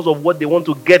people because of what they want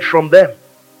to get from them.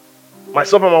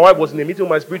 Myself and my wife was in a meeting with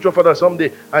my spiritual father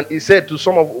someday, and he said to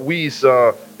some of his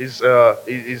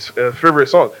favorite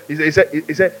sons, he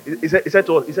said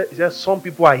to us, some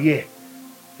people are here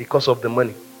because of the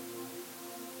money.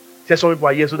 He said some people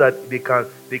are here so that they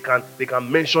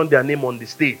can mention their name on the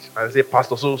stage and say,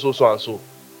 Pastor so and so.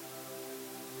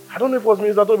 I don't know if it was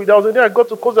Minister Toby. That was the day I got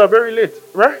to Koza very late,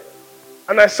 right?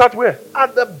 And I sat where?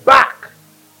 At the back.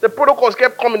 The protocols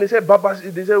kept coming. They said,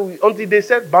 until they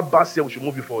said, Baba said we should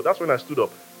move you forward. That's when I stood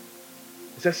up.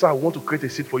 He said, sir, I want to create a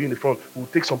seat for you in the front. We'll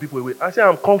take some people away. I said,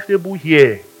 I'm comfortable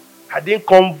here. I didn't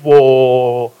come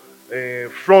for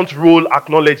front row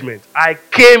acknowledgement. I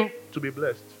came to be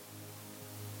blessed.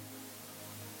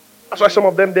 That's why some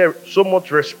of them there so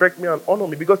much respect me and honor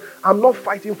me, because I'm not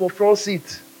fighting for front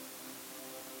seat.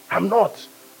 I'm not.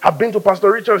 I've been to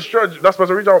Pastor Richard's church. That's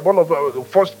Pastor Richard, one of the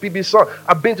first PB's son.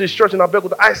 I've been to his church in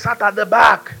Abeokuta. I sat at the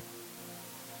back.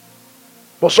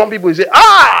 But some people say,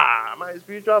 my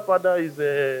spiritual father is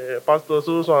Pastor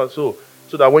so and so.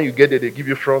 So that when you get there, they give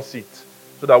you front seat.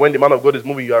 So that when the man of God is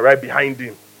moving, you are right behind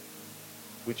him.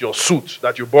 With your suit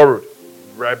that you borrowed.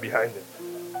 Right behind him.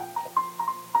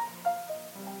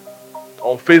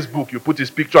 On Facebook, you put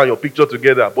his picture and your picture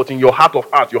together. But in your heart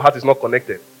of heart, your heart is not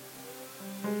connected.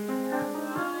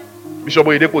 Bishop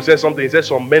Oyedepo said something. He said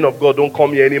some men of God don't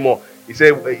come here anymore. He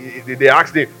said, they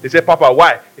asked him, they said, Papa,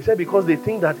 why? He said, because they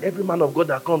think that every man of God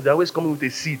that comes, they're always coming with a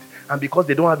seed. And because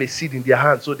they don't have a seed in their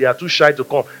hand, so they are too shy to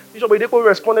come. Bishop Oyedepo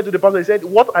responded to the pastor. He said,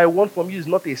 what I want from you is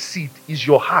not a seed, it's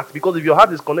your heart. Because if your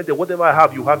heart is connected, whatever I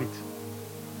have, you have it.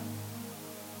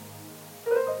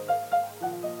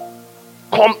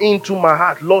 Come into my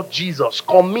heart, Lord Jesus.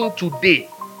 Come in today.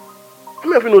 How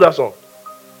many of you know that song?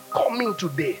 Come in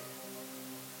today.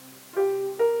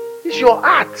 It's your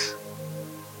heart.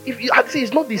 If you, I say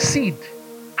it's not the seed.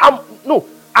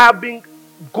 I've been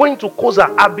going to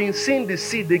Koza. I've been seeing the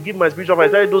seed they give my spiritual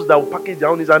father. Those that will package their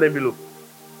own inside envelope.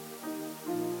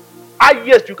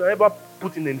 Yes, you can ever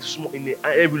put in an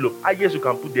envelope. Yes, you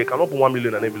can put there. Cannot put 1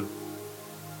 million in an envelope.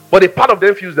 But a part of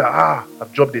them feels that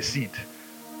I've dropped the seed.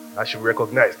 I should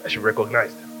recognize.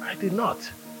 I did not.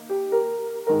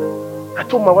 I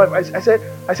told my wife. I said,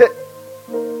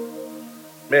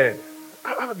 man,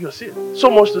 I have your seed. So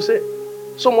much to say.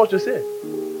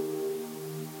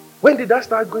 When did I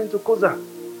start going to Koza?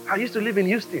 I used to live in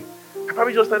Houston. I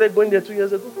probably just started going there 2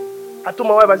 years ago. I told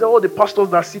my wife, I said, all the pastors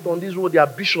that sit on this road, they are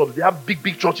bishops. They have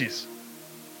big churches.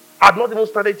 I had not even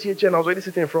started THN. I was already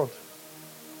sitting in front.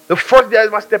 The first day I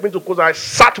ever stepped into Koza, I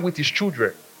sat with his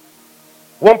children.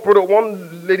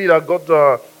 One lady that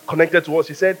got connected to us,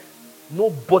 she said,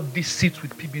 nobody sits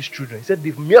with PB's children. He said,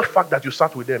 the mere fact that you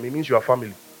sat with them, it means you are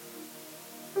family.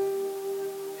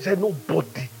 He said,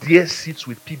 nobody there sits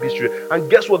with PB's children. And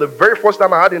guess what? The very first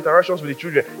time I had interactions with the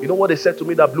children, you know what they said to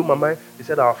me that blew my mind? They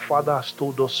said, our father has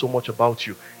told us so much about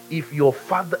you. If your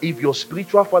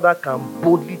spiritual father can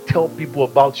boldly tell people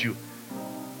about you,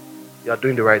 you are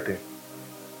doing the right thing.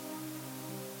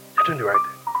 You're doing the right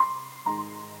thing.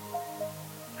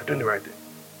 You're doing the right thing.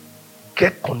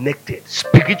 Get connected,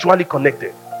 spiritually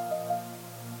connected.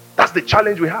 That's the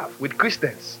challenge we have with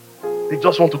Christians. They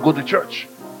just want to go to church.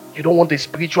 You don't want a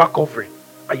spiritual covering,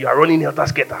 and you are running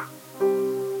helter-skelter.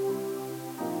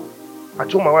 I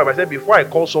told my wife, I said, before I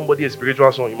call somebody a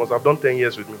spiritual son, you must have done 10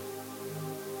 years with me.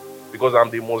 Because I'm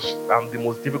the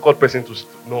most difficult person to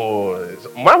know.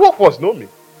 My workforce know me.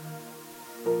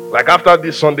 Like after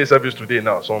this Sunday service today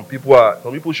now, some people are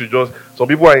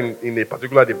in a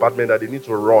particular department that they need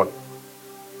to run.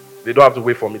 They don't have to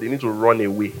wait for me. They need to run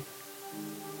away.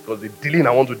 Because the dealing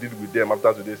I want to deal with them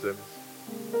after today's service.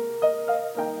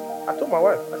 I told my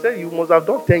wife, I said, you must have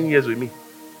done 10 years with me.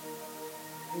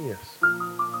 10 years.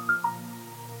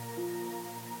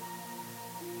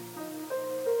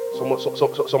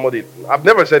 Somebody, I've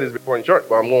never said this before in church,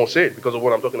 but I'm going to say it because of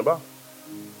what I'm talking about.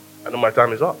 I know my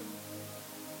time is up.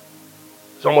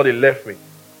 Somebody left me.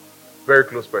 Very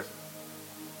close person.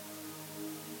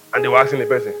 And they were asking the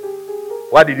person,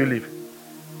 why did you leave?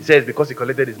 He said, it's because he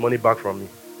collected his money back from me.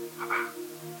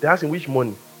 They asked him, which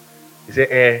money? He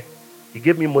said, he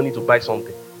gave me money to buy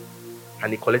something.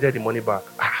 And he collected the money back.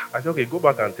 I said, okay, go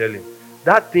back and tell him.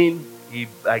 That thing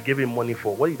I gave him money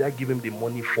for, what did I give him the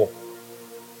money for?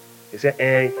 He said,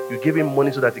 you gave him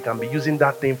money so that he can be using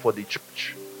that thing for the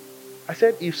church. I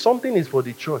said, if something is for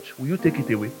the church, will you take it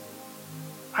away?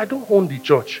 I don't own the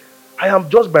church. I am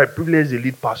just by privilege the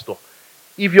lead pastor.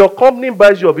 If your company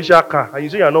buys your official car and you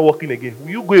say you are not working again, will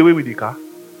you go away with the car?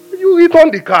 You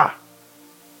return the car.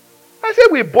 I said,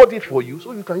 we bought it for you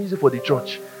so you can use it for the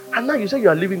church. And now you say you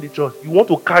are leaving the church. You want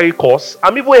to carry costs.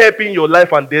 I'm even helping your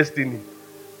life and destiny.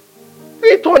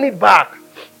 Return it back.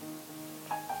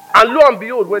 And lo and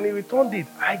behold, when he returned it,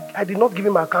 I did not give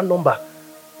him an account number.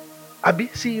 Abi,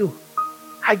 see you.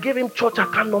 I gave him church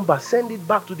account number. Send it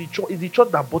back to the church. It's the church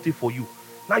that bought it for you.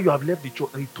 Now you have left the church.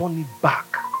 Return it back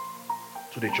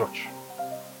to the church.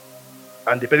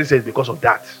 And the person says, because of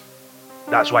that,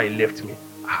 that's why he left me.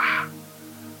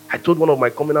 I told one of my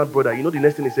covenant brother, you know the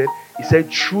next thing he said? He said,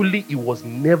 truly he was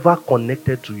never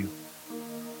connected to you.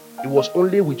 He was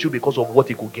only with you because of what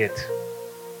he could get.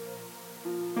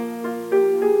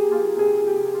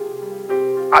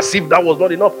 As if that was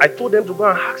not enough, I told them to go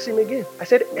and ask him again. I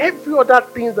said, every other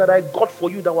thing that I got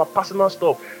for you that were personal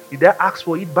stuff, did I ask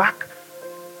for it back?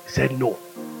 He said, no.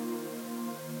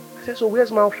 I said, so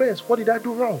where's my offense? What did I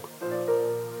do wrong?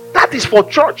 That is for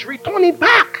church. Return it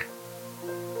back.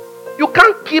 You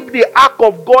can't keep the ark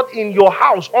of God in your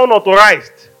house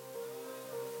unauthorized.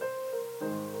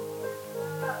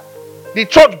 The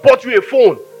church bought you a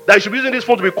phone that you should be using this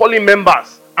phone to be calling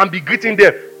members and be greeting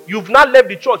them. You've not left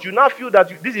the church. You now feel that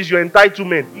this is your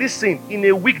entitlement. Listen, in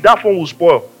a week that phone will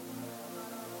spoil.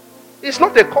 It's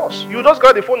not a curse. You just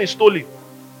got the phone is stolen.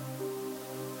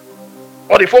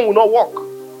 Or the phone will not work.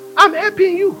 I'm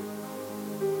helping you.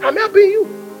 I'm helping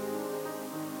you.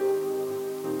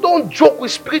 Don't joke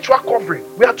with spiritual covering.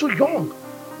 We are too young.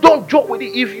 Don't joke with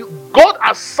it. If you God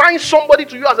assigns somebody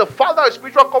to you as a father or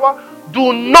spiritual cover,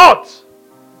 do not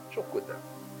joke with them.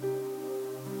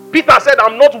 Peter said,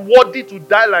 I'm not worthy to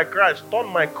die like Christ. Turn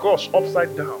my cross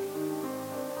upside down.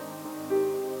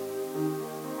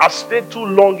 I've stayed too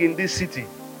long in this city,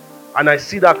 and I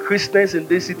see that Christians in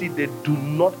this city, they do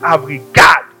not have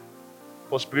regard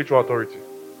for spiritual authority.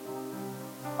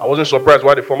 I wasn't surprised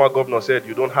why the former governor said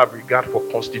you don't have regard for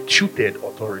constituted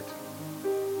authority.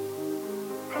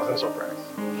 I wasn't surprised.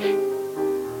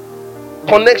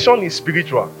 Connection is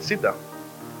spiritual. Sit down.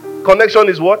 Connection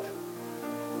is what?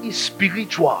 It's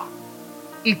spiritual.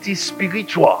 It is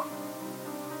spiritual.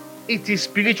 It is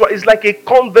spiritual. It's like a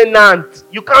covenant.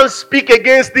 You can't speak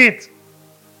against it.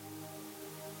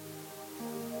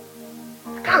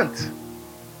 You can't.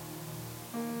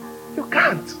 You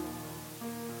can't.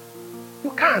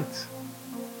 You can't.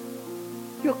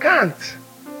 You can't.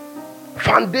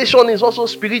 Foundation is also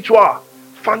spiritual.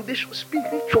 Foundation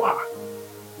spiritual.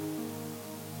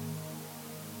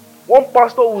 One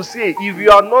pastor will say, if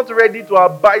you are not ready to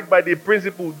abide by the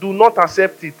principle, do not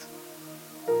accept it.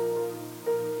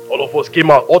 All of us came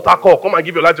out. Altar call, come and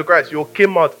give your life to Christ. You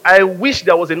came out. I wish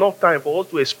there was enough time for us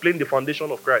to explain the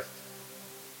foundation of Christ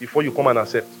before you come and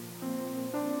accept.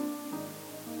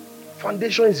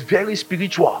 Foundation is very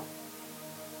spiritual.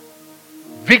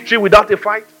 Victory without a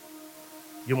fight.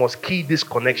 You must key this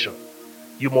connection.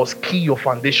 You must key your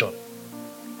foundation.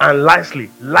 And lastly,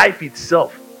 life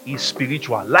itself is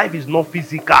spiritual. Life is not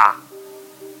physical.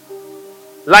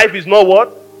 Life is not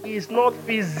what? It's not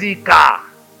physical.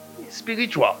 It's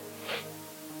spiritual.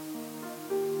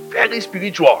 Very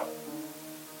spiritual.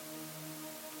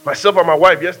 Myself and my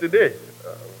wife yesterday,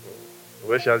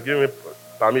 where she has given me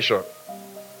permission.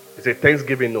 It's a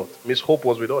Thanksgiving note. Miss Hope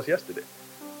was with us yesterday.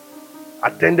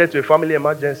 Attended to a family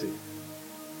emergency.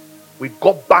 We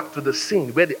got back to the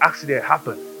scene where the accident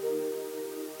happened.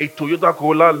 A Toyota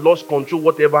Corolla lost control,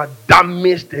 whatever,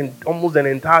 damaged and almost an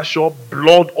entire shop,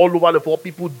 blood all over the floor,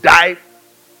 people died.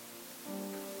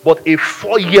 But a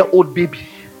 4-year-old baby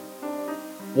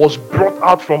was brought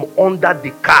out from under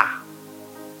the car.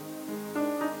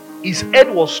 His head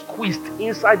was squeezed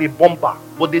inside the bumper,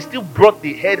 but they still brought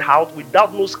the head out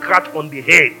without no scratch on the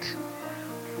head.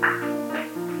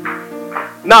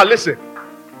 Now listen.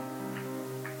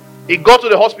 He got to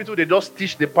the hospital, they just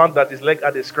stitched the part that his leg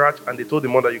had a scratch, and they told the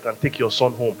mother, you can take your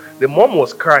son home. The mom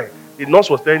was crying. The nurse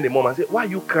was telling the mom, and said, why are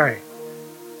you crying?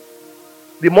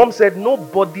 The mom said,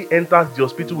 nobody enters the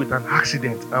hospital with an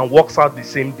accident and walks out the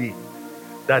same day.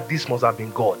 That this must have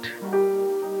been God.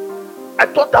 I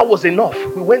thought that was enough.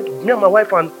 We went, me and my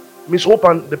wife and Miss Hope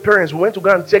and the parents, we went to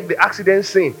go and check the accident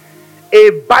scene.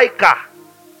 A biker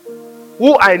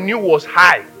who I knew was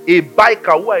high. A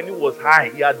biker who I knew was high.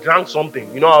 He had drank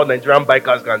something. You know how Nigerian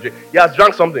bikers can drink. He has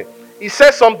drank something. He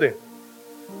said something.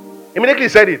 Immediately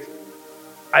said it.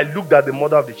 I looked at the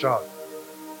mother of the child.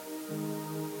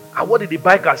 And what did the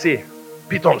biker say?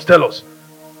 Peter, tell us.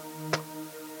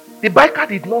 The biker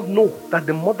did not know that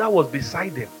the mother was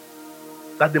beside him.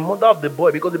 That the mother of the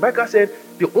boy, because the biker said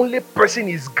the only person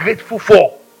he's grateful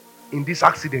for in this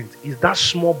accident is that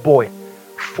small boy,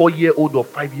 4-year-old or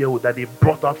 5-year-old that they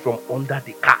brought out from under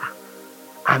the car.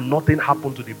 And nothing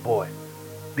happened to the boy.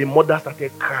 The mother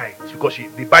started crying because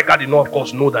the biker did not, of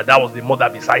course, know that was the mother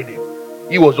beside him.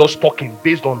 He was just talking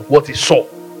based on what he saw.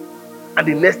 And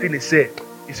the next thing he said,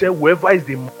 whoever is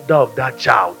the mother of that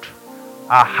child,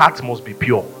 her heart must be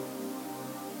pure.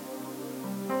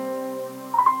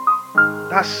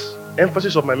 That's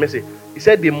emphasis of my message. He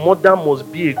said the mother must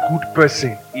be a good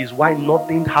person, is why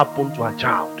nothing happened to her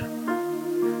child.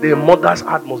 The mother's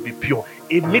heart must be pure.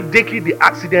 Immediately the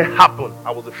accident happened,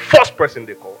 I was the first person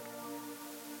they called.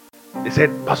 They said,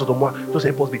 Pastor Tomoa, just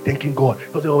help us be thanking God.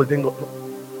 Just help us thank God.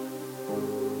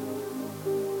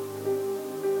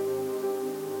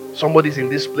 Somebody's in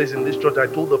this place, in this church. I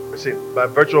told the person, by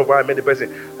virtue of why I met the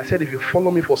person, I said, if you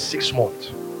follow me for 6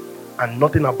 months and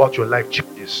nothing about your life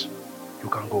changes, you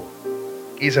can go.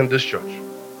 He's in this church.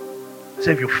 I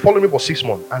said, if you follow me for 6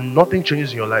 months and nothing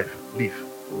changes in your life, leave.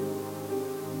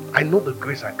 I know the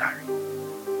grace I carry.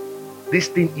 This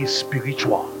thing is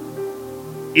spiritual.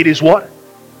 It is what?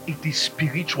 It is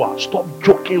spiritual. Stop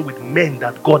joking with men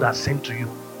that God has sent to you.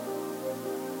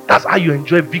 That's how you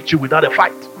enjoy victory without a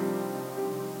fight.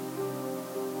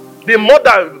 The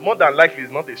mother, more than likely,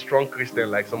 is not a strong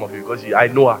Christian like some of you, because I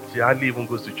know her. She hardly even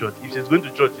goes to church. If she's going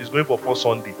to church, she's going for first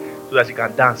Sunday so that she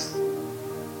can dance.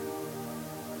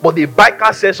 But the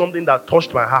biker said something that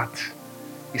touched my heart.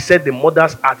 He said the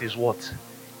mother's heart is what?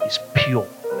 Is pure.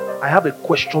 I have a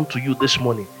question to you this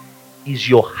morning. Is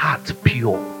your heart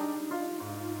pure?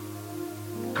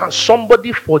 Can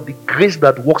somebody, for the grace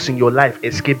that works in your life,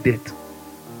 escape death?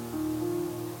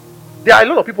 There are a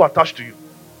lot of people attached to you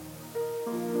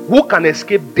who can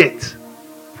escape death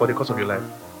for the cause of your life.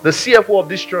 The CFO of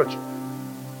this church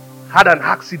had an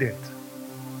accident.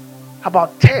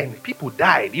 About 10 people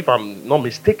died, if I'm not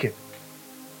mistaken.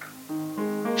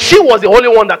 She was the only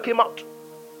one that came out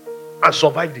and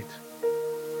survived it.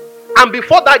 And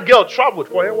before that girl traveled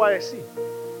for NYSC,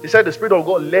 he said the Spirit of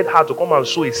God led her to come and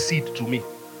sow a seed to me.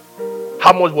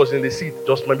 How much was in the seed?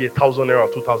 Just maybe 1,000 naira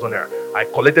or 2,000 naira. I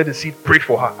collected the seed, prayed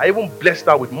for her. I even blessed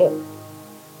her with more.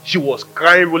 She was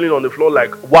crying, rolling on the floor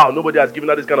like, wow, nobody has given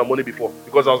her this kind of money before.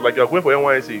 Because I was like, you're going for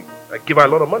NYSC. I give her a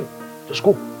lot of money. Just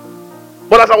go.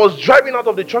 But as I was driving out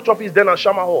of the church office then at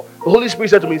Shama Hall, the Holy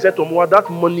Spirit said to me, he said, Tomoa, that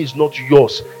money is not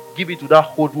yours. Give it to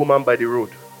that old woman by the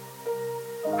road.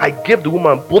 I gave the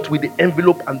woman both with the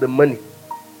envelope and the money.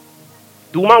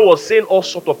 The woman was saying all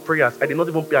sorts of prayers. I did not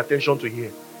even pay attention to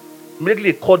her.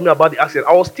 Immediately, they called me about the accident.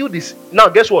 I was still this. Now,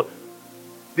 guess what?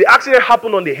 The accident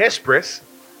happened on the express.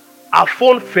 Her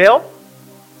phone fell.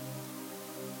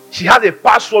 She has a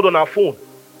password on her phone.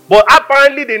 But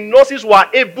apparently, the nurses were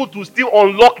able to still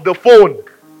unlock the phone.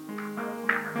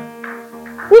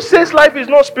 Who says life is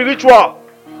not spiritual?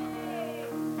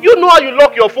 You know how you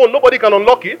lock your phone. Nobody can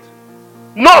unlock it.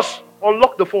 Nurse,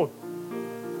 unlock the phone.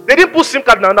 They didn't put SIM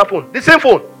card in another phone. The same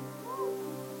phone.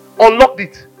 Unlocked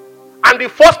it. And the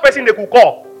first person they could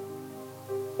call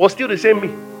was still the same me.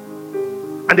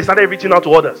 And they started reaching out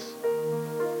to others.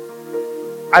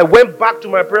 I went back to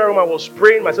my prayer room. I was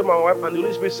praying, myself, my wife, and the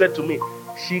Holy Spirit said to me,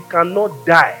 she cannot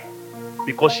die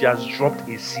because she has dropped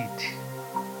a seed.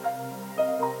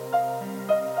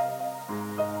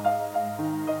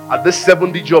 At this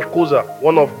 7th of Koza,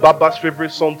 one of Baba's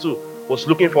favorite sons too, was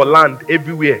looking for land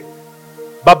everywhere.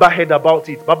 Baba heard about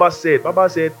it. Baba said,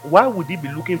 why would he be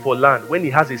looking for land when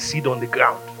he has a seed on the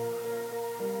ground?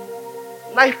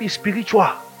 Life is spiritual.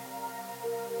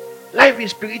 Life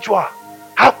is spiritual.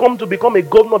 How come to become a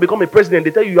governor, become a president, they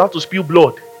tell you have to spill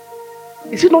blood?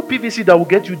 Is it not PVC that will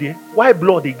get you there? Why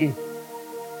blood again?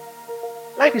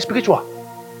 Life is spiritual.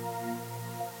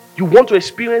 You want to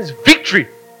experience victory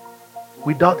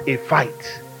without a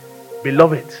fight.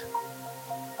 Beloved,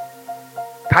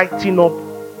 tighten up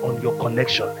on your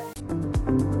connection.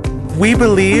 We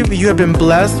believe you have been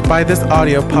blessed by this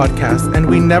audio podcast, and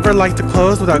we never like to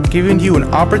close without giving you an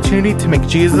opportunity to make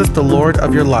Jesus the Lord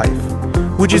of your life.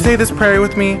 Would you say this prayer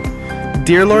with me?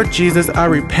 Dear Lord Jesus, I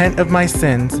repent of my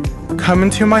sins. Come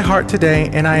into my heart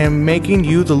today, and I am making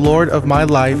you the Lord of my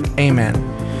life. Amen.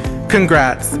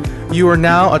 Congrats. You are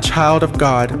now a child of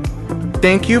God.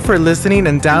 Thank you for listening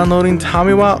and downloading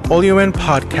Tamiwa Oluwen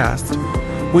Podcast.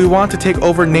 We want to take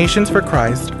over nations for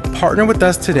Christ. Partner with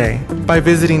us today by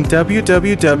visiting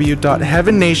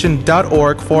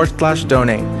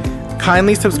www.heavennation.org/donate.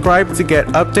 Kindly subscribe to get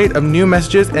update of new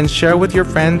messages and share with your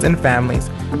friends and families.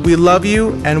 We love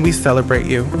you and we celebrate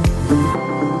you.